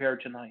be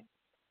repaired tonight.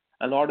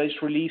 And Lord, I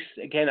just release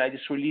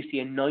the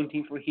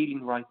anointing for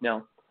healing right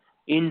now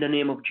in the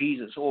name of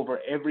Jesus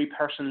over every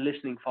person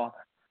listening, Father.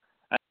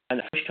 And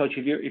a fresh touch,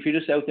 if you're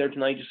just out there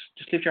tonight,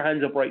 just lift your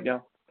hands up right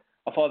now.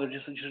 Father,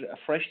 just a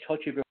fresh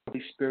touch of your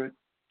Holy Spirit,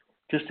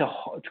 just to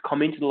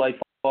come into the life,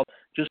 Father,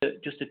 just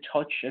to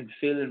touch and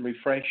fill and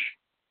refresh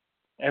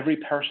every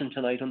person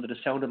tonight under the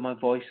sound of my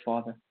voice,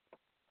 Father.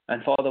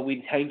 And Father,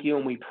 we thank you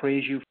and we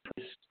praise you for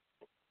this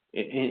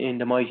in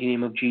the mighty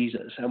name of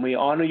Jesus. And we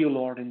honor you,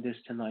 Lord, in this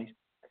tonight,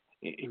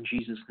 in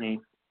Jesus'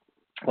 name.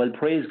 Well,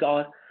 praise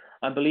God.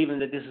 I'm believing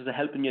that this is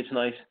helping you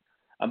tonight.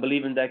 I'm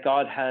believing that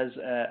God has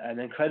an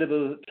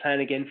incredible plan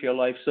again for your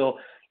life. So,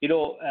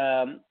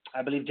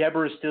 I believe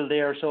Deborah is still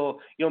there.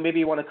 So, maybe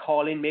you want to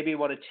call in, maybe you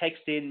want to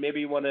text in, maybe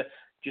you want to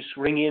just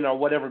ring in or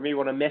whatever. Maybe you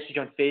want to message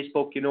on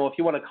Facebook. If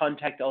you want to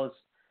contact us,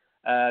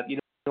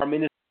 our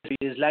ministry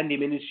is Landy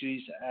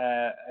Ministries,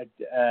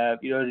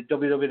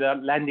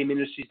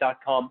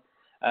 www.landyministries.com.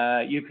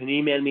 You can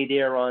email me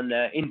there on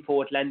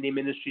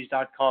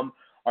info@landyministries.com,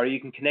 or you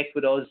can connect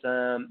with us,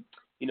 on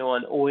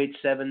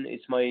 087.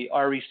 It's my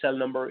Irish cell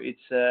number.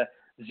 It's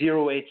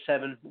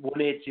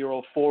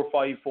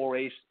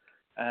 087-180-4548.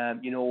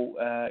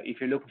 If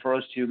you're looking for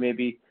us to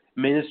maybe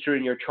minister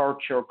in your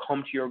church or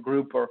come to your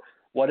group or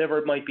whatever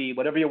it might be,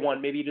 whatever you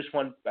want. Maybe you just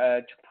want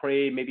to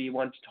pray. Maybe you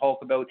want to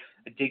talk about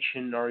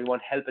addiction or you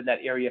want help in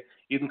that area.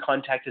 You can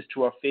contact us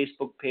through our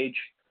Facebook page.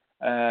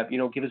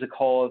 Give us a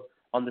call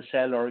on the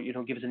cell or,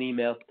 give us an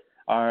email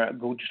or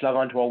just log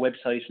on to our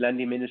website,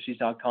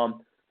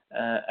 landyministries.com.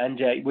 And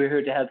we're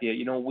here to help you.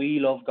 We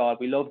love God.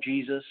 We love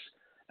Jesus.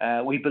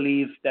 We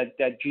believe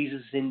that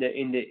Jesus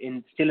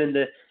is still in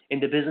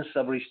the business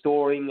of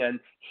restoring and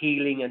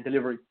healing and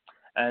delivering.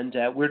 And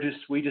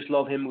we just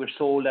love him. We're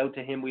sold out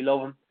to him. We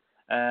love him.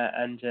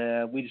 And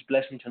we just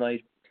bless him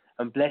tonight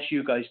and bless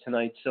you guys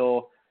tonight.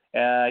 So,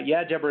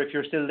 Deborah, if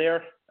you're still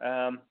there,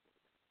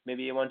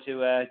 maybe you want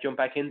to jump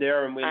back in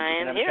there and we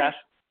can have a chat.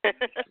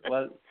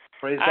 Well,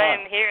 praise God. I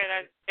am here.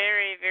 That's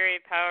very, very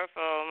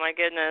powerful. My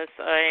goodness,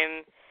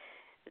 I'm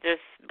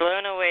just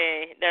blown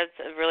away. That's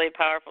a really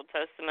powerful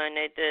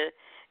testimony to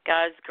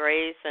God's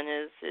grace and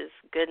his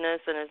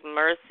goodness and his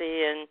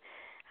mercy and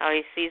how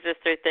he sees us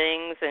through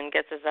things and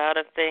gets us out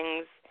of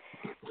things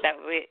that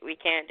we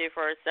can't do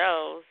for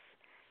ourselves.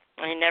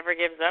 And he never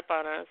gives up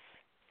on us.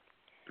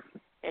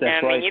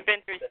 That's right. You've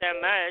been through so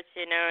much,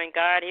 and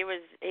God, he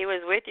was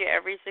with you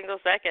every single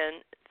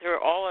second through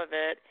all of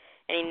it,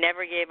 and he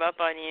never gave up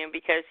on you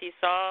because he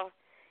saw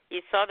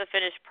the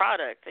finished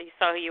product. He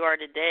saw who you are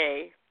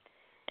today,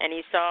 and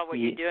he saw what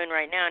you're doing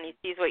right now, and he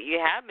sees what you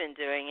have been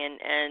doing,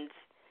 and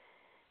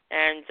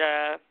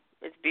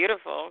it's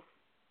beautiful.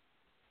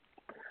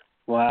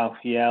 Wow.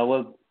 Yeah.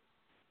 Well,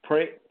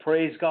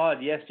 praise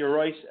God. Yes, you're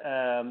right,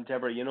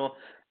 Deborah.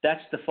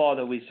 That's the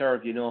Father we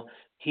serve. He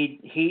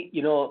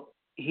knows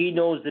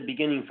the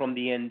beginning from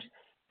the end.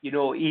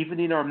 Even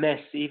in our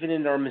mess, even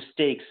in our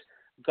mistakes,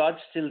 God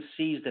still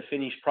sees the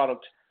finished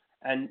product.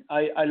 And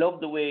I love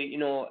the way,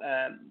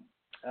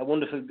 a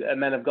wonderful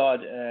man of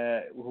God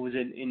who was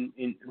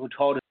who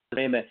taught us,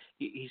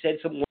 he said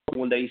something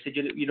one day. He said,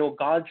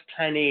 God's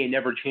plan A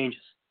never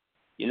changes.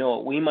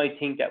 We might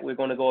think that we're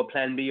going to go a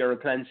plan B or a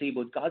plan C,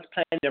 but God's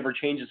plan never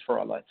changes for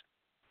our lives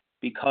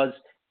because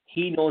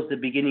he knows the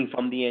beginning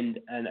from the end.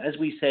 And as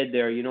we said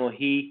there, he knows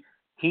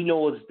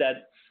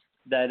that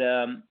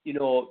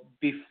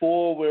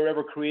before we were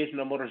ever created in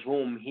our mother's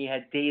womb, he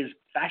had days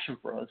fashioned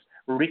for us,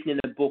 written in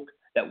a book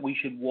that we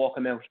should walk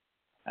them out.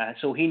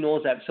 So he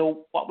knows that.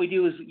 So what we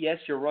do is, yes,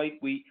 you're right.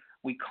 We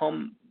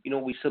come,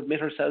 we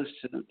submit ourselves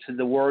to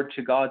the Word,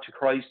 to God, to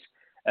Christ,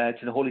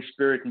 to the Holy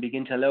Spirit, and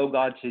begin to allow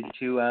God to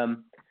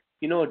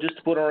just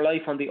to put our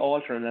life on the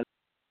altar and allow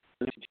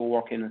him to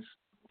work in us.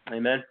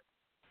 Amen.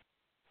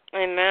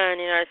 Amen.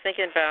 I was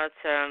thinking about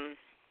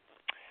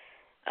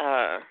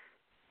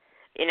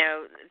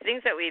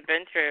things that we've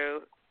been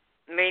through.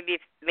 Maybe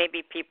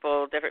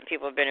different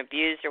people have been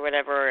abused or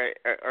whatever,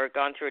 or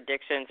gone through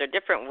addictions or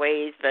different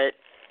ways, but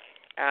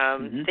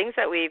things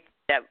that we've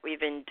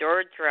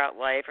endured throughout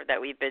life or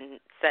that we've been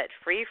set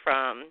free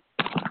from.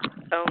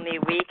 Only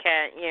we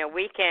can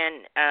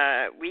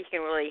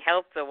really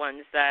help the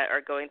ones that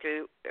are going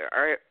through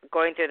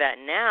that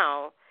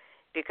now,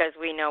 because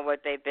we know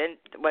what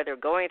they're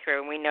going through,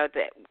 and we know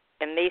that,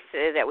 and they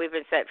say that we've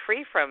been set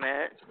free from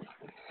it,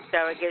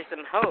 so it gives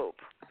them hope.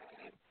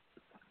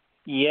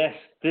 Yes,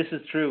 this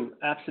is true.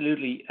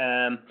 Absolutely.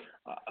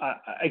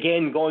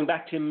 again, going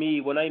back to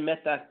me, when I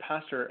met that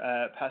pastor,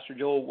 Pastor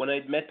Joe, when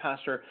I met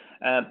Pastor,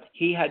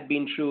 he had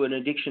been through an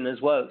addiction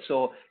as well.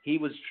 So he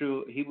was,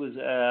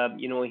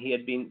 he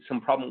had been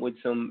some problem with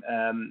some,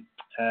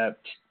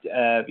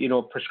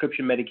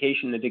 prescription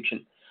medication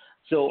addiction.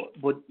 So,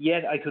 but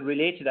yet I could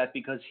relate to that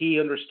because he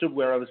understood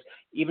where I was,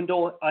 even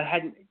though I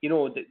hadn't,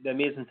 the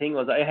amazing thing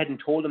was I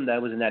hadn't told him that I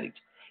was an addict.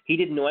 He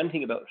didn't know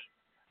anything about it.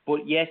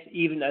 But yet,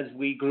 even as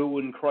we grew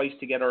in Christ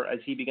together, as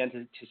he began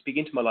to speak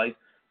into my life,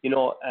 he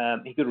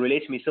could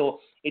relate to me. So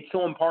it's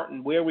so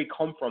important where we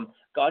come from.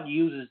 God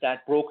uses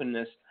that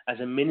brokenness as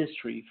a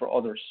ministry for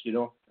others,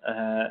 so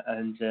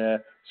that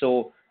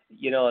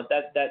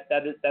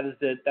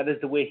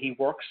is the way he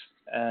works.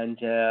 And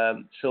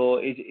so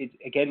it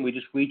again, we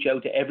just reach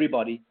out to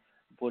everybody,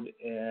 but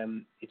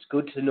it's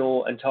good to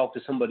know and talk to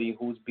somebody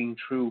who's been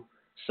through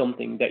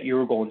something that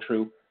you're going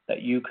through,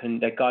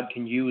 that God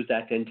can use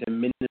that then to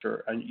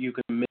minister, and you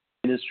can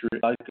minister,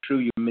 God can through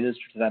you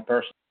minister to that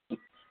person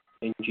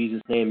in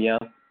Jesus' name, yeah.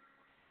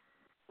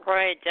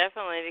 Right,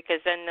 definitely,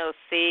 because then they'll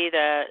see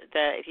that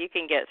if you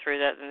can get through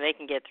that, then they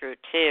can get through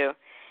it too.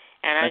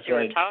 And as you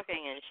were talking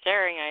and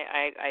sharing,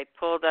 I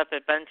pulled up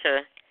a bunch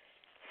of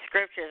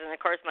scriptures, and of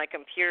course my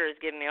computer is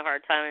giving me a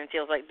hard time and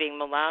feels like being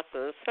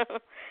molasses.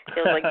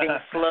 Feels like being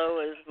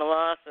slow as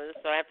molasses,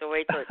 so I have to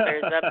wait till it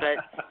clears up. But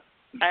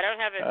I don't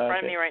have it in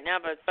front of me right now,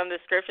 but some of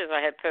the scriptures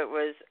I had put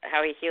was how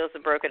he heals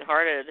the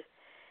brokenhearted,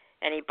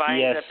 and he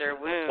binds up their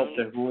wounds. Up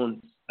their wounds.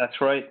 That's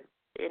right.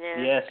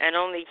 Yes. And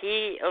only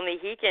he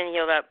can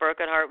heal that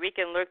broken heart. We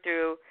can look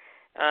through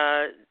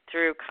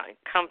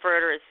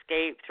comfort or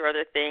escape through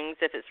other things,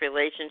 if it's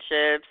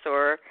relationships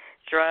or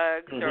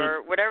drugs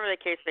or whatever the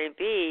case may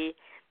be,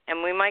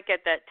 and we might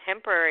get that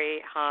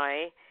temporary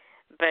high,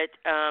 but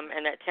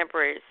and that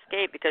temporary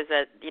escape because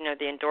that the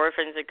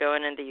endorphins are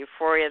going and the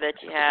euphoria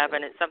that you have,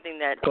 and it's something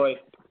that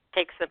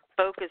takes the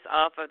focus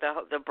off of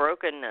the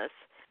brokenness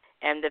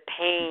and the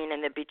pain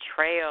and the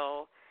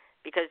betrayal,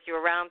 because you're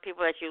around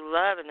people that you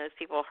love and those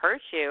people hurt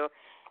you.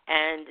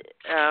 And,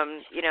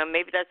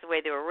 maybe that's the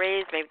way they were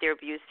raised. Maybe they were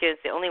abused too.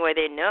 It's the only way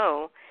they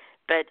know.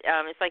 But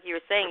it's like you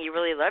were saying, you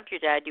really loved your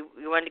dad. You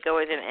wanted to go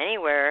with him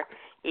anywhere,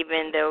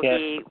 even though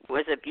he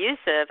was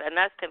abusive. And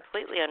that's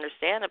completely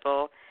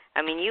understandable.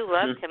 I mean, you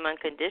loved him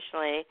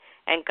unconditionally.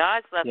 And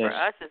God's love for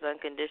us is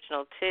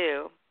unconditional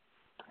too.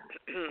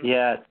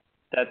 Yeah.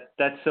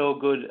 That's so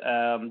good,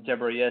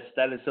 Deborah. Yes,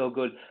 that is so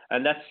good,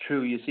 and that's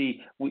true. You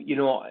see, and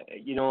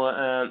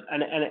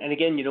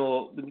again,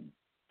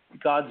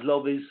 God's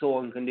love is so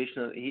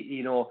unconditional.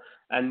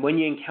 And when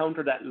you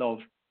encounter that love,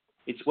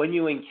 it's when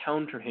you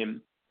encounter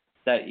Him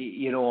that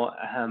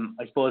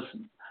I suppose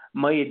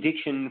my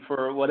addiction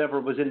for whatever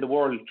was in the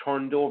world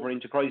turned over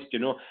into Christ.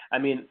 I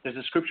mean, there's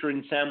a scripture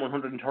in Psalm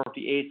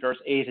 138, verse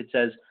 8. It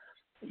says,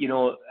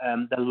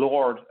 the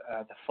Lord,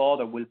 the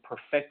Father, will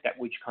perfect that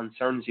which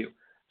concerns you.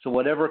 So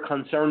whatever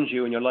concerns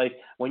you in your life,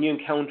 when you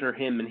encounter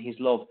Him and His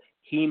love,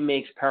 He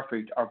makes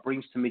perfect or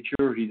brings to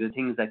maturity the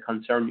things that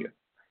concern you.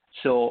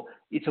 So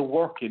it's a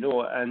work,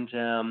 and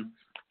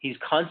He's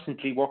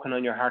constantly working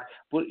on your heart.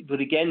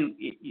 But again,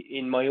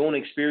 in my own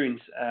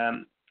experience,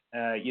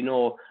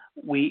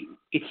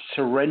 it's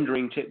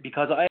surrendering to,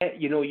 because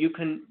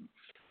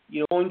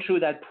going through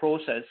that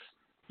process,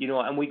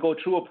 and we go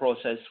through a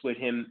process with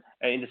Him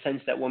in the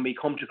sense that when we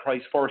come to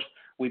Christ first,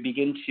 we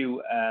begin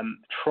to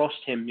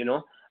trust Him,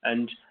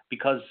 and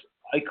because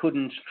I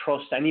couldn't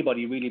trust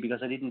anybody really,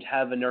 because I didn't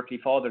have an earthly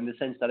father, in the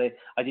sense that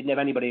I didn't have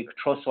anybody I could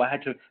trust, so I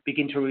had to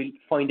begin to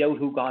find out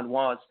who God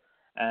was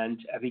and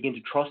begin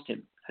to trust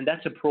Him. And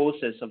that's a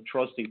process of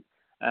trusting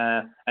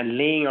and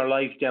laying our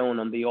life down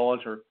on the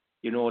altar,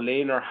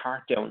 laying our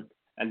heart down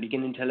and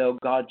beginning to allow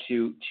God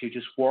to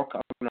just work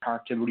on our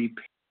heart, to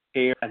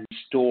repair and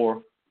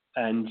restore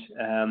and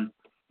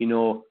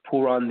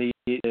pour on the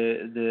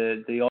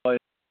oil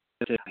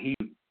to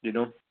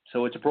heal,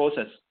 so it's a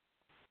process.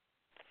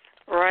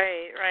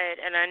 Right,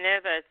 and I know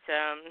that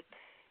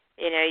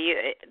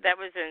that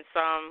was in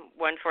Psalm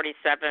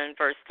 147,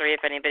 verse 3.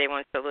 If anybody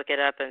wants to look it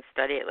up and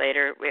study it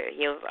later, He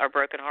heals our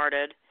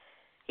brokenhearted.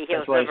 He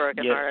heals the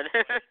brokenhearted.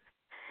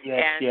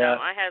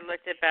 I had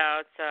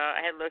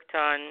looked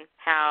on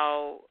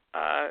how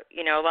a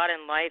lot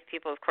in life,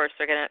 people, of course,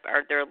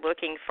 they're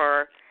looking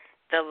for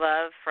the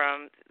love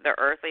from the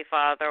earthly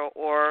father,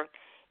 or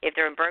if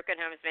they're in broken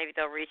homes, maybe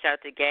they'll reach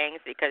out to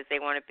gangs because they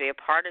want to be a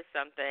part of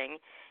something,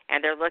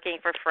 and they're looking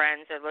for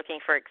friends, they're looking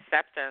for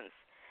acceptance.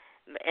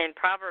 In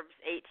Proverbs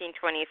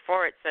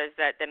 18:24, it says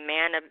that the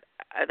man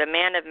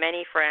of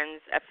many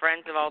friends, a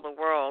friend of all the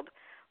world,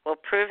 will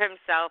prove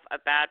himself a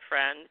bad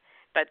friend,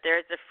 but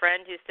there's a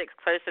friend who sticks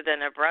closer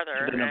than a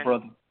brother.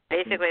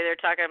 Basically, they're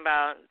talking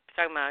about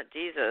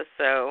Jesus.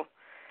 So,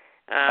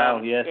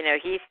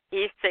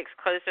 he sticks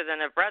closer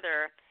than a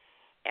brother.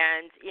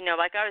 And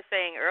like I was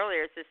saying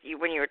earlier, it's just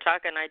when you were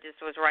talking, I just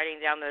was writing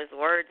down those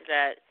words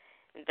that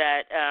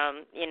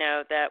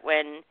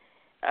when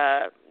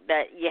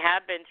that you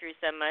have been through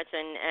so much,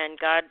 and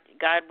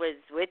God was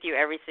with you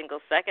every single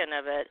second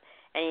of it,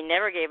 and He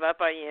never gave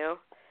up on you.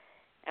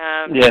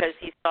 Yes. because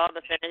he saw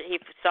the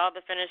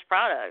finished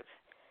product.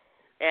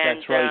 And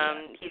That's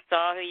right. he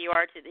saw who you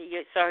are this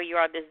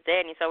day,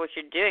 and he saw what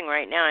you're doing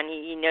right now, and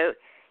he knew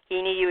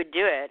you would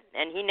do it,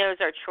 and he knows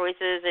our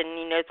choices, and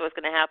he knows what's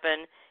going to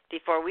happen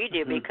before we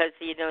do, because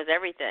he knows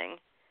everything.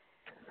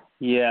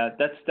 Yeah,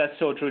 that's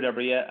so true,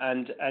 Deborah. Yeah,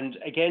 and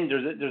again,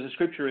 there's a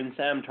scripture in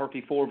Psalm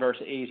 34 verse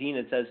 18.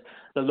 It says,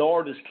 "The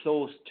Lord is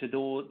close to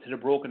the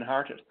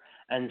brokenhearted,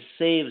 and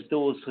saves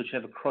those which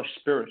have a crushed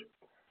spirit."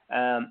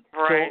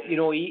 Right.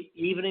 So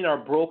even in our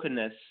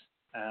brokenness,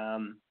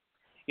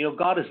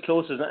 God is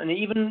close, and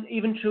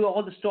even through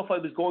all the stuff I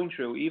was going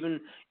through,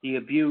 even the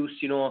abuse,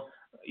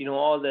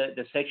 all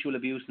the sexual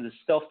abuse and the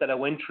stuff that I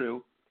went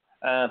through,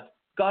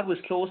 God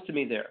was close to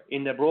me there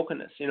in the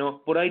brokenness,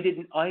 But I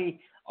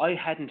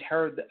hadn't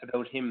heard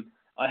about Him.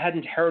 I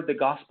hadn't heard the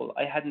gospel.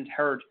 I hadn't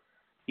heard,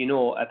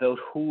 about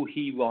who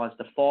He was,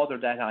 the Father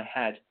that I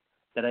had.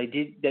 I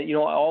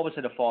always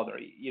had a father.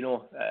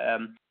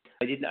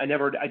 I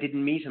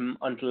didn't meet Him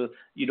until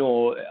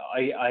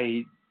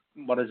I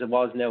what as it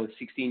was now,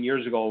 16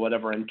 years ago or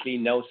whatever, and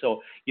clean now.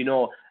 So,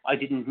 I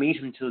didn't meet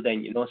Him till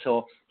then,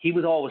 so He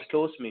was always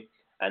close to me.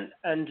 And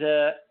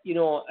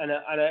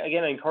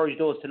again, I encourage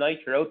those tonight,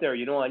 you're out there,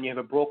 and you have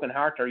a broken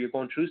heart or you're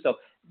going through stuff,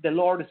 the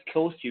Lord is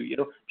close to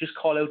you, just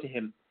call out to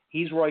Him.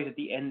 He's right at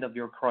the end of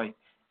your cry.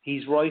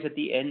 He's right at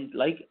the end.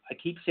 Like I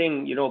keep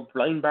saying,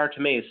 blind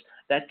Bartimaeus,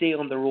 that day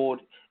on the road,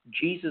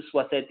 Jesus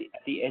was at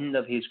the end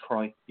of his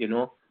cry,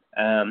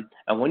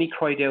 and when he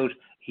cried out,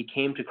 he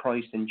came to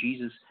Christ, and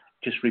Jesus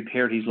just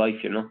repaired his life,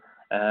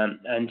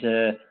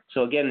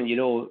 so again,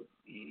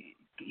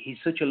 He's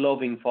such a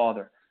loving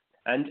Father.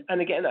 And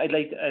again, I'd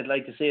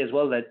like to say as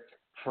well that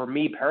for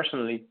me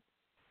personally,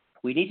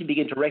 we need to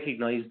begin to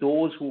recognize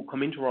those who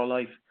come into our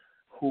life,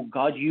 who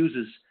God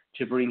uses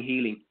to bring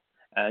healing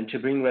and to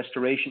bring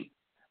restoration,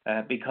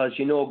 because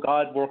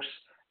God works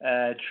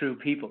through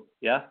people,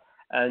 yeah.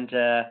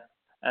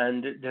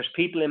 And there's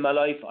people in my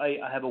life. I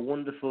have a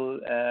wonderful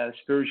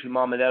spiritual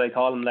mom and dad. I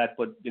call him that,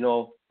 but I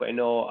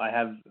know I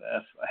have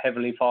a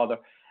heavenly Father,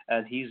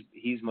 and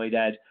he's my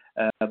dad.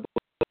 But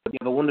we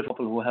have a wonderful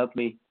couple who helped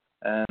me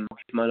in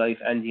my life,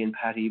 Andy and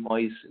Patty,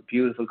 my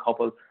beautiful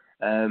couple,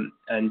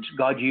 and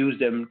God used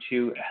them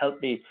to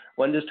help me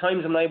when there's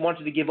times when I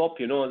wanted to give up.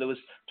 There was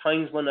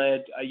times when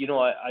it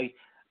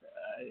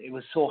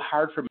was so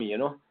hard for me,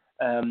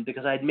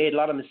 because I had made a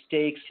lot of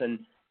mistakes and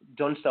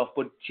done stuff,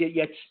 but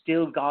yet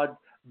still God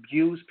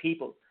used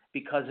people,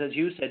 because as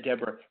you said,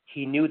 Deborah,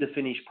 He knew the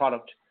finished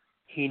product.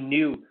 He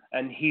knew,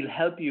 and He'll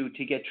help you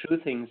to get through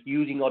things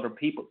using other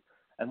people.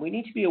 And we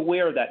need to be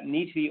aware of that,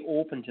 need to be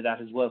open to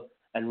that as well,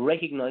 and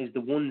recognize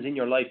the ones in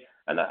your life.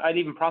 And I'd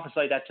even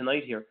prophesy that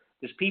tonight here.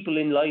 There's people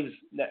in lives,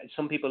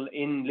 some people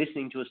in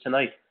listening to us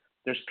tonight,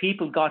 there's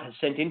people God has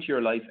sent into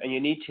your life, and you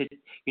need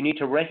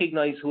to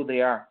recognize who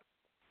they are.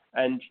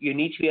 And you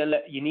need to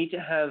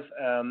have,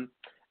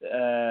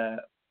 can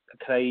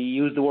I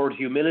use the word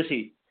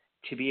humility,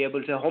 to be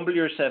able to humble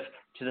yourself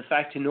to the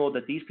fact to know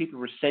that these people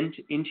were sent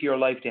into your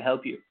life to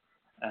help you,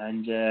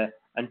 and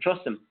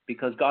trust them,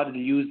 because God will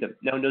use them.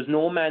 Now, there's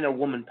no man or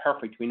woman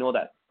perfect. We know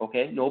that,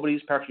 okay?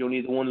 Nobody's perfect,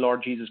 only the one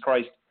Lord Jesus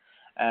Christ.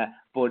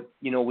 But,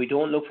 we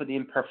don't look for the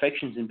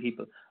imperfections in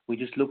people. We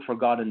just look for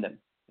God in them.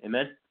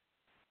 Amen?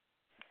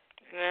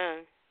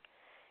 Amen.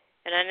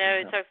 And I know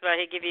it talks about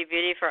He'd give you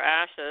beauty for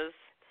ashes.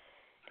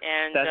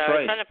 And that's I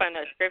right. was trying to find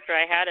that scripture.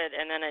 I had it,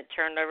 and then it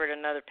turned over to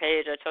another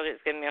page. I told you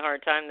it's giving me a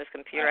hard time, this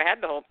computer. I had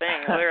the whole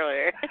thing,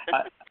 literally.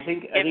 I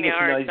think giving me a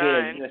hard time.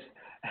 Isaiah, isn't it?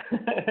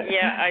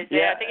 Yeah, Isaiah.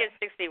 Yeah. I think it's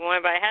 61,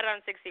 but I had it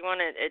on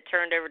 61. It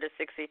turned over to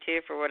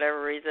 62 for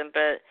whatever reason.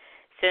 But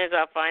as soon as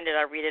I'll find it,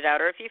 I'll read it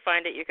out. Or if you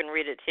find it, you can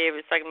read it too.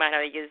 It's talking about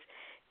how He gives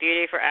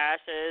beauty for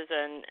ashes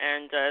and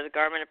the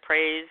garment of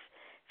praise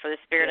for the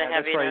spirit of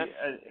heaviness.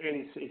 That's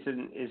right.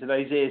 It's in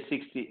Isaiah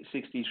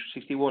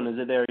 61, is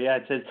it there? Yeah,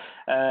 it says,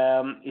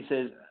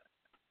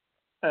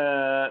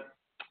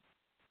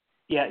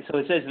 so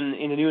it says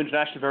in the New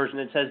International Version,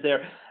 it says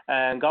there,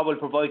 God will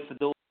provide for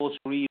those who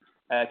read,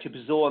 to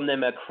bestow on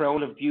them a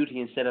crown of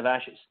beauty instead of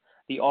ashes,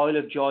 the oil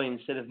of joy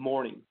instead of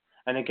mourning,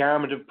 and a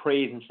garment of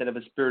praise instead of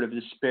a spirit of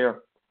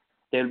despair.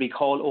 They will be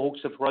called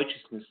oaks of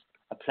righteousness,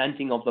 a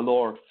planting of the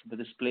Lord for the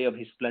display of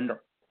His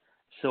splendor.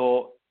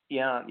 So,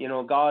 yeah,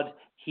 God,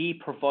 He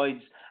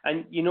provides,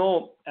 and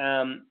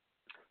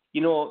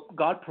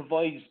God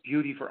provides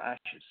beauty for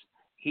ashes.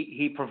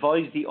 He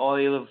provides the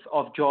oil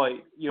of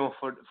joy,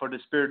 for the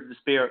spirit of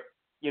despair.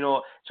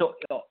 So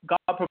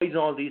God provides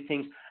all these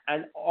things,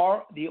 and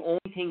the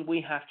only thing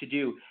we have to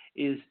do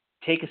is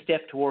take a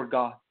step toward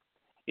God.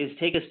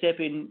 Take a step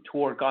in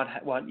toward God.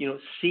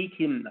 Seek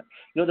Him.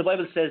 The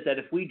Bible says that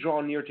if we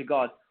draw near to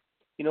God,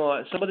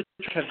 some of the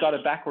church have got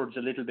it backwards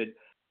a little bit.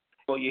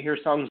 You hear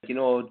songs,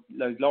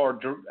 like,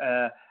 Lord,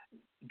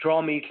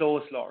 draw me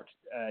close, Lord.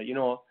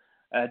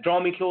 Draw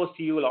me close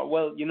to you, Lord.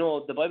 Well,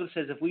 the Bible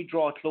says if we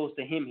draw close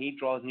to Him, He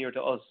draws near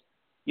to us.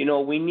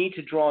 We need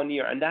to draw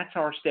near, and that's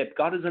our step.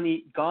 God's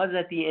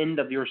at the end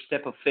of your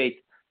step of faith.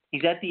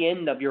 He's at the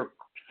end of your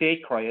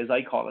faith cry, as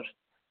I call it,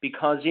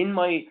 because in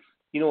my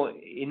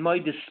in my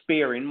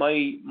despair, in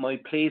my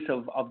place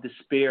of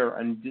despair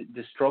and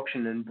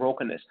destruction and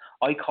brokenness,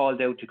 I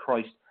called out to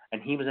Christ,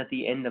 and he was at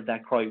the end of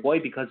that cry. Why?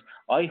 Because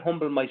I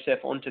humbled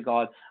myself unto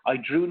God. I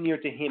drew near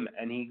to him,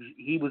 and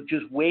he was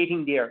just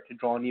waiting there to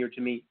draw near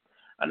to me.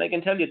 And I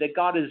can tell you that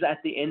God is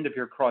at the end of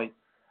your cry.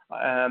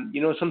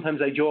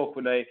 Sometimes I joke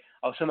when I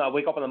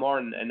wake up in the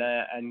morning and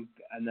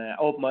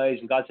open my eyes,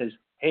 and God says,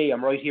 "Hey,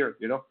 I'm right here,"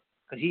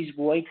 because he's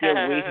right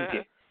there waiting to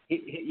you.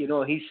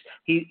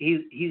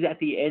 He's at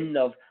the end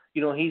of,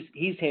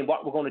 he's saying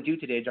what we're going to do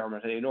today,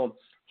 Dermot.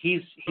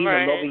 He's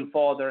right. a loving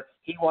Father.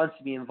 He wants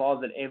to be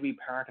involved in every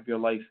part of your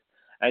life,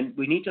 and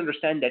we need to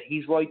understand that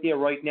he's right there,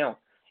 right now.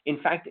 In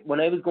fact, when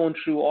I was going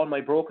through all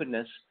my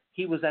brokenness,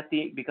 he was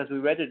because we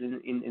read it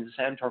in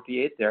Psalm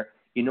 38 there.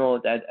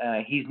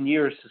 That he's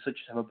nearest to such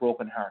as have a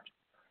broken heart.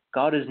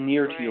 God is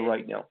near to you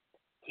right now.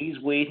 He's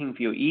waiting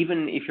for you,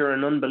 even if you're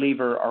an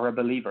unbeliever or a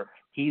believer.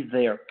 He's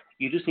there.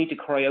 You just need to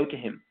cry out to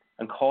him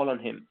and call on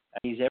him,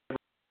 and he's ever.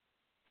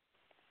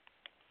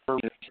 As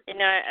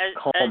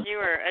you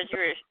were,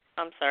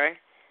 I'm sorry,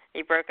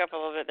 you broke up a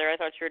little bit there. I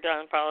thought you were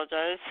done.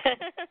 Apologize.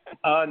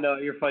 Oh no,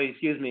 you're fine.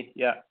 Excuse me.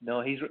 Yeah,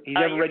 no, he's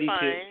ever ready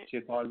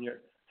to call you,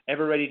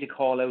 ever ready to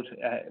call out,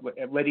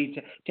 ready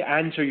to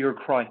answer your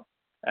cry.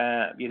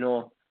 We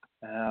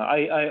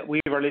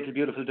have our little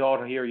beautiful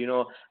daughter here.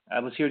 I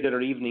was here the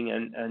other evening,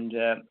 and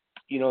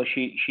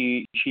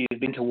she has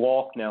been to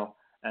walk now,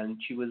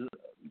 and she was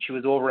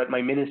over at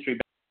my ministry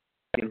bag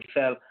and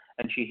fell,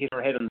 and she hit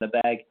her head on the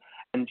bag,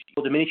 and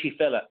the minute she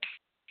fell, it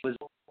was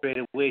straight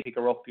away to pick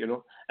her up,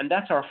 and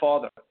that's our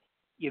Father.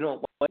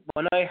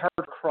 When I heard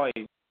her cry,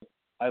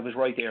 I was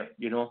right there.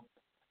 When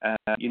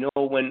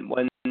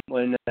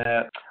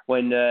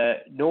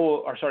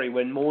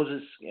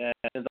Moses,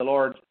 the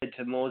Lord said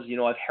to Moses,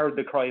 I've heard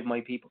the cry of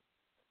my people.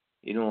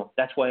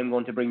 That's why I'm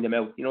going to bring them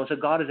out. So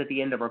God is at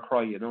the end of our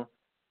cry.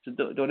 So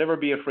don't ever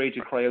be afraid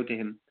to cry out to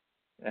him.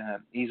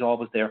 He's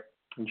always there.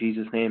 In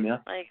Jesus' name, yeah.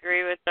 I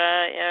agree with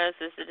that. Yes,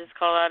 just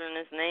call out in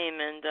his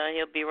name, and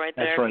he'll be right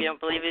there. That's right. If you don't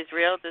believe he's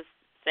real, just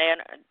say,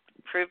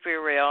 prove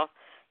you're real.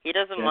 He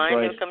doesn't That's mind.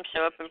 right. He'll come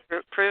show up and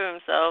prove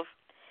himself.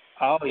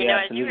 Oh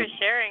yeah, As you were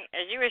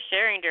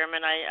sharing,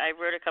 Dermot, I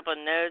wrote a couple of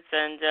notes,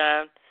 and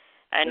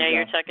I know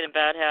you're talking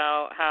about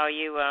how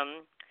you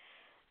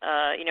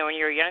when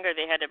you were younger,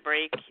 they had to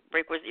break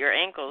with your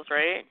ankles,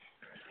 right?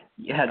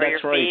 Yeah,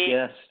 that's right. Feet.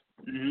 Yes.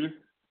 Mhm.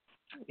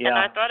 Yeah. And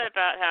I thought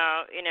about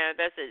how,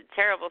 that's a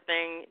terrible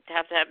thing to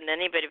happen to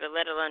anybody, but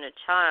let alone a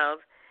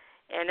child.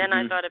 And then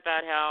I thought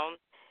about how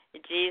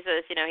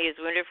Jesus, he was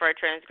wounded for our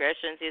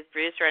transgressions, he was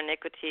bruised for our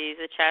iniquities,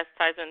 the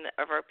chastisement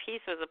of our peace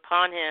was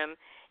upon him,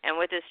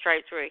 and with his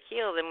stripes we were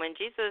healed. And when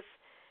Jesus,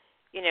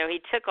 he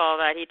took all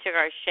that, he took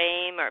our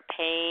shame, our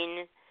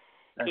pain,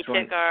 he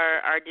took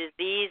our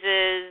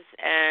diseases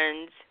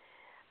and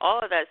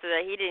all of that, so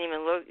that he didn't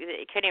even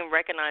couldn't even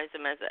recognize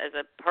him as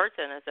a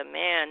person, as a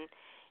man.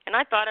 And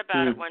I thought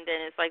about it one day,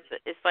 and it's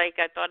like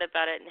I thought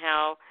about it and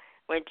how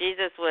when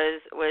Jesus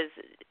was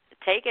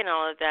taking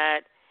all of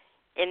that,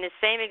 in the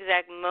same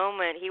exact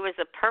moment, he was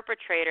a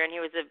perpetrator and he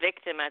was a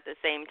victim at the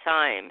same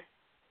time.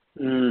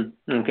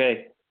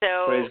 Okay.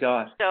 So praise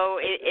God.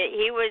 So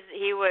he was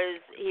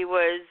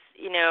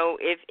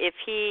if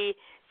he,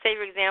 say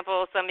for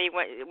example, somebody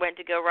went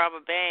to go rob a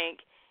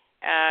bank.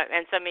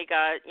 And somebody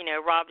got,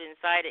 robbed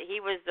inside it.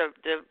 He was the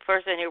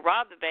person who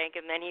robbed the bank,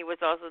 and then he was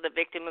also the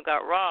victim who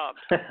got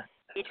robbed.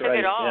 He took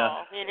it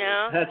all,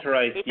 That's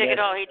right. He took it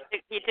all. He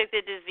took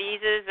the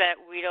diseases that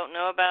we don't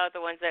know about, the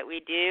ones that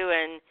we do,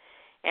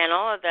 and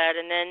all of that.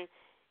 And then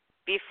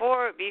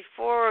before,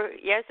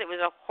 yes, it was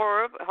a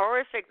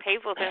horrific,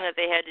 painful thing that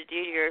they had to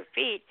do to your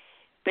feet.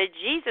 But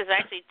Jesus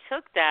actually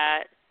took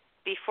that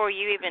before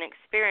you even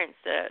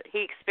experienced it.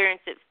 He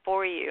experienced it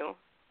for you.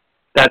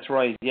 That's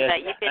right. Yes.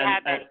 That you could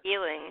have that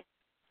healing.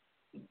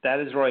 That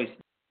is right.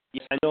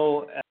 Yes, I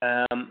know.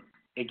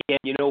 Again,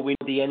 we know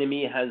the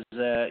enemy has,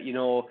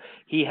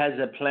 he has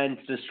a plan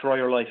to destroy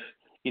your life.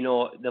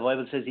 The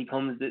Bible says he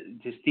comes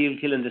to steal,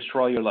 kill, and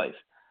destroy your life.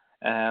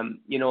 The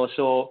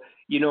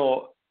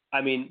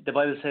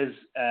Bible says,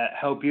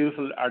 how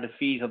beautiful are the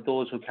feet of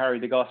those who carry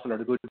the gospel or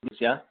the good news,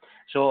 yeah?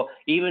 So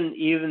even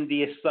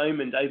the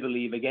assignment, I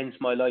believe, against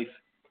my life,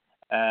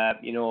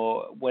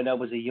 when I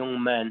was a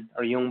young man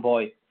or a young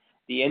boy,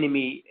 the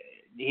enemy,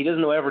 he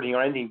doesn't know everything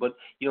or anything, but,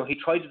 he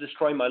tried to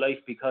destroy my life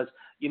because,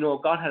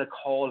 God had a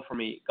call for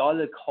me. God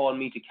had called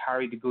me to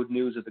carry the good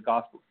news of the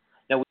gospel.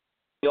 Now,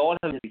 we all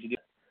have to do that,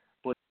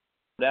 but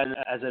then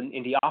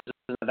in the office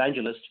of an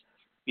evangelist,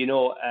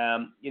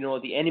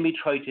 the enemy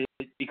tried to,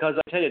 because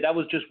I tell you, that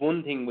was just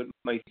one thing with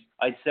I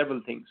had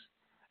several things.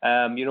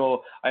 I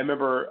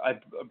remember I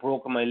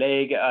broke my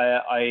leg.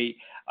 I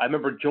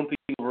remember jumping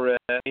over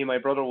me and my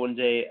brother one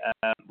day.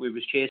 We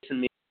was chasing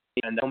me,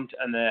 and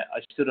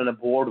I stood on a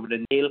board with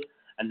a nail,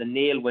 and the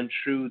nail went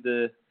through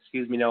the.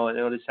 Excuse me now. I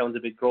know this sounds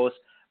a bit gross,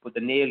 but the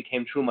nail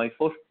came through my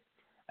foot,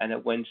 and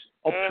it went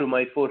up through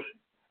my foot.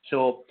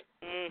 So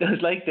it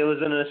was like there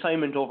was an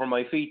assignment over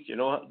my feet. Do you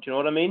know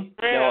what I mean?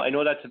 Yeah. Now I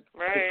know that's a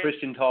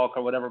Christian talk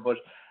or whatever, but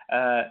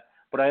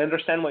But I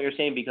understand what you're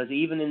saying, because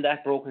even in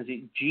that brokenness,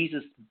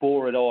 Jesus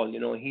bore it all.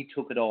 He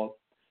took it all.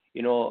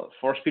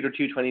 1 Peter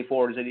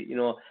 2:24 is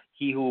that,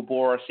 he who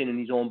bore our sin in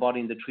his own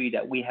body in the tree,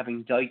 that we,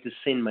 having died to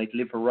sin, might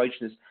live for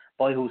righteousness,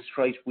 by whose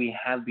stripes we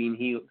have been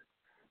healed.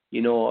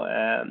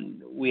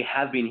 We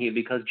have been healed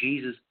because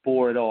Jesus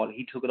bore it all.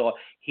 He took it all.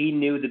 He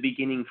knew the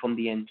beginning from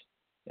the end.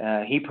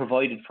 He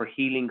provided for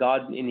healing.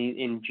 God,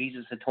 in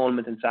Jesus'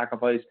 atonement and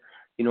sacrifice,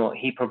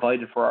 he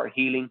provided for our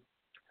healing.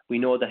 We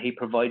know that he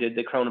provided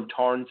the crown of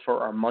thorns for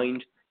our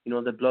mind.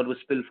 The blood was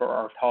spilled for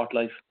our thought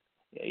life.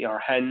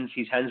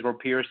 His hands were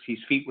pierced,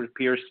 his feet were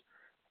pierced.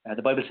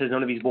 The Bible says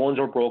none of his bones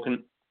were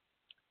broken.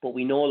 But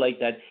we know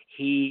that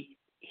he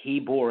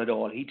bore it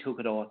all. He took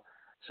it all,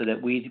 so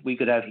that we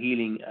could have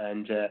healing,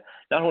 and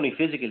not only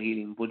physical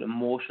healing, but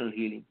emotional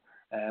healing,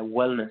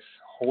 wellness,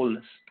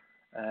 wholeness.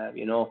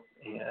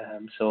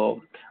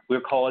 So we're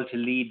called to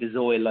lead the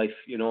Zoe life.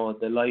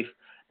 The life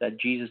that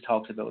Jesus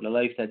talks about, a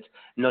life that's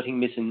nothing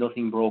missing,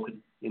 nothing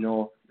broken.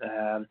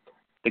 The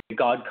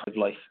God kind of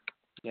life.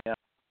 Yeah.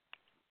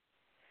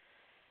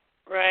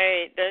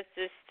 Right. That's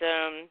just.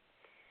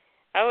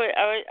 I was,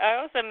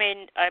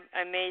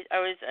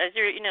 as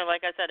you're,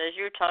 like I said, as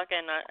you were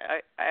talking,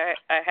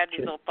 I had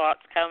these little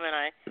thoughts come, and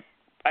I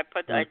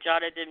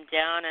jotted them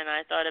down, and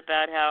I thought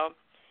about how,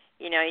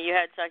 you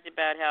had talked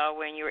about how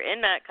when you were in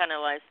that kind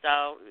of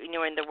lifestyle, in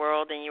the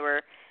world, and you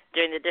were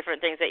doing the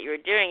different things that you were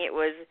doing, it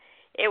was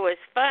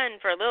fun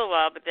for a little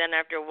while, but then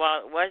after a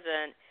while it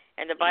wasn't.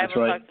 And the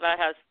Bible talks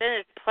about how sin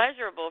is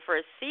pleasurable for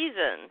a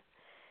season.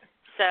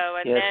 So,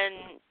 and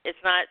then it's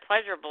not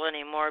pleasurable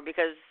anymore,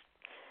 because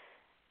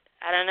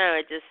I don't know,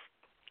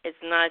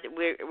 it's not,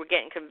 we're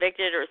getting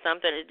convicted or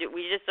something.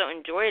 We just don't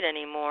enjoy it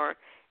anymore.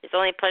 It's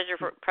only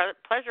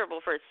pleasurable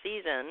for a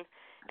season.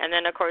 And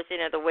then, of course,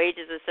 the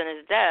wages of sin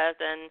is death,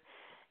 and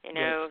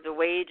the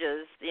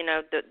wages,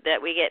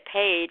 that we get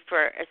paid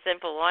for a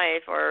sinful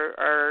life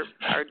or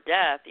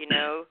death,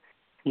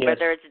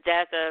 whether it's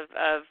death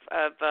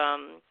of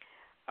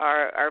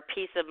our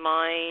peace of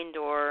mind,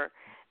 or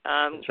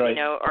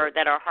or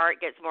that our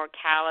heart gets more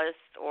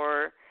calloused,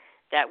 or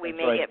that we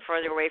may get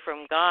further away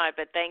from God.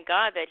 But thank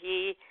God that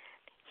He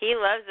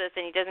loves us,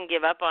 and He doesn't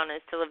give up on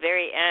us till the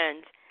very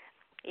end.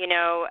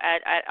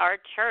 At our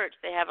church,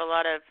 they have a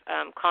lot of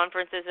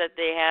conferences that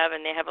they have,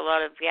 and they have a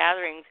lot of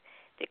gatherings.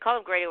 They call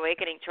them Great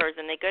Awakening Tours,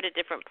 and they go to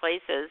different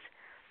places.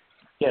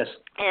 Yes.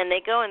 And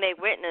they go and they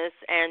witness,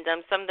 and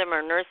some of them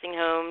are nursing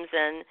homes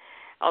and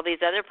all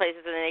these other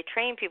places, and they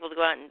train people to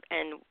go out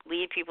and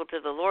lead people to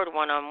the Lord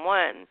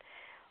one-on-one.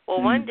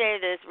 Well, one day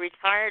this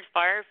retired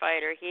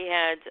firefighter,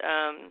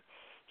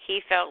 he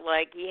felt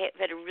like he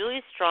had a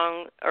really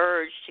strong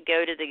urge to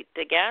go to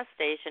the gas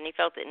station. He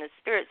felt it in his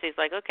spirit, so he's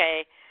like,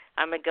 okay,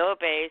 I'm going to go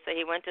obey. So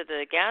he went to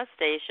the gas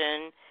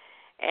station,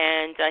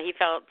 and he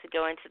felt to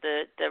go into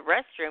the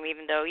restroom,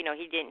 even though, he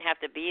didn't have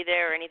to be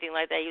there or anything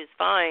like that. He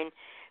was fine.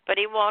 But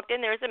he walked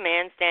in, there was a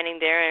man standing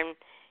there, and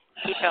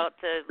he felt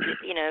to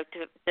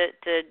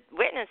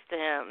witness to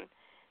him.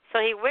 So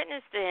he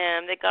witnessed to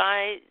him. The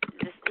guy,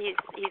 he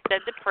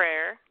said the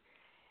prayer,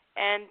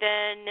 and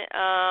then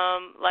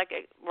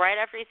right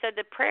after he said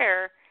the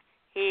prayer,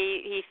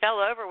 he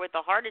fell over with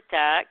a heart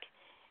attack.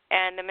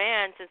 And the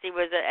man, since he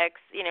was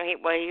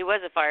he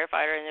was a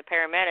firefighter and a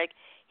paramedic,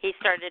 he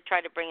started to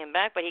try to bring him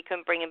back, but he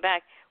couldn't bring him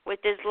back.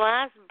 With his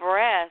last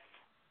breath,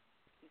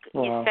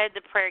 he said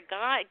the prayer.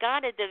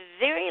 God at the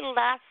very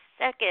last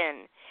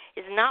second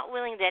is not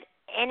willing that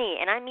any,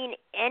 and I mean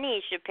any,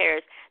 should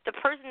perish. The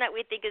person that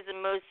we think is the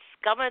most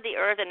scum of the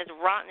earth and is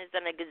rotten, has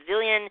done a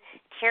gazillion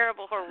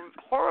terrible,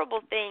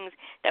 horrible things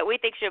that we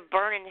think should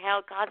burn in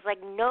hell. God's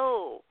like,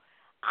 no,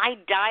 I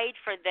died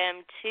for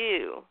them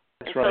too.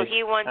 That's and so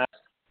He wants.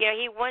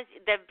 He wants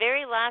the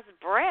very last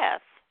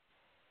breath.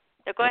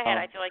 So go ahead.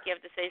 I feel like you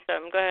have to say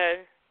something. Go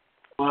ahead.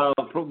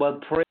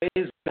 Well,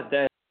 praise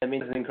God. I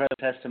mean, it's an incredible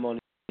testimony.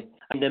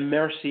 And the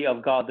mercy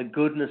of God, the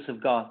goodness of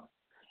God.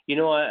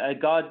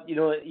 God,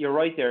 you're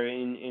right there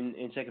in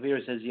 2 Peter.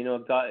 It says,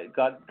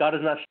 God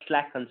is not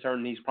slack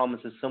concerning His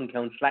promises. Some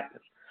count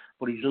slackness,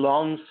 but He's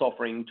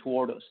long-suffering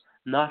toward us,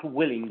 not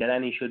willing that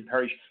any should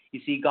perish.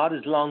 You see, God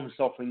is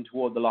long-suffering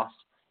toward the lost.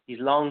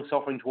 He's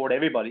long-suffering toward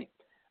everybody.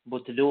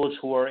 But to those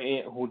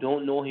who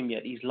don't know Him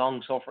yet, He's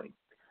long suffering,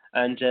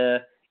 and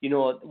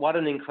what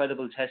an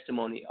incredible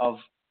testimony of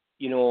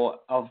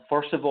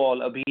first of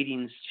all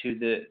obedience to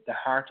the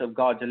heart of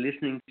God, to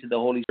listening to the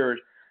Holy Spirit,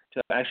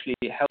 to actually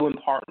how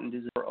important it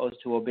is for us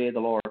to obey the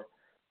Lord,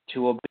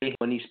 to obey Him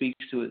when He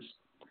speaks to us,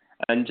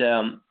 and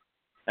to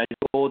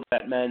go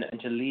that man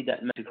and to lead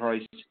that man to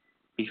Christ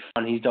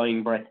on his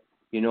dying breath.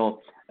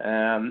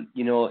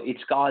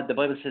 It's God. The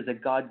Bible says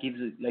that God gives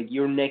it, like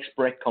your next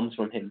breath comes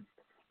from Him.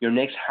 Your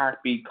next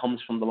heartbeat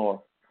comes from the Lord.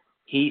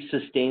 He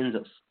sustains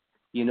us.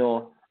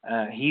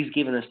 He's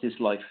given us this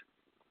life,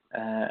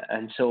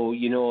 and so it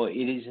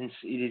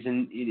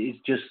is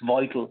just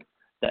vital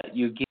that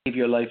you give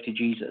your life to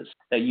Jesus,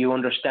 that you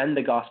understand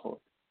the gospel,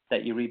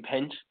 that you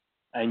repent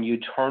and you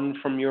turn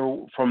from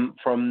your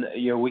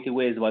wicked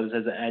ways, the Bible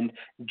says, and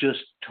just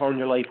turn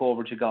your life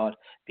over to God,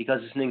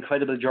 because it's an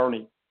incredible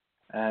journey.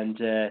 And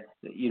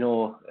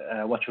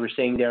what you were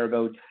saying there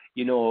about,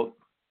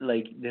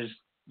 like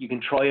you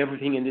can try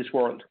everything in this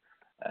world.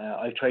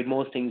 I've tried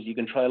most things. You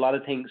can try a lot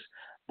of things,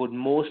 but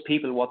most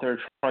people, what they're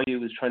trying to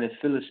do is trying to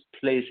fill a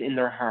place in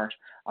their heart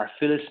or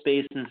fill a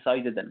space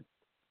inside of them.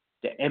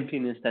 The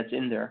emptiness that's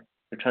in there,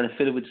 they're trying to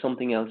fill it with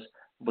something else.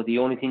 But the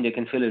only thing they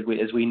can fill it with,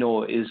 as we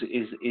know, is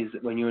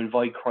when you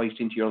invite Christ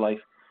into your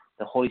life.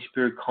 The Holy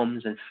Spirit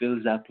comes and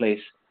fills that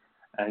place,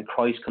 and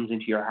Christ comes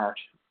into your heart,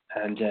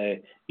 and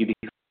you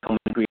become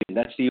green.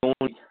 That's the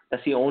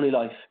only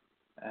life.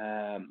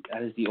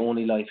 That is the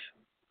only life.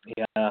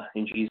 Yeah,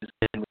 in Jesus'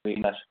 name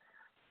we that.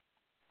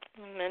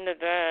 Amen to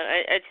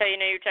that. I tell you,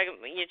 you're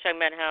talking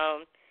about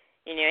how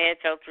you had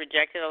felt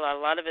rejected a lot. A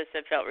lot of us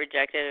have felt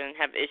rejected and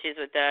have issues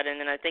with that.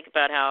 And then I think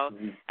about how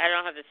I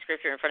don't have the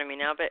scripture in front of me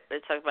now, but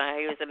it talks about how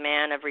he was a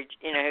man of he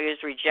was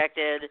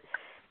rejected,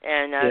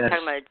 and Yes.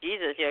 talking about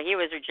Jesus, he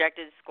was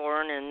rejected,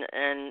 scorned,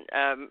 and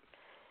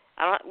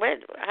I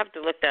have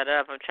to look that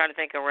up. I'm trying to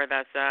think of where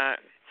that's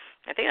at.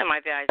 I think that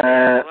might be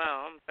Isaiah as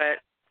well,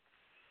 but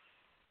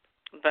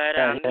you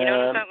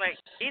know what I'm saying? Like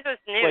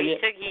Jesus knew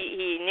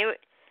he knew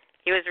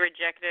he was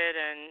rejected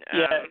and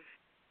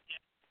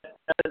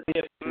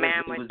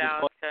man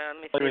without. Let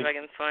me see if I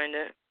can find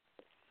it.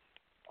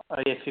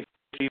 Isaiah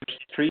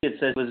 53, it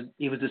says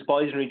he was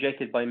despised and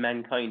rejected by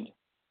mankind.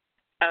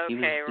 Okay, he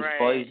was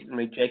despised and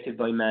rejected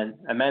by man,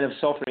 a man of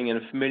suffering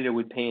and familiar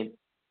with pain.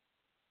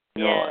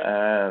 He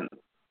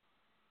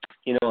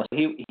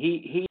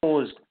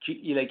knows,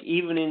 like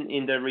even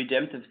in the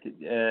redemptive,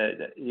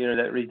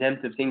 that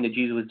redemptive thing that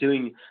Jesus was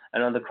doing,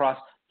 and on the cross,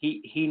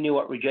 he knew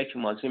what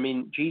rejection was. I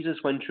mean,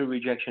 Jesus went through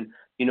rejection.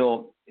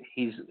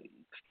 He's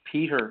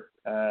Peter.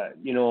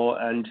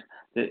 And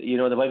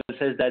the Bible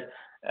says that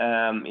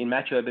in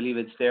Matthew, I believe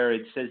it's there.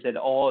 It says that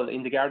all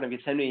in the Garden of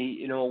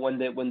Gethsemane,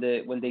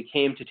 when they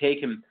came to take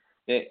him,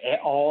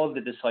 all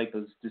the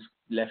disciples just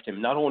left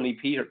him. Not only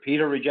Peter.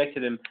 Peter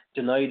rejected him,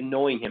 denied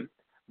knowing him.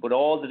 But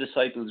all the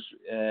disciples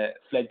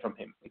fled from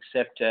him,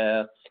 except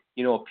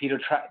Peter.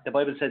 The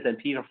Bible says that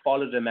Peter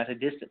followed him at a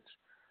distance.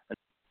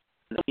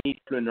 And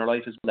people in their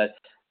life is that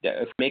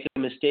if we make a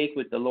mistake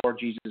with the Lord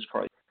Jesus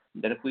Christ,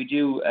 that if we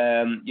do,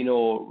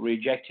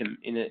 reject him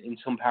in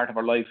some part of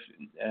our life,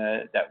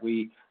 that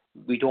we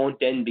don't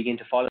then begin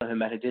to follow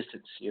him at a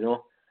distance.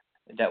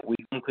 That we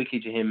come quickly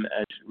to him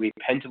and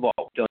repent of what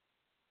we've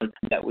done,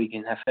 that we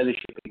can have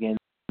fellowship again.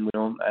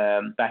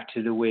 Back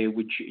to the way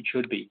which it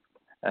should be.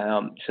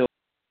 So.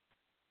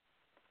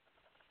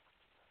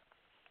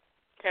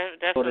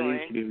 Definitely. What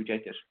it is to be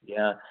rejected,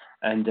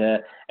 and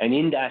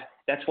in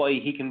that's why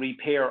he can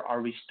repair or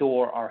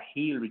restore or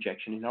heal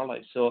rejection in our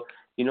lives. So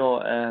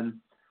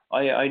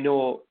I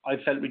know I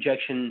felt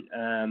rejection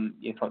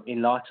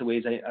in lots of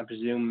ways. I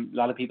presume a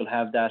lot of people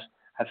have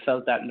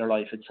felt that in their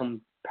life at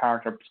some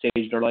part or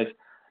stage of their life.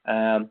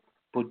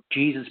 But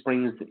Jesus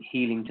brings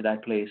healing to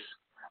that place.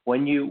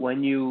 When you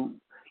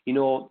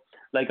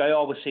like I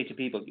always say to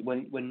people,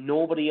 when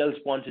nobody else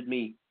wanted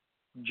me,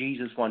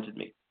 Jesus wanted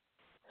me.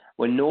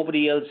 When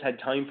nobody else had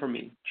time for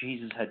me,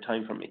 Jesus had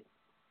time for me.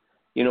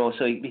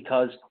 So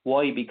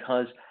why?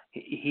 Because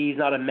he's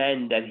not a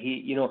man that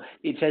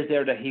it says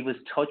there that he was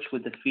touched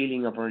with the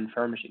feeling of our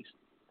infirmities,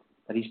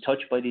 that he's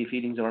touched by the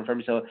feelings of our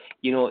infirmities. So,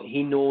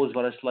 he knows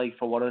what it's like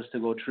for us to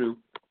go through.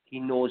 He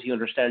knows, he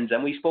understands.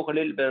 And we spoke a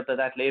little bit about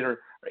that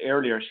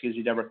earlier,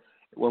 Deborah,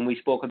 when we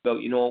spoke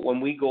about,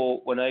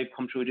 when I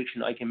come through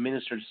addiction, I can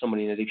minister to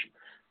somebody in addiction.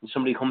 When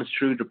somebody comes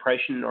through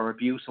depression or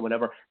abuse or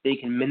whatever, they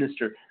can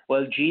minister.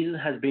 Well, Jesus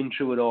has been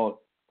through it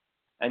all,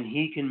 and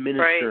he can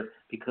minister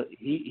because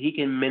he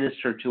can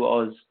minister to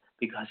us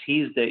because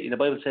he's the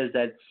Bible says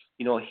that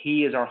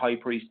he is our high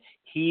priest.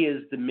 He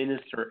is the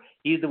minister.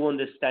 He's the one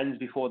that stands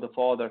before the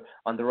Father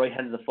on the right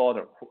hand of the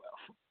Father,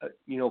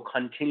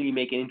 continually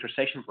making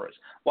intercession for us.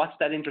 What's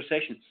that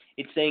intercession?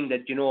 It's saying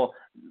that,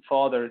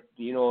 Father,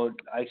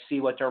 I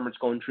see what Dermot's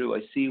going through.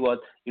 I see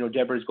what,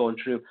 Deborah's going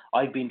through.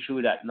 I've been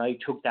through that, and I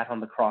took that on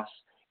the cross.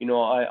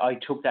 I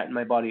took that in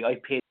my body. I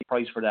paid the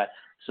price for that.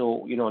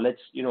 So, let's,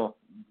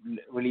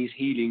 release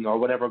healing or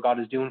whatever God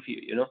is doing for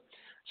you,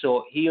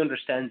 So he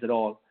understands it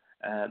all.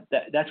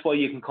 That's why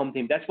you can come to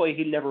him. That's why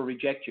he'll never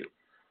reject you.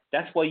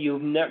 That's why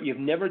you've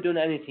never done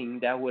anything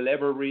that will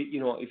ever if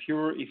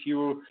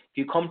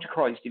you come to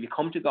Christ, if you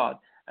come to God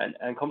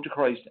and come to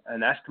Christ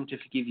and ask him to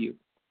forgive you,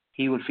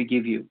 he will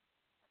forgive you,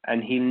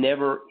 and he'll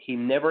never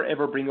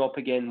ever bring up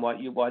again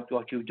what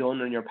you've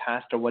done in your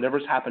past or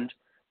whatever's happened.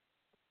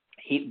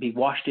 He'll be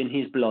washed in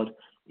his blood.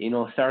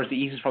 Far as the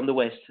east is from the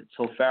west,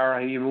 so far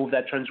he removed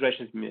that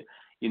transgression from you.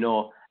 He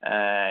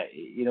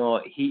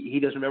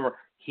doesn't remember.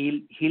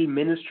 He'll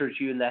minister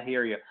to you in that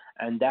area,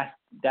 and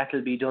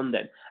that'll be done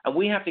then. And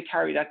we have to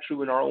carry that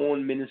through in our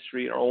own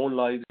ministry, our own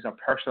lives, our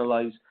personal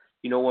lives.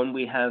 When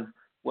we have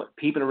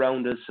people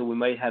around us, so we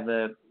might have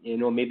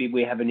maybe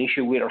we have an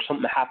issue with or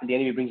something happened, the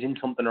enemy brings in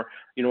something, or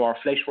our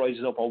flesh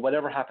rises up, or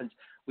whatever happens,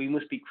 we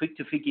must be quick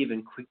to forgive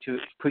and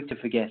quick to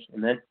forget.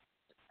 Amen.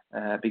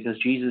 Because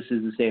Jesus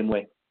is the same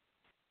way.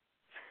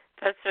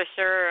 That's for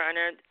sure. I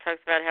know it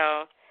talks about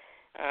how,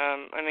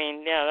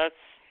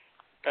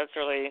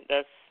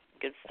 that's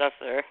good stuff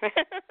there.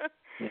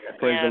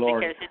 Praise the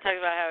Lord. Because he talks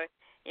about how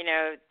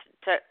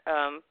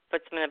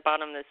puts them in the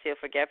bottom of the sea of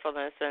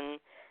forgetfulness, and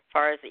as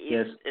far as the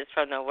east is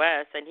from the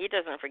west, and he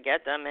doesn't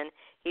forget them, and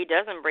he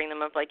doesn't bring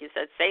them up like you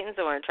said. Satan's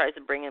the one who tries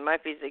to bring them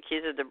up. He's the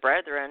accuser of the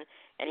brethren,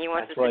 and he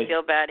wants us to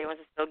feel bad. He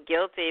wants us to feel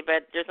guilty,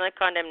 but there's no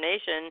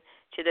condemnation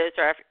to those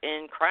who are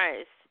in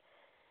Christ.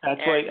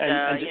 That's right.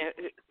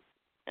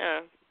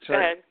 Go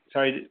ahead.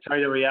 Sorry,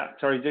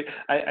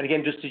 and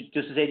again, just to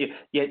say to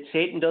you,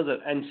 Satan does it,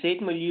 and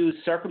Satan will use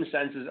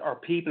circumstances or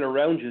people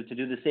around you to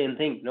do the same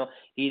thing. He'll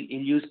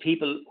use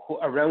people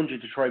around you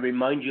to try to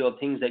remind you of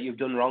things that you've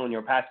done wrong in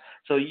your past.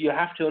 So you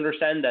have to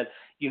understand that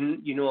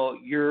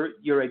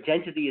your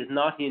identity is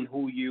not in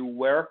who you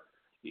were.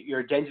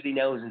 Your identity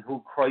now is in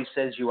who Christ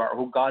says you are,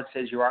 who God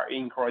says you are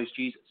in Christ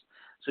Jesus.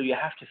 So you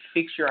have to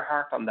fix your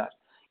heart on that.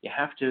 You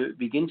have to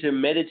begin to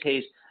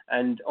meditate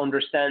and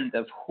understand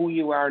of who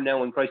you are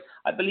now in Christ.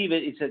 I believe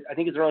I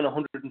think it's around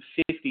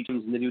 150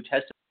 times in the New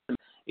Testament.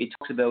 It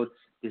talks about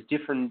these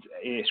different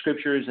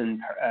scriptures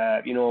and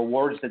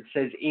words that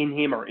says in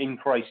Him or in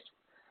Christ.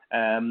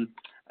 I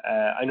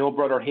know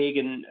Brother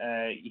Hagin.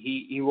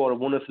 He wrote a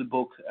wonderful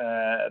book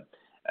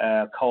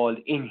called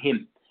In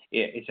Him.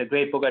 It's a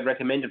great book. I'd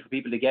recommend it for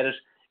people to get it.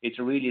 It's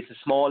a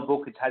small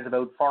book. It has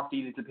about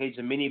 40 little pages,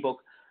 a mini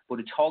book, but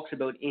it talks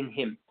about in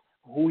Him,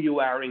 who you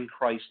are in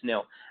Christ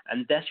now,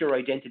 and that's your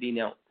identity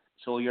now.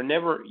 So you're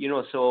never,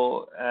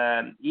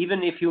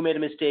 even if you made a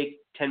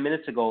mistake 10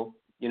 minutes ago,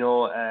 you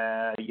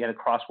had a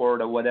crossword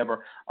or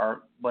whatever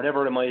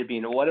it might have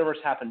been, or whatever's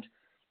happened,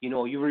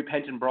 you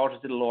repent and brought it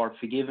to the Lord,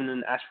 forgiven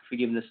and asked for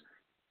forgiveness.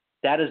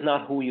 That is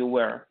not who you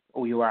are.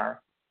 Who you are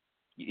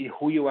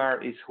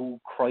is who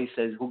Christ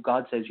says, who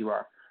God says you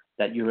are,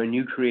 that you're a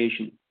new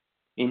creation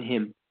in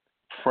Him,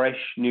 fresh,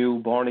 new,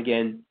 born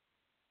again,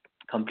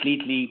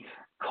 completely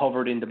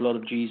covered in the blood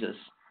of Jesus,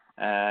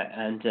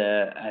 that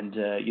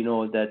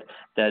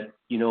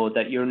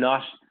you're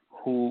not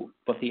who,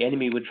 but the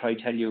enemy would try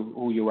to tell you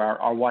who you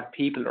are, or what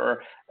people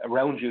are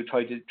around you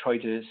try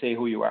to say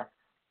who you are.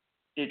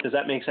 Does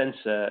that make sense?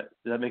 Does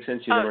that make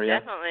sense to you, Maria?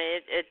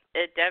 Definitely.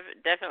 It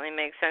definitely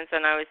makes sense.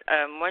 And I was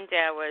one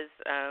day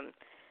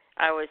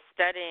I was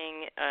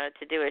studying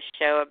to do a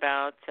show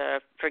about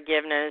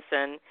forgiveness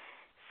and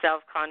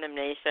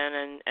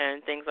self-condemnation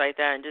and things like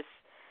that, and just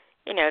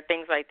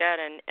things like that,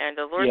 and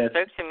the Lord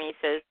spoke to me.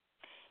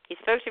 He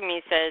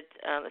said,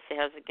 let's see,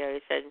 how's it go? He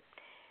said,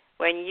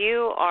 when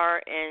you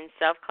are in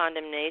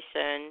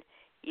self-condemnation,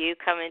 you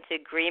come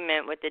into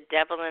agreement with the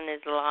devil and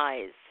his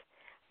lies.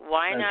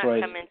 Why not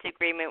come into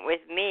agreement with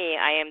me?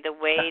 I am the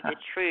way, the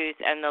truth,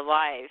 and the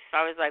life.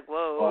 I was like,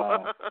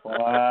 whoa.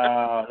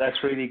 Wow.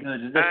 That's really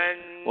good.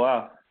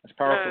 Wow, that's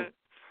powerful.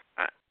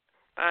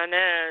 I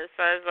know.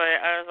 So I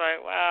was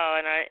like, wow.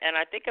 And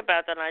I think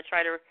about that, and I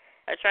try to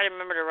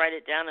remember to write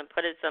it down and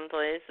put it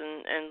someplace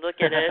and look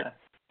at it.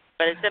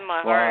 But it's in my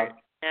heart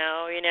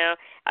now.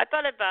 I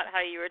thought about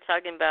how you were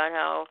talking about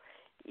how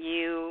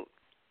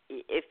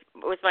if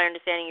with my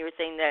understanding, you were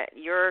saying that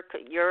your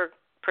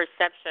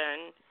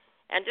perception.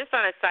 And just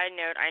on a side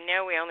note, I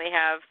know we only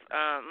have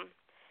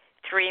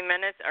 3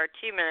 minutes or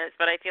 2 minutes,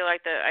 but I feel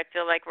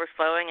like we're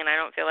flowing, and I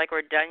don't feel like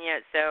we're done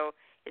yet. So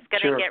it's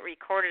going to get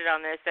recorded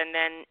on this, and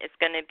then it's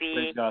going to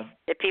be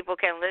that people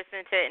can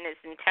listen to it in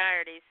its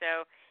entirety.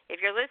 So if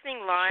you're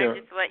listening live,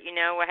 just to let you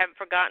know, I haven't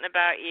forgotten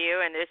about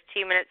you, and there's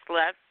 2 minutes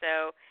left,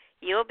 so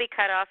you'll be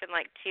cut off in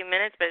like 2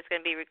 minutes, but it's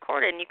going to be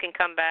recorded, and you can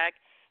come back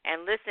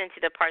and listen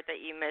to the part that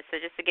you missed. So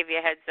just to give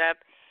you a heads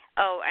up.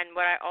 Oh, and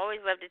what I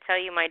always love to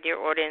tell you, my dear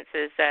audience,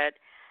 is that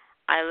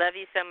I love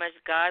you so much.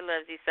 God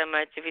loves you so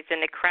much. If he's in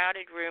a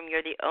crowded room,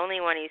 you're the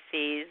only one he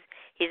sees.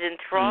 He's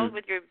enthralled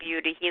with your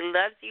beauty. He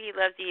loves you. He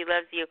loves you. He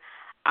loves you.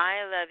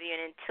 I love you.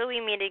 And until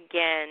we meet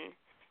again,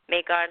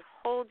 may God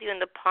hold you in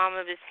the palm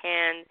of his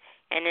hand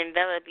and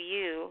envelop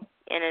you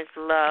in his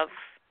love.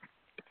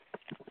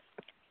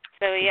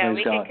 So, yeah,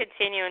 we can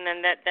continue, and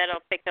then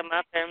that'll pick them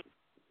up. And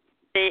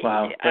praise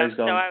God.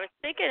 So I was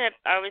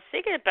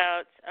thinking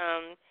about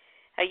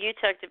how you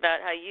talked about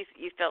how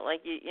you felt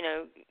like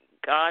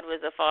God was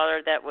a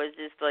father that was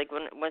just like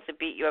wants to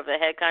beat you over the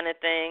head kind of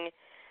thing.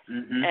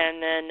 Mm-hmm.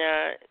 And then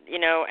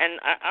and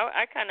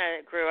I kind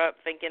of grew up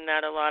thinking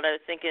that a lot. I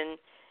was thinking,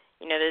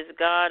 there's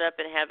God up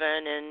in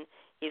heaven, and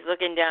he's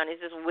looking down.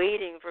 He's just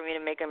waiting for me to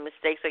make a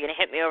mistake so he can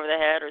hit me over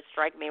the head or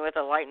strike me with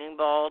a lightning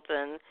bolt.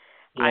 And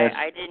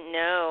I didn't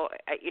know.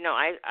 I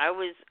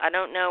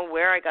don't know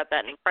where I got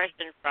that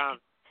impression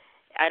from.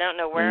 I don't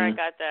know where I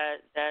got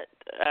that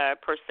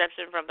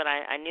perception from, but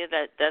I knew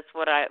that's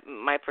what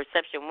my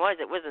perception was.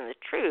 It wasn't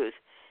the truth,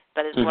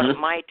 but it's what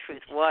my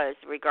truth was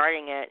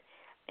regarding it.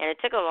 And it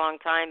took a long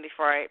time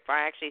before I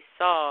actually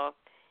saw,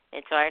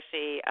 until I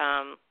actually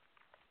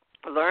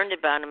learned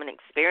about him and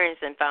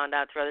experienced and found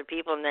out through other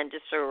people, and then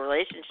just through a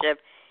relationship.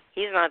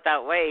 He's not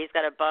that way. He's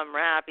got a bum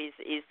rap.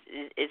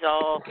 He's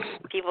all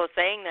people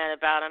saying that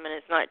about him, and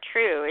it's not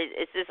true.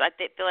 It's just I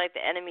feel like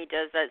the enemy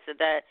does that so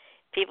that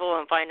people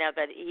won't find out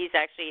that he's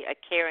actually a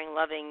caring,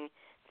 loving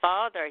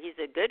father. He's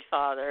a good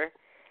father,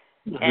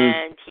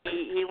 and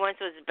he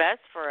wants what's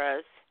best for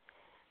us.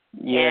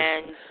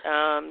 Yes.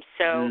 And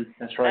so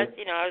that's right.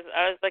 that's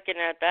I was looking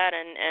at that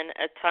and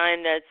a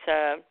time that's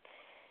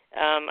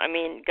I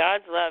mean,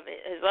 God's love,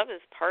 His love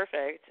is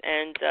perfect,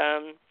 and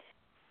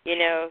you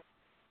know,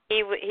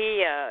 he when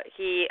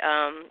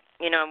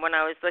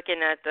I was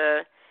looking at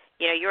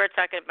you were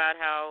talking about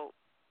how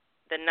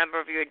the number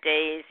of your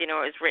days,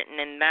 is written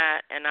in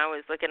that, and I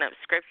was looking up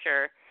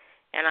scripture,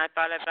 and I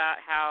thought about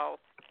how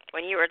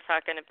when you were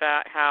talking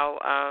about how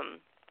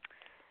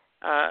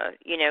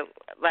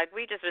like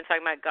we just been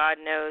talking about, God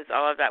knows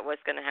all of that,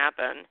 what's going to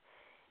happen.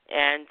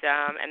 And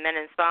then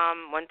in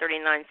Psalm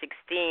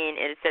 139:16,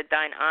 it said,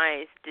 "Thine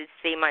eyes did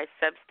see my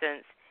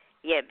substance,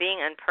 yet being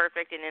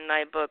unperfect, and in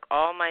thy book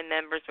all my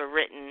members were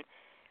written,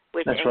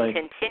 which That's in right.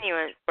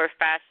 continuance were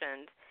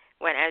fashioned,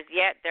 when as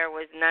yet there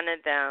was none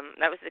of them."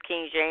 That was the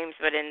King James,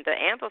 but in the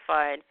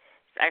Amplified,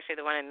 it's actually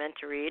the one I meant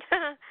to read.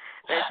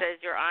 It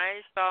says, "Your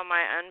eyes saw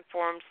my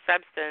unformed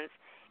substance,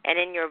 and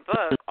in your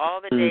book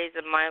all the days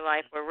of my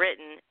life were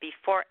written,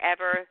 before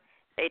ever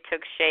they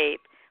took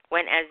shape,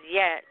 when as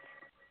yet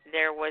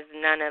there was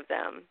none of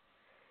them."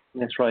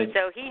 That's right.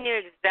 So he knew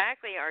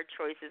exactly our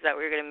choices that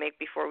we were going to make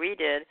before we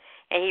did,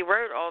 and he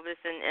wrote all this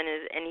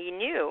and he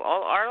knew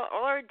all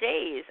our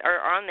days are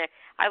on there.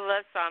 I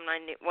love Psalm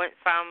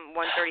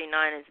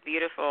 139. It's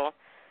beautiful.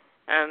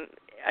 I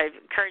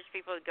encourage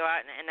people to go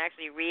out and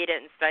actually read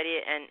it and study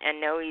it and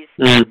know he's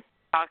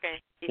talking.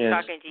 He's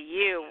talking to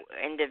you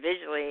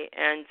individually,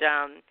 and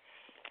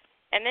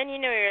then you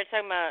were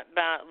talking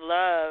about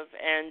love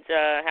and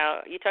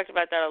how you talked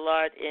about that a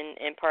lot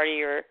in part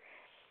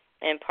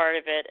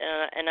of it,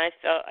 and I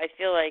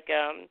feel like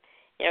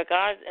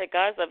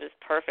God's love is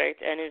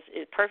perfect, and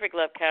his perfect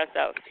love casts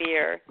out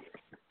fear.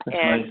 That's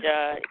and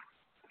right.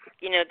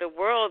 The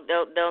world,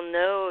 they'll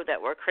know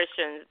that we're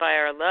Christians by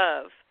our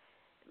love,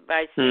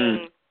 by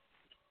seeing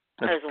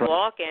us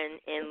walk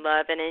in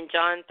love. And in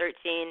John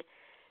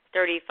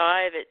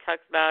 13:35, it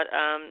talks about,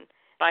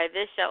 "By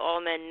this shall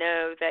all men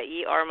know that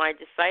ye are my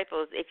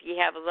disciples, if ye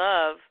have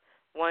love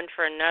one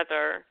for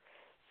another."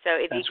 So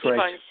if you keep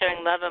on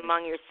showing love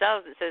among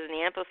yourselves, it says in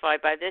the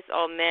Amplified, "By this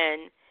all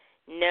men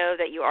know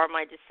that you are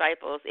my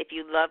disciples, if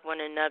you love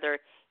one another,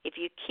 if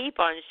you keep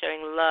on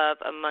showing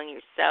love among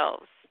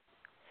yourselves."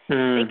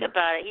 Think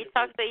about it. He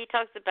talks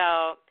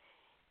about,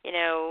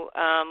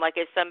 like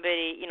if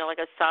somebody, like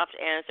a soft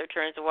answer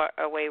turns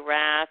away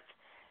wrath.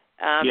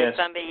 If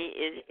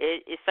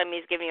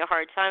somebody's giving you a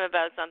hard time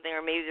about something,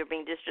 or maybe they're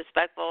being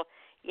disrespectful,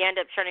 you end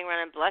up turning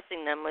around and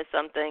blessing them with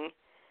something.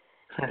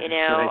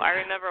 I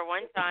remember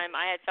one time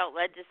I had felt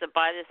led just to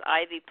buy this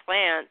ivy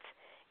plant,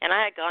 and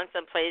I had gone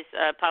someplace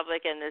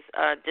public, and this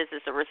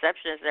is a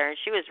receptionist there, and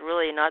she was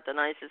really not the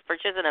nicest.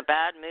 She was in a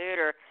bad mood,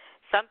 or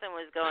something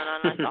was going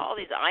on. I saw all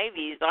these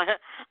ivies. I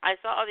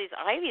saw all these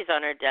ivies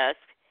on her desk,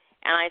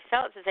 and I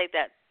felt to take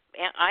that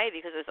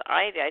ivy, because it's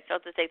ivy. I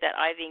felt to take that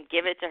ivy and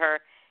give it to her,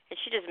 and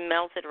she just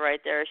melted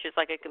right there. She was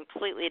like a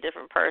completely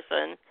different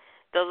person.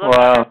 The look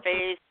on her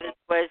face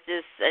was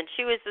just, and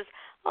she was just,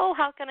 "Oh,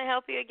 how can I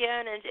help you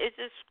again?" And it's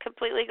just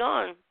completely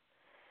gone.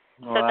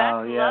 So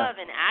that's love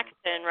in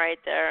action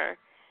right there.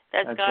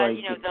 That's God.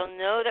 Right. They'll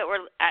know that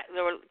we're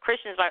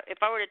Christians.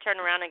 If I were to turn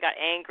around and got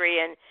angry,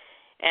 and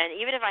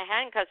even if I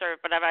hadn't cussed her,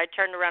 but if I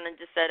turned around and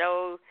just said,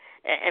 "Oh,"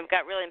 and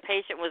got really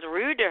impatient, was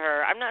rude to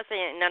her, I'm not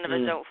saying none of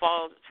us don't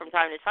fall from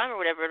time to time or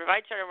whatever. But if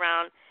I turned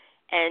around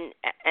and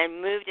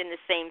moved in the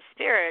same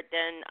spirit,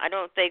 then I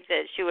don't think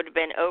that she would have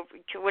been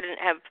she wouldn't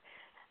have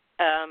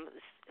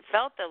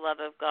felt the love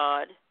of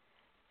God.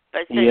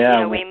 But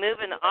since we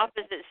move in the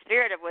opposite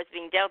spirit of what's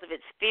being dealt. If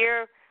it's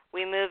fear,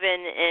 we move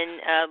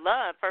in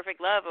love, perfect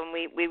love, and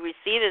we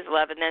receive His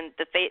love, and then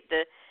the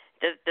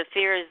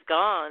fear is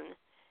gone.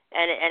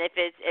 And if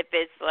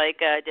it's like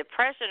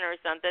depression or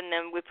something,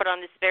 then we put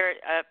on the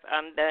spirit of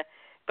the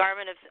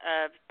garment of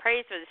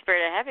praise for the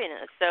spirit of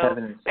heaviness. So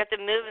we have to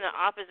move in the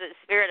opposite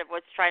spirit of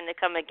what's trying to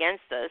come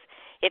against us.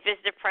 If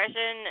it's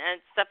depression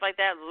and stuff like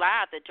that,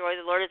 laugh. The joy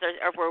of the Lord is our,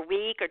 if we're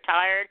weak or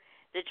tired,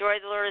 the joy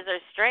of the Lord is our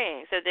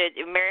strength. So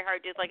the merry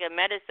heart is like a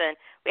medicine.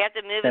 We have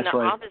to move in the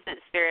opposite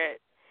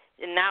spirit.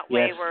 In that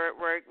way,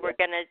 we're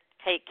going to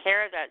take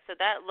care of that. So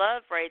that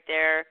love right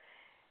there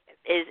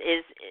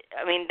is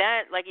I mean,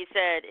 that, like you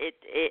said, it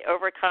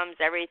overcomes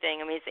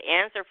everything. I mean, it's the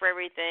answer for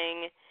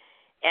everything,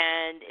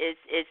 and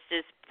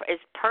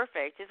it's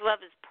perfect. His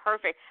love is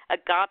perfect.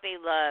 Agape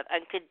love,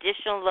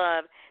 unconditional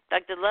love,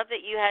 like the love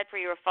that you had for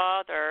your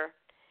father,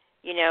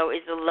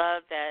 is the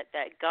love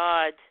that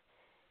God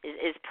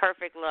is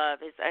perfect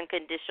love, is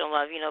unconditional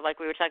love, like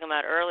we were talking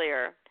about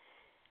earlier.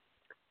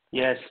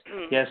 Yes.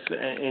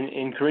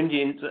 In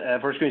Corinthians, 1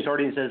 Corinthians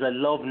 13 says that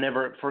love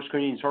never. 1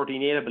 Corinthians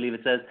 13:8, I believe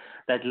it says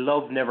that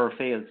love never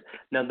fails.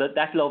 Now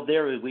that love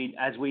there, as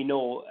we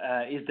know,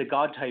 is the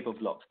God type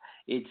of love.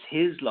 It's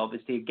His love.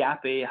 It's the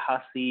agape,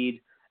 hasid,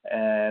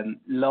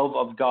 love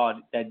of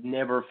God that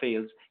never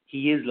fails.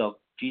 He is love.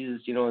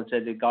 Jesus,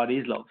 said that God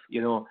is love.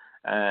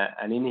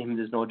 And in Him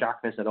there's no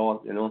darkness at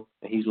all.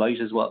 He's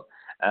light as well.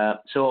 And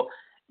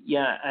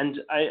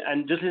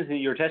just listening to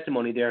your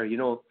testimony there,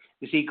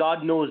 You see,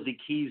 God knows the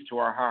keys to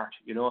our heart.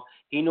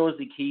 He knows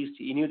the keys.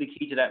 He knew the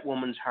key to that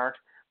woman's heart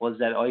was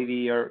that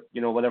ivy, or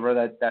whatever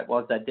that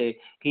was that day.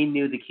 He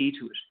knew the key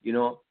to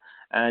it.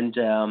 And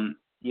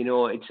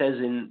it says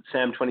in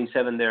Psalm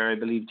 27 there, I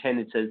believe 10,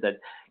 it says that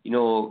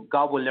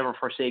God will never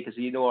forsake us.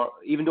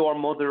 Even though our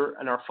mother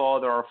and our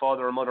father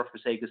and mother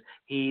forsake us,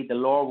 the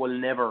Lord will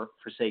never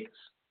forsake us.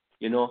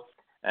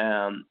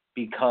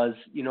 Because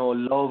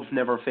love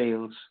never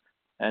fails,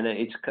 and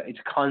it's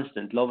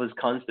constant. Love is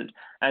constant,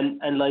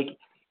 and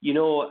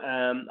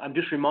I'm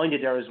just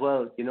reminded there as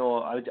well.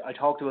 I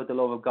talked about the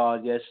love of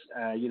God. Yes,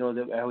 how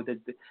the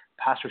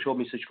pastor showed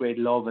me such great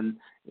love and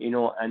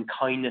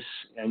kindness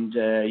and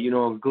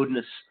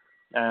goodness.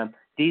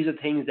 These are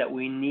things that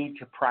we need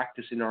to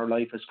practice in our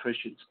life as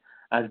Christians,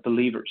 as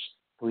believers.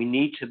 We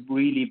need to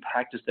really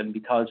practice them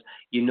because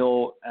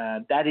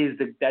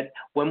that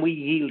when we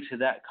yield to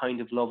that kind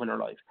of love in our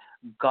life,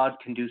 God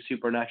can do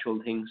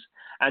supernatural things.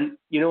 And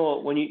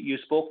when you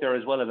spoke there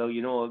as well about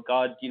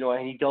God,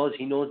 and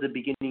He knows the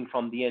beginning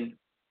from the end.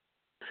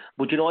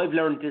 But I've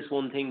learned this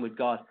one thing with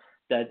God,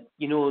 that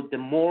the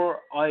more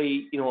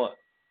I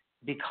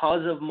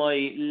because of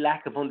my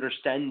lack of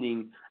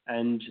understanding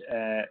and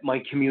my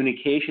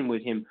communication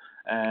with Him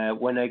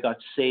when I got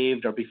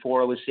saved, or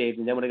before I was saved,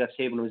 and then when I got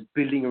saved, when I was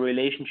building a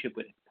relationship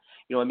with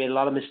Him, I made a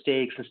lot of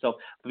mistakes and stuff.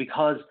 But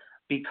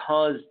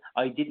because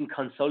I didn't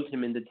consult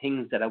Him in the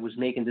things that I was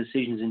making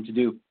decisions in to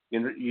do.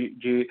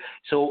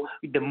 So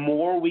the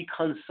more we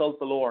consult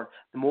the Lord,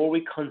 the more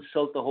we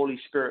consult the Holy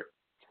Spirit,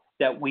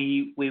 that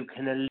we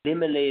can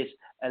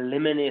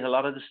eliminate a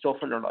lot of the stuff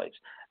in our lives.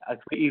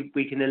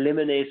 We can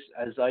eliminate,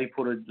 as I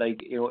put it, like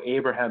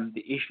Abraham,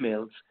 the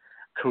Ishmaels,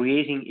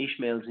 creating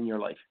Ishmaels in your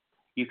life.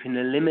 You can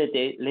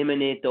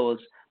eliminate those,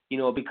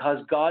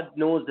 because God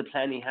knows the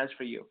plan He has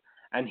for you,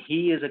 and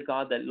He is a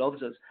God that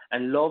loves us.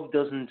 And love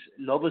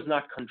is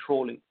not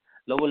controlling.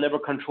 Love will never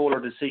control our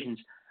decisions.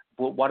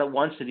 But what it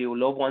wants to do,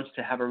 love wants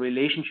to have a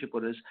relationship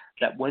with us.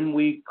 That when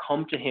we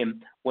come to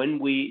Him, when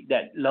we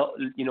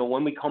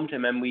come to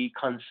Him and we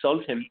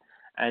consult Him,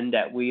 and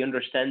that we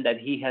understand that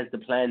He has the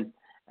plan,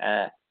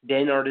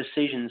 then our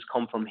decisions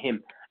come from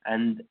Him,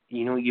 and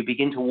you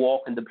begin to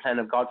walk in the plan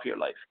of God for your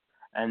life.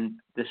 And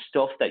the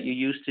stuff that you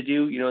used to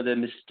do, the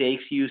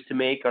mistakes you used to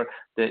make, or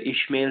the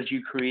Ishmaels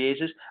you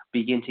created,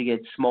 begin to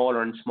get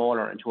smaller and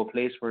smaller into a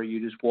place where you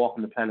just walk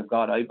in the plan of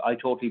God. I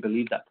totally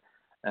believe that.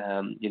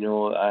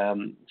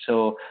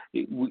 So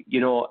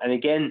and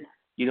again,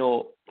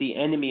 the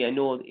enemy. I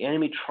know the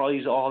enemy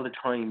tries all the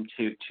time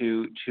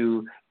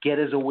to get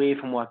us away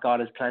from what God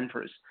has planned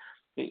for us.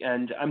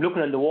 And I'm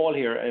looking on the wall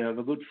here. I have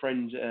a good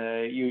friend,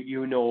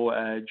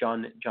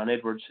 John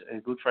Edwards, a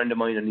good friend of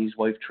mine, and his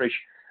wife Trish.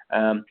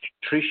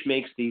 Trish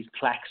makes these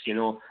plaques,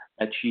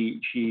 that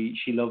she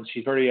loves.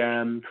 She's very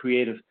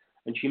creative,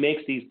 and she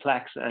makes these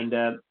plaques. And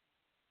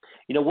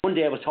one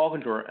day I was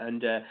talking to her,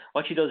 and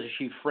what she does is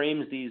she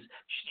frames these.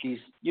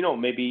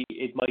 Maybe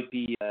it might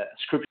be a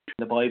scripture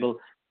in the Bible,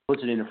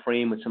 puts it in a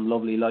frame with some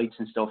lovely lights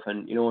and stuff,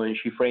 and and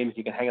she frames it.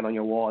 You can hang it on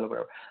your wall or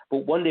whatever.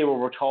 But one day we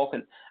were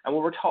talking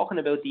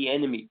about the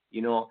enemy,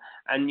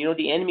 and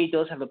the enemy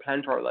does have a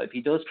plan for our life.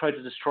 He does try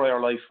to destroy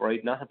our life,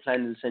 right? Not a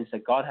plan in the sense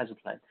that God has a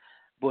plan.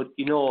 But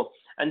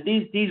and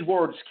these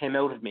words came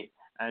out of me,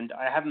 and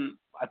I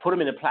put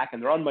them in a plaque,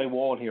 and they're on my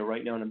wall here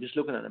right now, and I'm just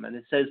looking at them, and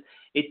it says,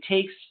 it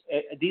takes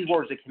these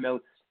words that came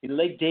out,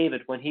 like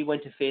David when he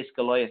went to face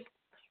Goliath.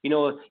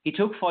 He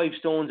took 5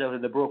 stones out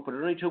of the brook, but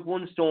it only took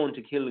 1 stone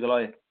to kill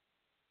Goliath,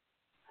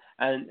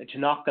 and to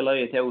knock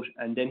Goliath out,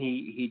 and then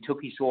he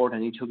took his sword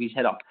and he took his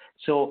head off.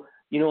 So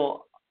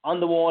on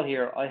the wall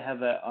here, I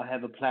have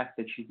a plaque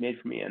that she's made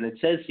for me, and it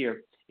says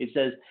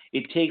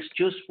it takes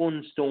just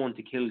 1 stone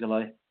to kill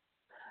Goliath.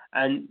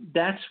 And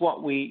that's what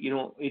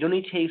it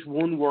only takes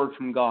 1 word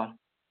from God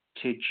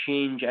to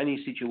change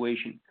any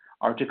situation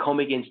or to come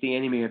against the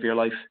enemy of your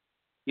life.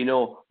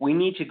 We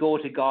need to go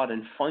to God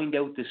and find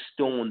out the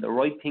stone, the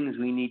right things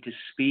we need to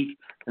speak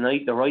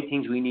tonight, the right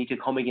things we need to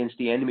come against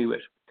the enemy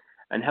with.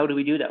 And how do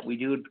we do that? We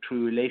do it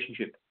through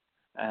relationship,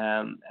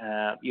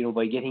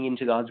 by getting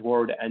into God's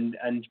word and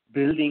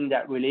building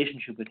that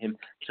relationship with Him,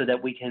 so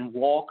that we can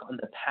walk on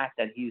the path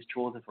that He has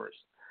chosen for us.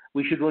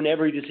 We should run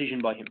every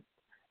decision by Him.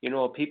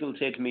 People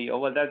say to me, "Oh,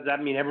 well, does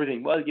that mean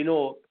everything?" Well,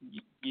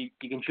 you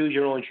can choose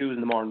your own shoes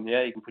in the morning.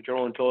 Yeah, you can put your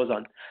own clothes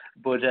on.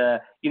 But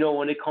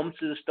when it comes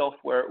to the stuff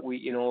where we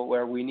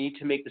need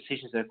to make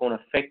decisions that are going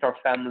to affect our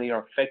family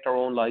or affect our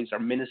own lives, our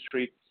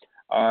ministry,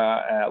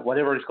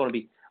 whatever it's going to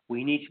be,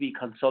 we need to be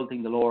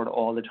consulting the Lord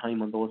all the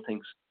time on those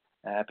things,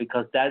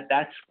 because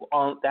that's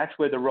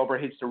where the rubber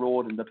hits the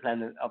road in the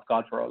plan of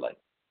God for our life.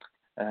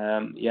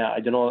 I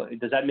don't know.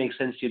 Does that make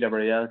sense to you,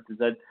 Deborah? Yeah.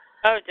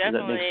 Oh,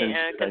 definitely,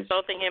 and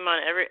consulting Him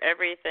on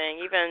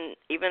everything, even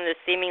the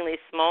seemingly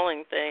small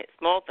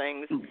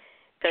things,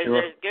 because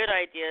there's good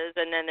ideas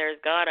and then there's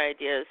God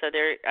ideas. So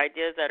there are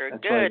ideas that are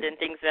good and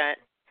things that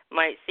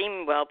might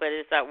seem well, but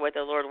is that what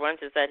the Lord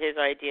wants? Is that His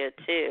idea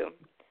too?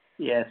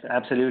 Yes,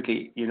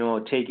 absolutely.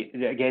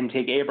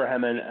 Take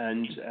Abraham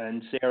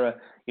and Sarah.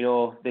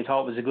 they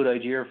thought it was a good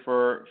idea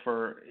for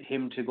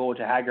him to go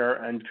to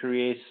Hagar and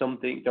create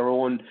something, their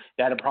own.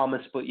 They had a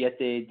promise, but yet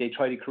they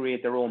try to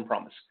create their own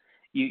promise.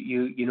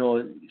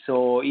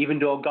 So even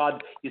though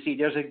God, you see,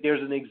 there's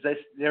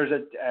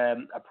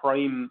a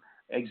prime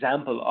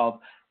example of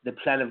the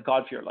plan of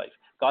God for your life.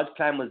 God's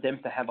plan was them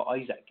to have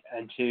Isaac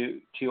and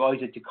to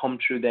Isaac to come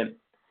through them.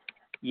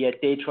 Yet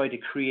they try to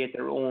create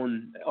their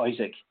own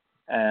Isaac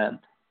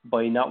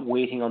by not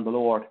waiting on the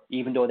Lord,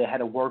 even though they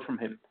had a word from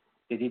him.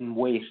 They didn't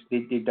wait.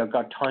 Their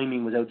God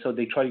timing was out, so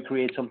they try to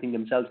create something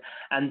themselves.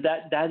 And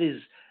that is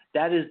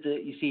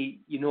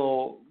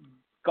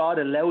God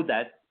allowed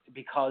that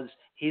because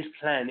his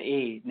plan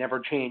A never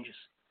changes.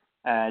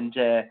 And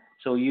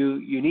so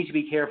you need to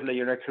be careful that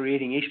you're not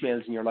creating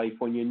Ishmaels in your life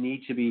when you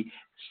need to be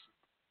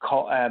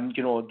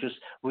just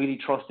really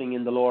trusting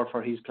in the Lord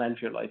for his plan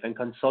for your life and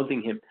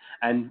consulting him.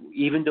 And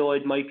even though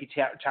it might be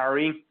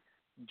tarrying,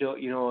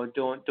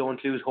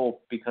 don't lose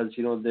hope, because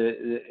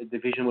the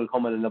vision will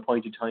come at an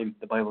appointed time,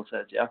 the Bible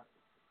says. Yeah,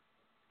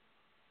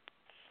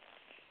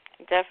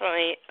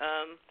 definitely.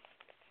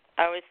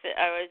 I was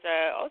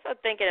also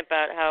thinking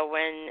about how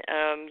when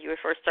you were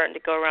first starting to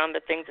go around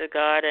the things of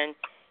God, and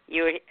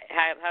you would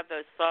have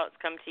those thoughts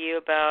come to you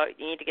about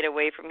you need to get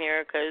away from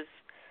here because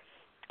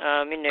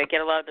you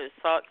get a lot of those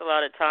thoughts a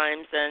lot of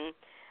times. And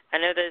I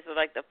know those are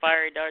like the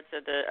fiery darts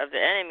of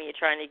the enemy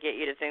trying to get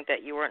you to think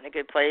that you weren't in a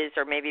good place,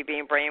 or maybe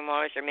being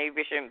brainwashed, or maybe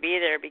you shouldn't be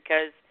there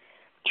because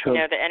True.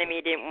 the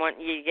enemy didn't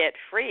want you to get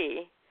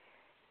free.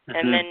 Mm-hmm.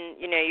 And then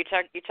you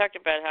talked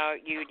about how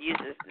you'd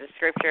use the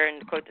scripture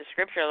and quote the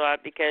scripture a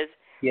lot because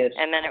yes,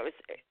 and then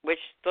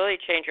which slowly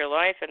changed your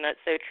life, and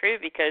that's so true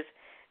because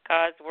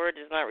God's word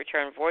does not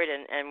return void.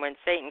 And when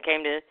Satan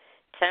came to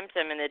tempt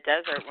him in the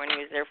desert when he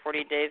was there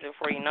 40 days and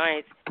 40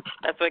 nights.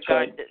 That's what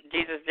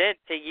Jesus did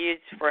to use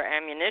for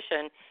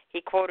ammunition. He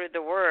quoted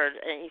the word,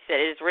 and he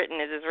said, "It is written,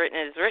 it is written,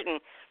 it is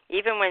written."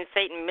 Even when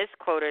Satan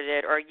misquoted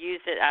it or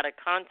used it out of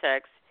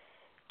context,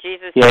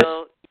 Jesus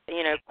still,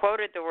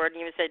 quoted the word,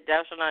 and he said,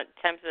 "Thou shalt not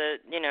tempt the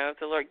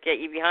Lord, get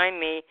you behind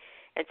me."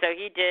 And so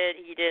he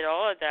did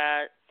all of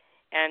that,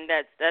 and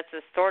that's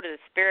the sword of the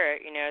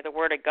Spirit, the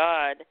word of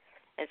God.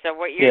 And so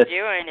what you're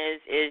doing is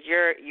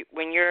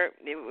when you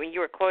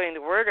are quoting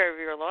the word over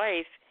your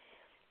life,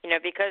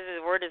 because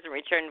the word doesn't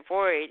return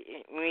void,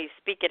 when you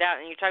speak it out,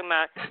 and you're talking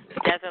about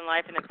death and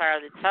life in the power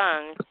of the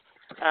tongue,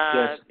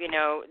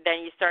 then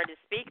you start to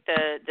speak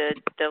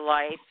the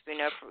life,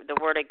 the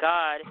word of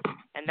God,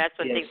 and that's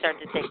when things start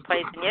to take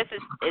place. And yes,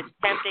 it's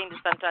tempting to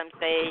sometimes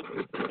say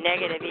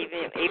negative,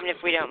 even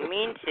if we don't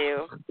mean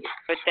to,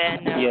 but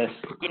then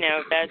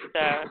that's.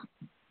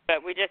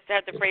 But we just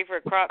have to pray for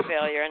a crop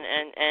failure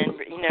and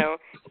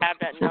have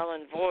that null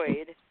and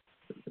void.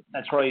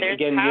 That's right. There's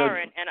Again, power,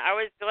 and I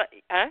was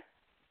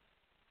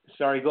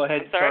Sorry, go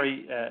ahead.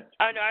 Sorry.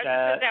 I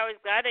was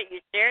glad that you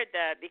shared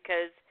that,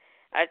 because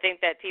I think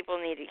that people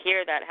need to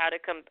hear that, how to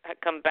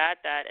combat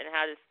that, and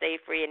how to stay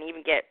free and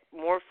even get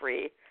more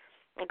free.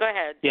 Go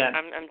ahead. Yeah.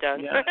 I'm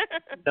done. Yeah.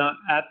 No,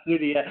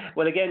 absolutely. Yeah.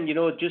 Well, again,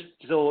 just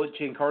so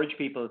to encourage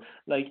people,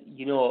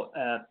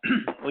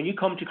 when you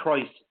come to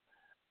Christ,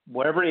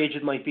 whatever age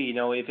it might be,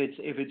 if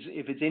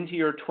it's into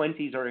your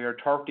 20s or your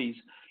 30s,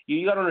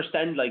 you got to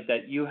understand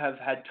that you have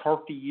had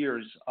 30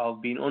 years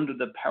of being under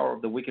the power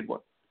of the wicked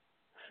one,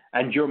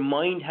 and your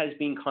mind has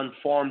been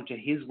conformed to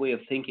his way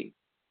of thinking,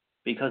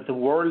 because the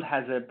world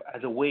has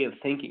a way of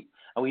thinking,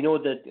 and we know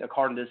that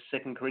according to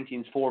 2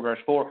 Corinthians 4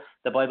 verse 4,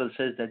 the Bible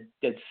says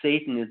that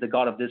Satan is the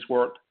god of this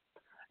world.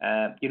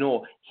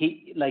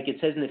 He, like it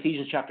says in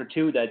Ephesians chapter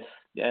 2, that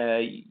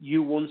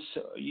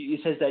it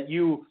says that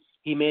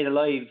he made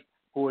alive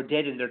who were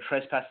dead in their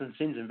trespasses and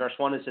sins. In verse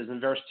 1 it says. In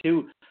verse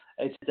 2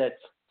 it's that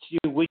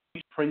to which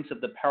prince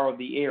of the power of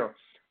the air,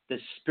 the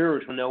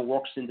spirit who now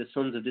works in the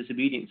sons of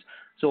disobedience.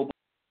 So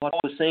what I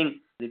was saying,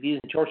 the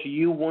Ephesian church,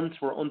 you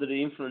once were under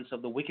the influence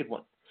of the wicked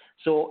one.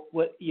 So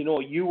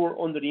you were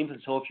under the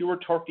influence. So if you were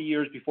 30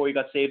 years before you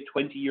got saved,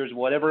 20 years,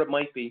 whatever it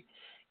might be,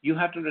 you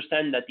have to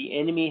understand that the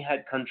enemy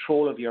had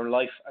control of your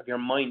life, of your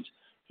mind.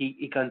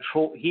 He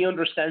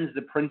understands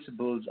the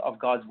principles of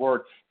God's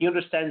word. He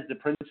understands the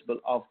principle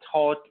of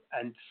thought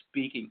and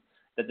speaking,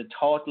 that the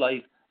thought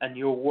life and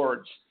your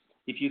words,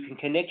 if you can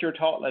connect your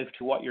thought life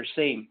to what you're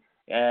saying,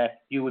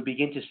 you will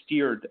begin to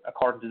steer,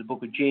 according to the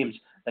book of James,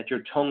 that your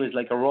tongue is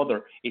like a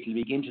rudder. It will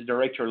begin to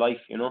direct your life,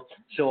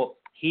 So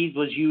he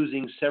was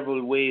using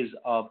several ways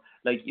of,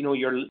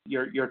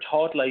 your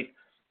thought life.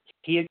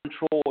 He had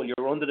control.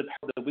 You're under the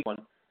power of the wicked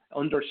one,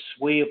 under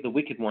sway of the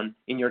wicked one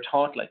in your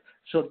thought life.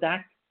 So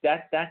that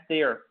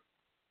there,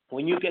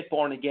 when you get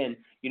born again,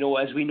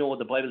 as we know,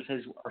 the Bible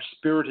says our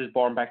spirit is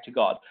born back to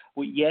God.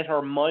 Yet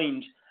our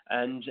mind,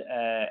 and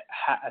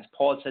as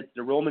Paul said to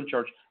the Roman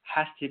church,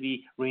 has to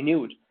be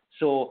renewed.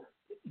 So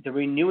the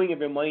renewing of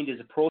your mind is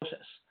a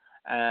process,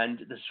 and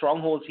the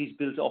strongholds he's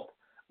built up,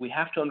 we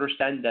have to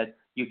understand that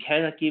you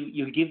cannot give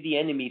the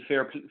enemy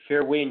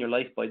fair way in your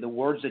life by the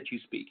words that you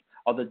speak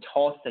or the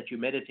thoughts that you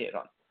meditate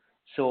on.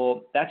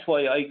 So that's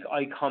why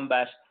I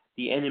combat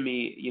the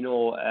enemy,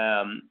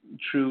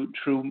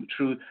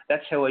 through.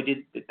 That's how I did.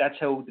 That's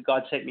how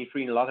God set me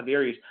free in a lot of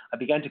areas. I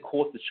began to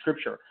quote the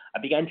scripture. I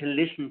began to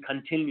listen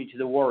continually to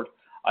the word.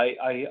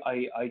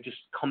 I just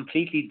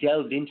completely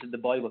delved into the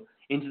Bible,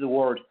 into the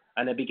word,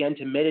 and I began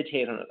to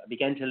meditate on it. I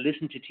began to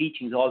listen to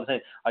teachings all the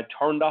time. I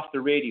turned off the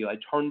radio. I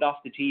turned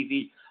off the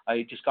TV.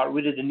 I just got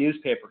rid of the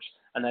newspapers,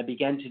 and I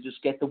began to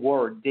just get the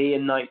word day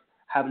and night,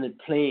 having it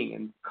playing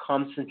and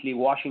constantly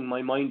washing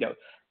my mind out,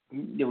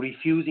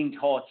 refusing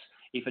thoughts.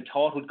 If a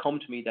thought would come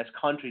to me that's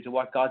contrary to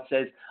what God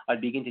says, I'd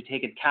begin to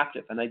take it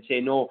captive, and I'd say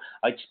no.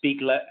 I'd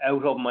speak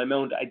out of my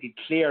mouth. I'd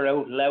declare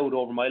out loud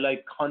over my life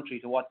contrary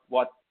to what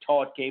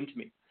thought came to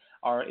me.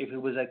 Or if it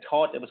was a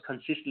thought that was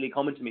consistently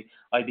coming to me,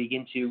 I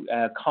begin to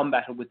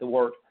combat it with the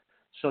word.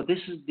 So this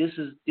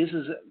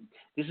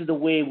is the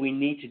way we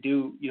need to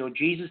do.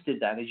 Jesus did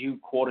that, as you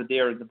quoted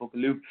there in the book of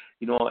Luke.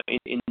 In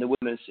the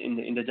wilderness,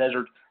 in the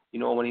desert.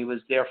 When he was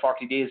there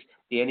 40 days,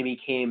 the enemy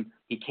came.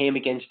 He came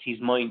against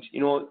his mind.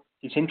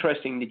 It's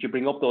interesting that you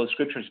bring up those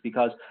scriptures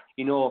because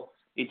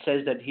it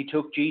says that he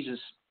took Jesus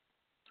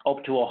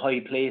up to a high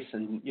place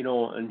and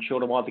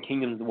showed him all the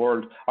kingdoms of the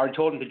world. Or he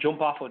told him to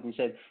jump off it and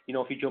said,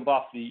 if you jump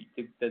off, the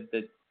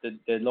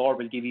Lord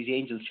will give his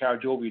angels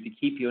charge over you to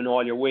keep you in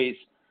all your ways,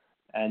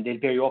 and they'll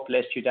bear you up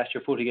lest you dash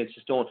your foot against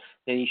a stone.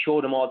 Then he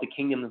showed him all the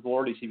kingdoms of the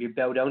world. He said, if you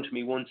bow down to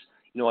me once,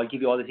 I'll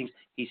give you all the things.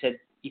 He said,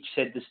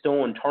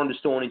 turn the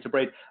stone into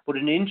bread. But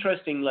an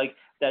interesting,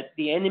 that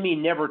the enemy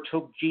never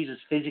took Jesus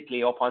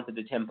physically up onto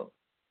the temple.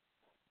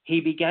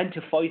 He began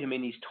to fight him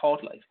in his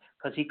thought life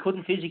because he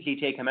couldn't physically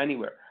take him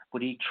anywhere,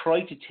 but he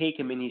tried to take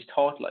him in his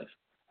thought life.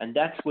 And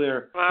that's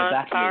where the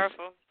battle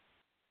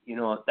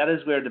is. That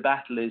is where the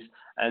battle is.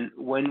 And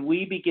when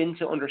we begin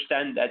to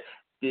understand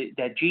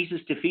that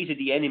Jesus defeated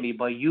the enemy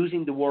by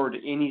using the word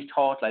in his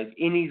thought life,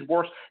 in his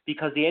worst,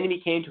 because the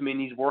enemy came to him in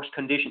his worst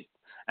condition.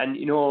 And,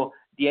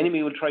 the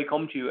enemy will try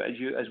come to you,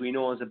 as we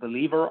know, as a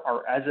believer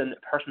or as a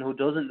person who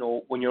doesn't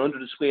know. When you're under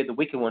the sway of the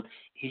wicked one,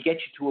 he'll get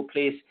you to a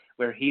place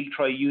where he'll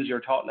try to use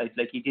your thought life,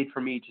 like he did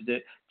for me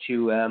to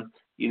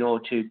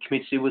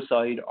commit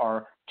suicide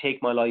or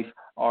take my life.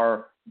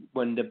 Or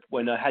when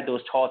I had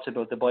those thoughts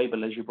about the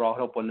Bible, as you brought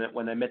up,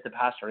 when I met the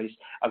pastor,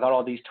 I got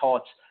all these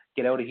thoughts.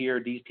 Get out of here!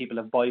 These people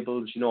have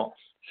Bibles,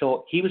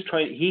 So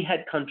he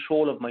had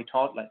control of my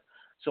thought life.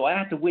 So I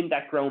had to win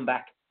that ground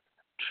back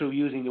through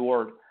using the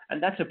word.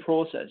 And that's a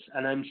process,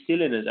 and I'm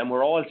still in it, and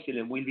we're all still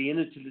in it. We'll be in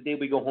it till the day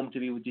we go home to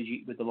be with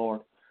the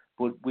Lord.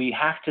 But we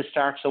have to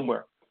start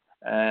somewhere.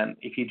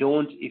 If you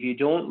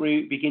don't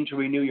begin to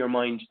renew your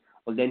mind,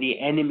 well, then the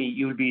enemy,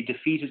 you'll be a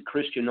defeated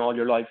Christian all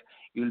your life.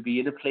 You'll be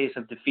in a place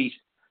of defeat.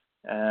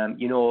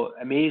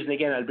 Amazing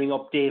again, I'll bring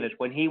up David.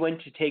 When he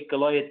went to take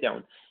Goliath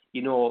down,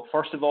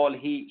 first of all,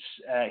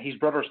 his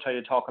brothers tried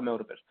to talk him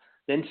out of it.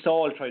 Then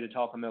Saul tried to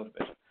talk him out of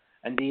it.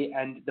 And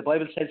the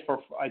Bible says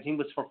I think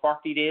it was for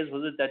 40 days,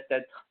 was it,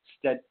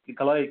 that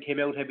Goliath came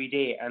out every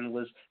day and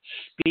was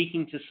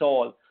speaking to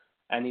Saul,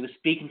 and he was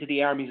speaking to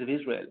the armies of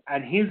Israel,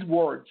 and his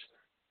words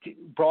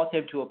brought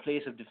them to a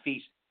place of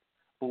defeat.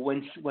 But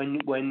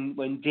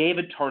when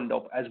David turned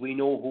up, as we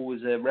know, who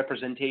was a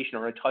representation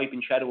or a type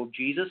and shadow of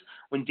Jesus,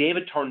 when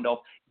David turned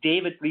up,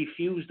 David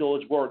refused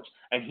those words,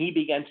 and he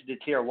began to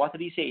declare. What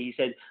did he say? He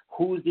said,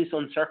 "Who is this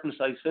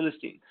uncircumcised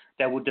Philistine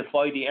that would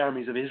defy the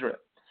armies of Israel?"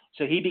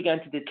 So he began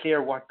to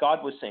declare what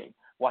God was saying,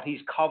 what his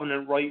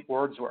covenant right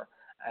words were,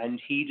 and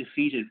he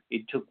defeated.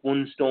 It took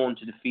one stone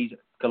to defeat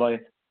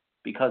Goliath,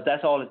 because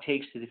that's all it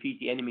takes to defeat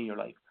the enemy in your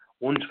life.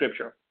 One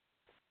scripture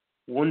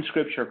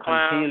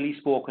continually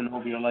spoken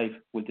over your life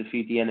will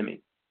defeat the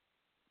enemy.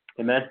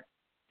 Amen.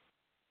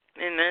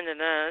 Amen to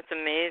that. That's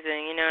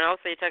amazing. And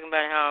also you're talking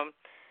about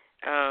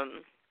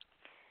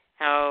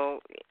how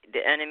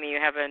the enemy,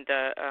 having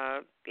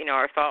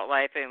our thought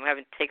life, and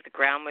having to take the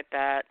ground with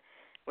that,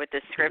 with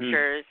the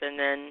scriptures, and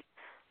then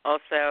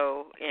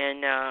also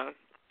in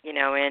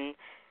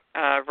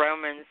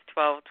Romans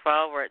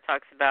 12:12, where it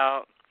talks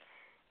about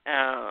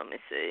let me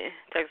see,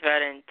 it talks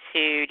about in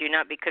 2, do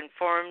not be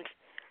conformed.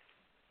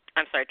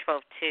 I'm sorry,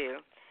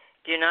 12:2.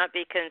 Do not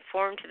be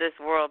conformed to this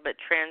world, but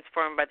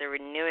transformed by the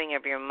renewing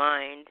of your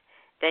mind.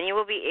 Then you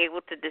will be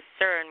able to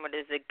discern what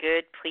is the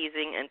good,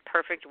 pleasing, and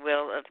perfect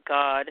will of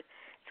God.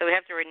 So we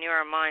have to renew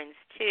our minds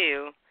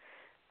too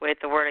with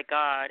the Word of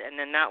God, and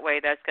then that way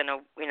that's going to,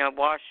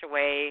 wash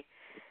away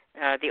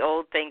the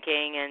old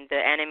thinking and the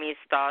enemy's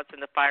thoughts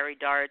and the fiery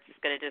darts.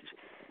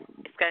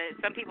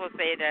 Some people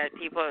say that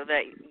people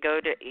that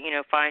go to,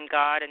 find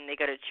God and they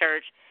go to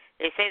church,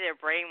 they say they're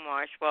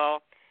brainwashed.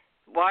 Well,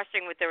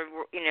 washing with the,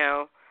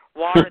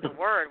 water of the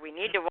Word, we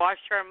need to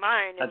wash our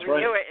mind and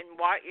renew it and,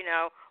 wash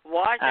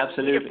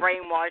Absolutely. it. We need to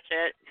brainwash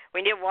it.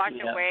 We need to wash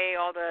away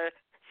all the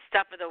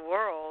stuff of the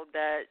world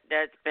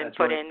that's been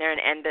put in there,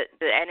 and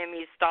the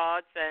enemy's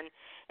thoughts, and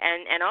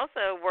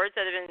also words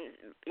that have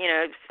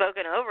been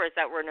spoken over us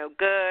that were no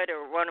good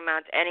or won't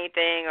amount to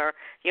anything, or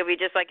you'll be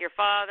just like your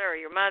father or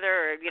your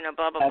mother, or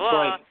blah blah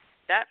blah. Right.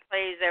 That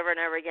plays over and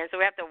over again. So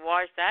we have to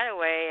wash that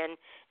away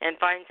and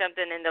find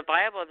something in the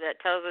Bible that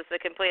tells us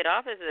the complete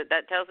opposite,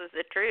 that tells us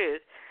the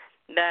truth.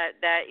 that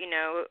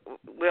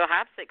we'll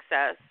have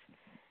success,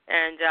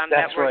 and That's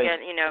that we're right.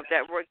 gonna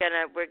that we're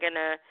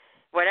gonna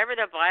whatever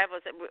the Bible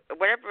says,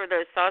 whatever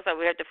those thoughts that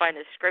we have to find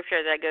a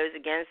scripture that goes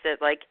against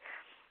it, like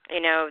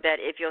that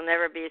if you'll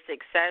never be a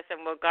success,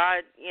 and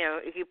God,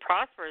 if He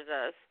prospers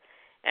us,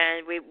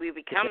 and we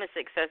become a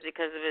success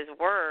because of His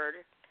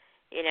word.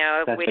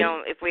 If we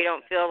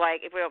don't feel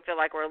like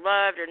we're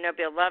loved or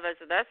nobody will love us,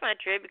 so that's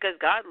not true because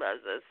God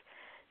loves us.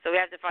 So we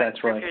have to find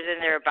scriptures in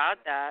there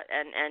about that,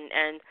 and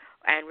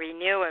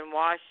renew and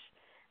wash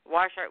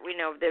our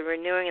the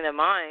renewing of the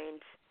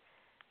mind.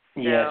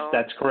 So, yes,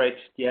 that's correct.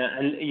 Yeah,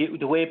 and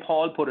the way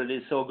Paul put it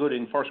is so good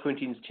in 1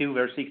 Corinthians 2,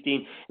 verse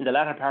 16. In the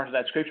latter part of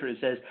that scripture,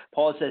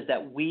 Paul says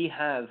that we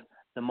have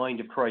the mind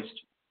of Christ.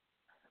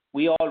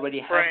 We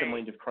already have the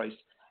mind of Christ.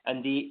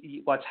 And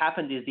what's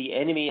happened is the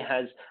enemy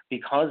has,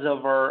 because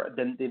of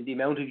the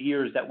amount of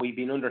years that we've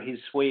been under his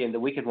sway and the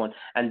wicked one,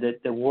 and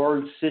the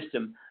world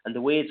system and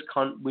the way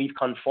we've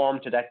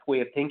conformed to that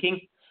way of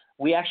thinking,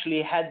 we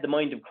actually had the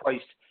mind of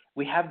Christ.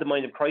 We have the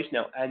mind of Christ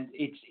now, and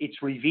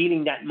it's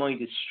revealing that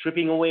mind. It's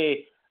stripping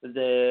away it's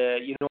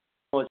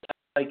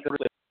like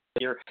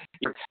your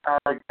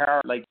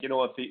car, like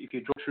if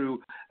you drove through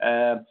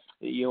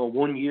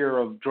 1 year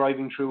of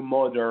driving through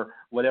mud or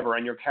whatever,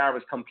 and your car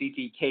was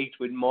completely caked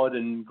with mud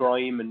and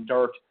grime and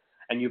dirt,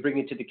 and you bring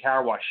it to the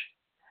car wash,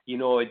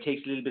 it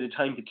takes a little bit of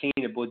time to clean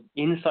it, but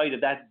inside of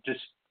that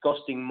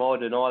disgusting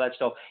mud and all that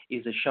stuff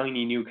is a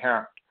shiny new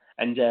car,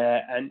 and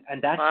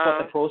that's what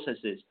the process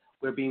is.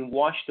 We're being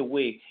washed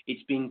away.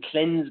 It's being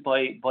cleansed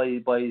by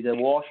the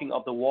washing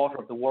of the water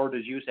of the word,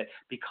 as you said,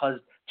 because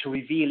to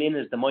reveal in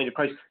us the mind of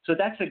Christ. So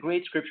that's a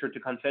great scripture to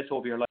confess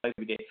over your life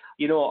every day.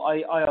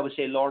 I always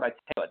say, Lord, I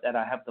tell you that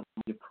I have the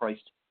mind of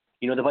Christ.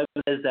 The Bible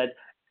says that,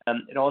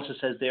 it also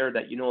says there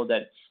that,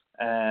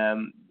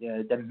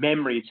 the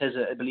memory, it says,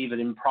 I believe it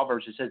in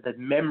Proverbs, it says that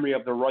memory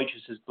of the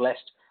righteous is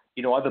blessed.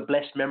 I have a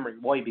blessed memory.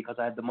 Why? Because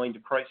I have the mind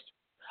of Christ.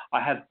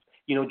 I have,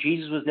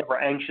 Jesus was never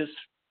anxious.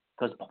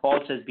 Because Paul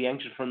says, be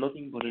anxious for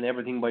nothing, but in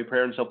everything by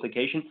prayer and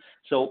supplication.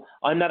 So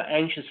I'm not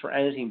anxious for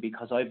anything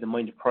because I have the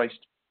mind of Christ.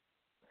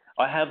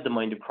 I have the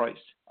mind of Christ.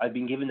 I've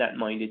been given that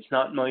mind. It's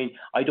not mine.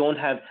 I don't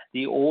have,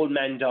 the old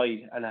man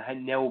died, and I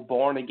am now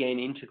born again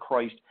into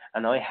Christ,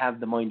 and I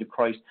have the mind of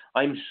Christ.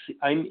 I'm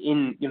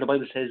in, the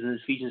Bible says in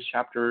Ephesians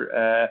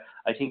chapter,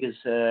 I think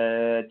it's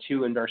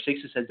 2 and verse 6,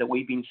 it says that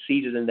we've been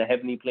seated in the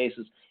heavenly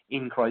places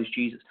in Christ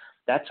Jesus.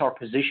 That's our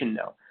position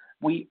now.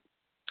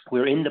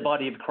 We're in the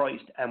body of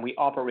Christ, and we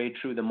operate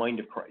through the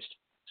mind of Christ.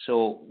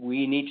 So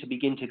we need to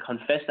begin to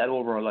confess that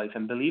over our life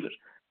and believe it.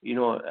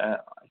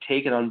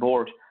 Take it on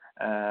board.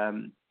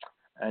 And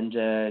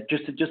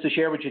just to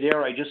share with you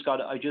there, I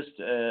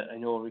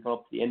know we're going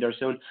up to the end there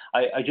soon.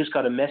 I just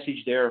got a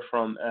message there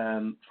from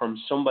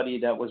somebody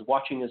that was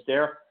watching us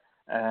there,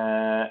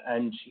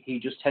 and he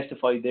just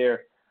testified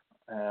there.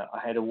 I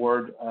had a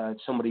word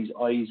somebody's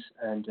eyes,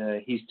 and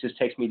he's just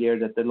texted me there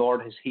that the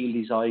Lord has healed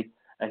his eye.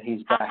 And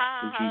he's back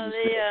in Jesus'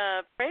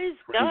 name. Praise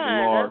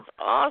God. That's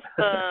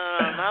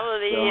awesome.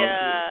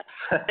 Hallelujah.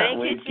 Thank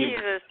you,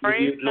 Jesus.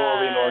 Praise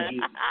glory, God. Lord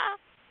Jesus.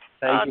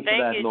 Thank you for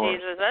that, Lord.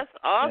 Jesus. That's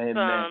awesome.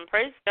 Amen.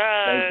 Praise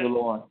God. Thank you,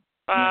 Lord.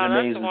 Wow,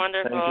 amazing. That's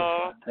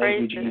wonderful. Thank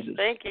you, Jesus.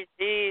 Thank you,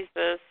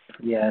 Jesus.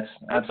 Yes,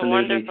 that's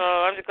absolutely. Wonderful.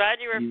 I'm glad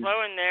you were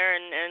flowing there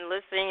and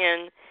listening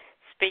and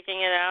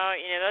speaking it out.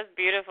 That's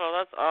beautiful.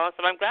 That's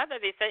awesome. I'm glad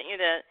that they sent you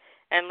that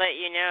and let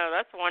you know.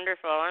 That's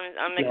wonderful.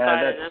 I'm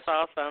excited. That's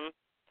awesome.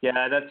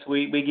 Yeah,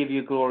 we give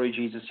you glory,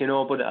 Jesus,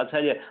 but I'll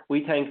tell you,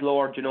 we thank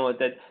Lord,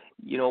 that,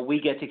 we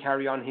get to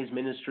carry on his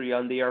ministry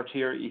on the earth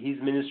here. He's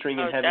ministering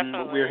in heaven,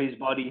 definitely. we're his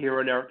body here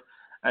on earth.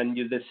 And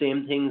the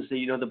same things,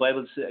 the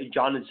Bible,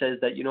 John, it says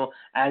that,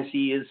 as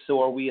he is,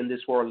 so are we in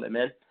this world,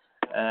 amen.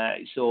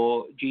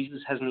 So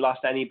Jesus hasn't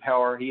lost any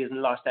power. He hasn't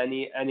lost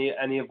any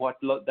of what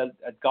that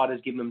God has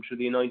given him through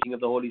the anointing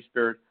of the Holy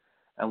Spirit.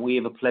 And we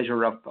have a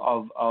pleasure of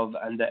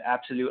and the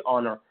absolute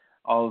honor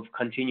of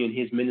continuing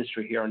his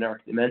ministry here on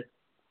earth, amen.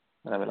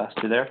 I will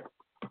ask you there.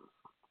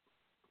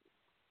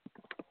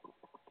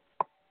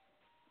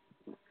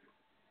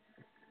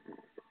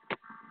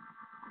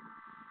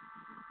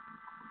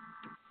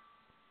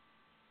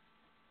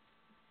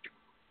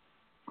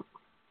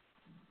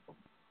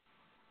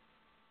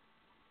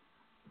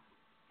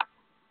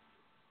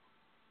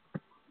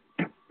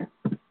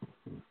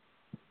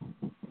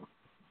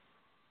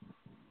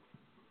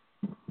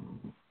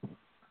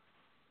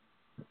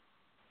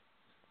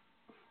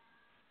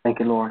 Thank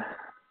you, Lord.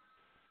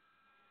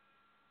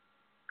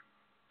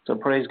 So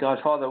praise God,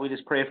 Father, we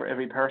just pray for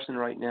every person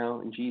right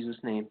now in Jesus'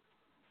 name.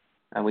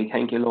 And we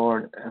thank you,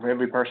 Lord, for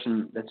every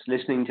person that's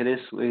listening to this.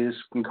 We just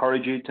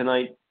encourage you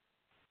tonight,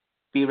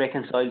 be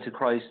reconciled to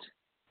Christ.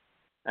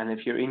 And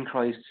if you're in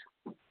Christ,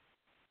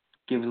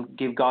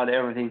 give God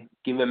everything.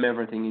 Give him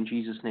everything in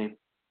Jesus' name.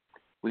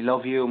 We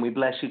love you and we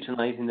bless you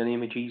tonight in the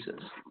name of Jesus.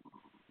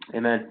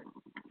 Amen.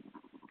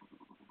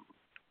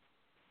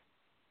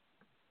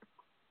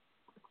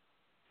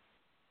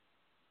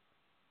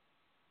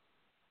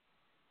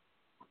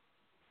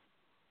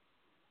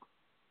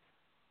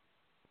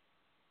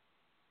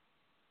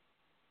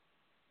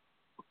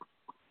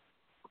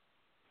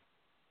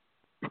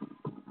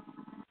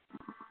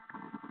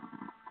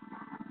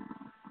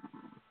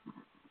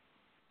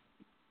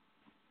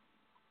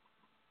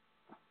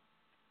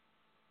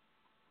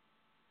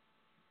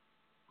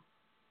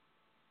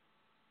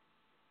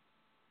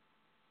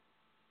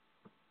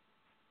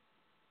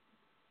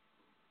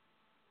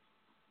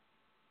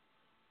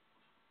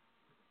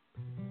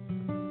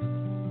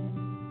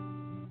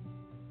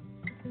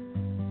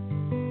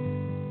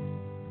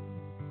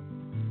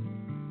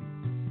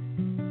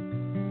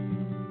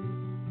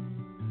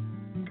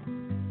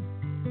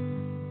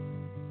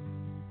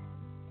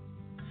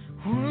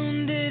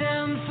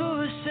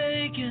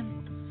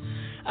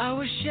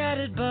 was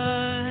shattered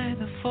by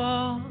the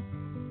fall,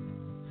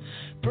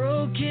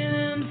 broken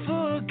and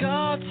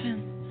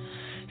forgotten,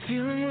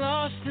 feeling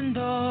lost and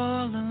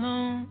all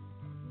alone.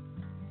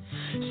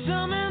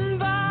 Summoned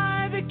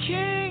by the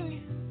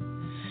King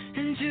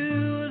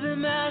into the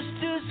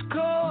Master's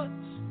courts,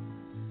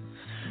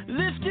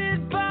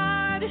 lifted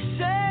by the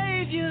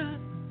Savior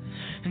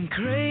and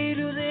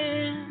cradled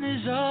in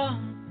His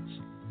arms.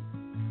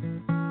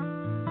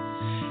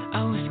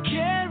 I was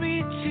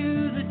carried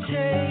to the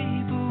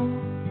table,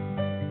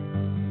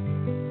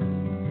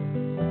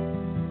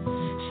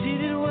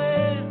 seated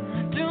where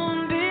I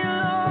don't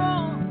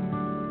belong,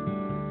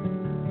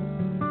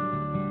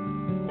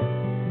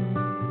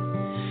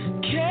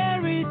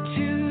 carried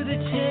to the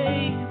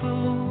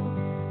table,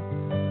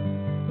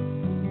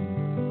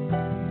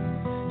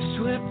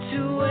 swept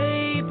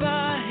away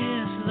by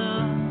His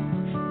love.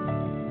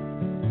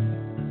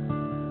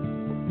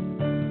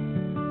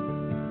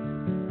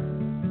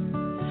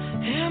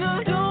 And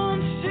I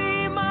don't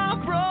see my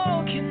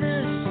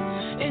brokenness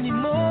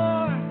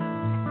anymore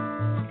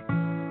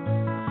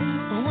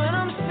when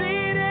I'm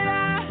seated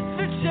at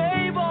the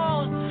table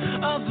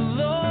of the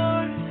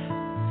Lord.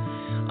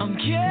 I'm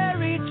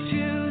carried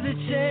to the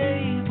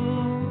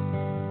table,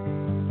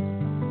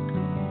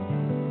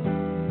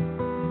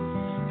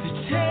 the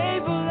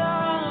table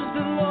of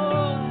the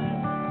Lord.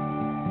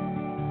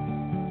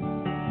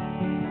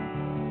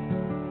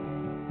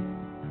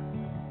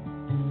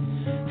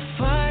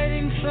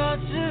 Fighting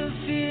thoughts of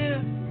fear,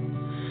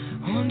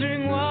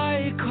 wondering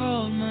why He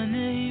called my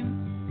name.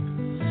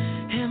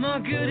 Am I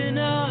good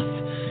enough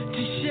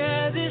to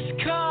share this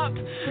cup?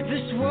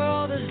 This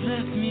world has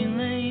left me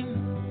lame.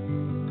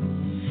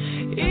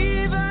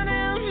 Even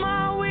in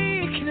my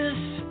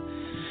weakness,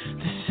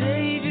 the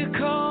Savior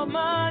called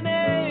my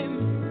name.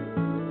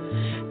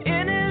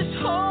 In His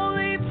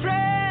holy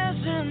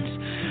presence,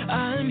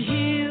 I'm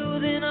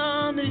healed and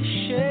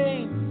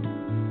unashamed.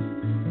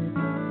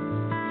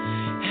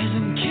 As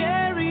I'm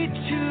carried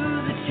to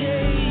the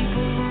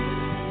table,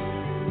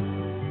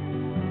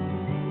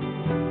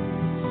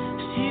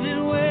 seated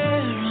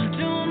where I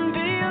don't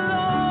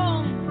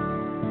belong,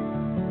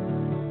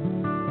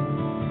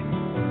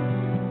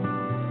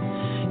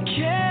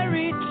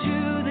 carried to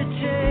the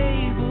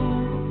table,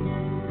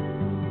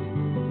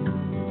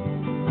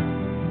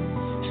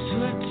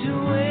 swept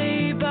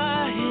away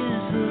by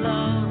His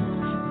love.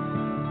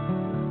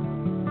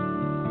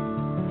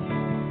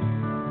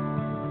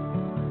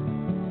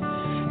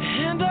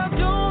 And I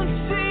don't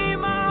see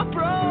my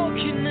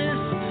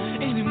brokenness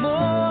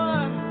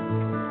anymore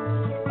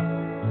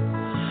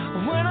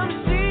when I'm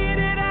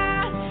seated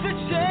at the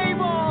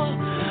table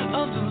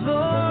of the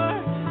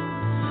Lord.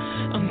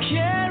 I'm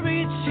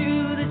carried to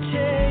the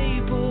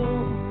table,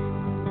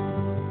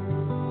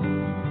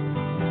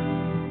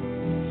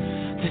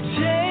 the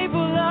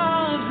table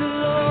of the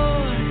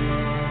Lord.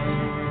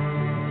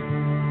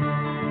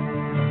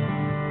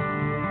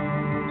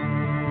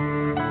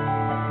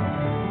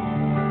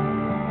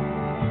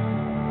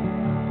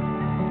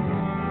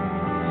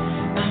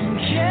 I'm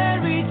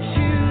carried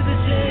to the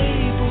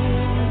table,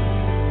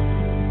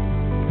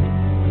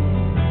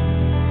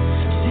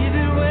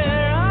 seated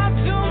where I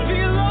don't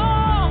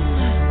belong.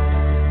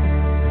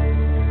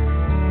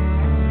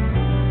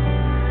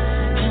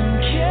 I'm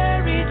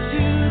carried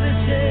to the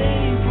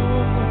table,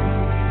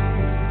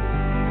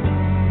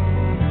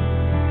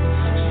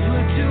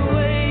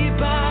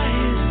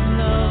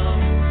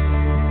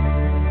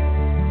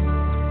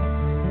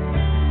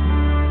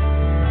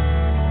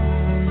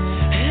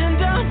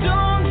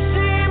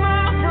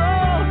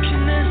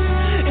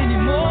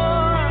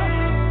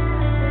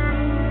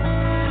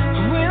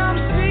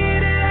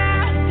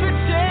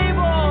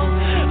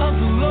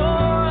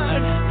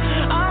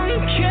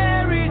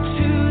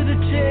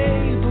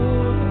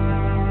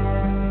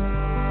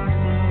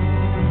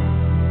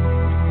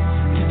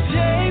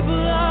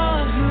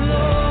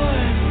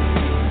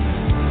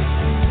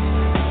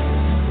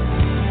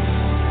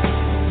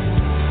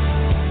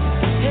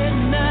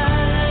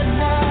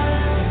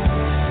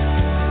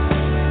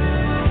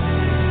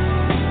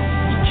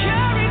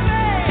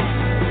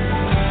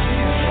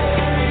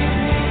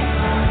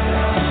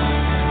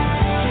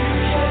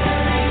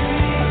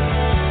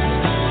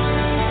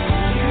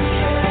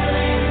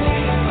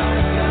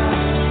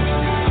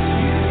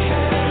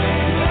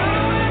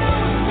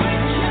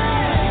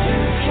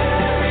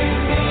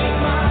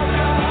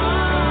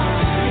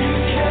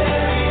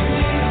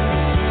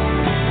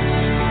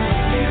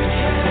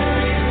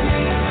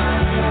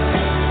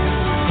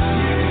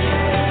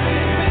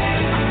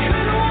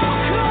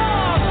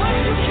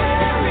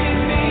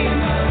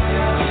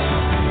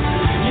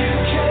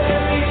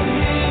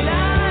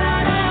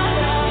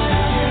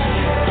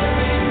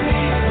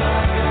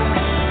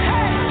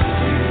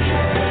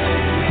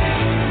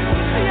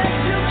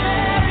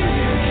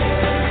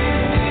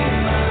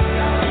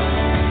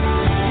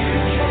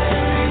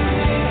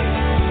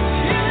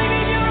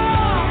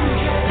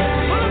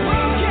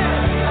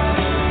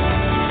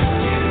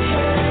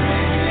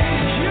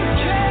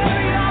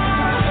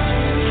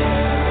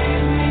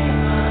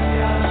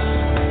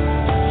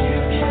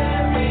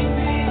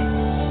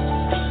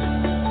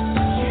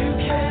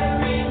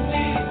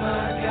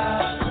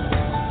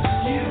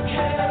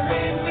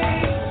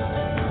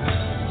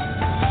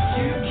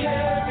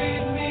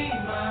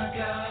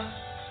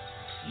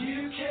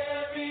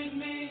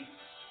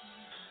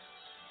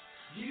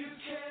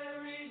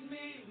 carried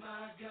me my